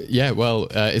 So yeah, well,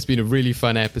 it's been a really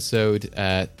fun episode.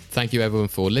 Thank you everyone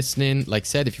for listening. Like I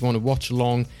said, if you want to watch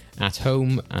along at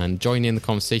home and join in the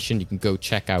conversation, you can go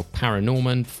check out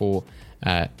Paranorman for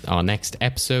our next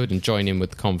episode and join in with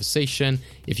the conversation.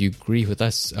 If you agree with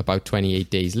us about 28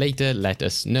 Days Later, let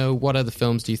us know. What other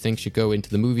films do you think should go into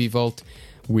the movie vault?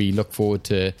 We look forward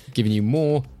to giving you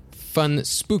more fun,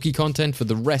 spooky content for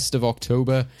the rest of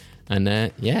October.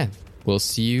 And yeah, we'll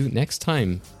see you next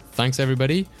time. Thanks,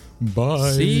 everybody.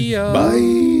 Bye. See ya.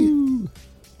 Bye.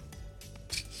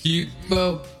 Keep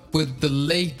up with the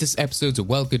latest episodes of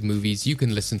Well Good Movies. You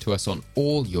can listen to us on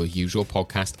all your usual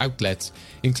podcast outlets,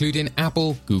 including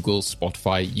Apple, Google,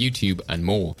 Spotify, YouTube, and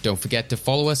more. Don't forget to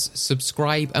follow us,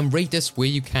 subscribe, and rate us where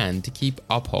you can to keep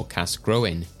our podcast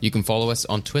growing. You can follow us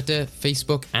on Twitter,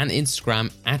 Facebook, and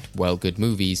Instagram at Well Good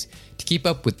Movies to keep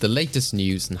up with the latest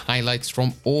news and highlights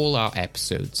from all our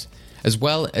episodes, as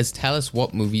well as tell us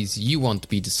what movies you want to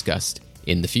be discussed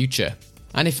in the future.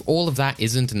 And if all of that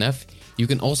isn't enough, you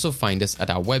can also find us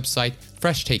at our website,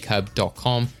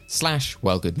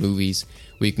 freshtakehub.com/wellgoodmovies,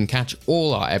 where you can catch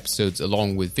all our episodes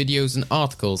along with videos and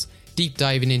articles deep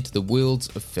diving into the worlds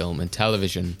of film and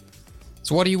television.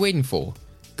 So what are you waiting for?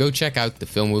 Go check out the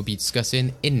film we'll be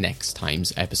discussing in next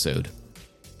time's episode.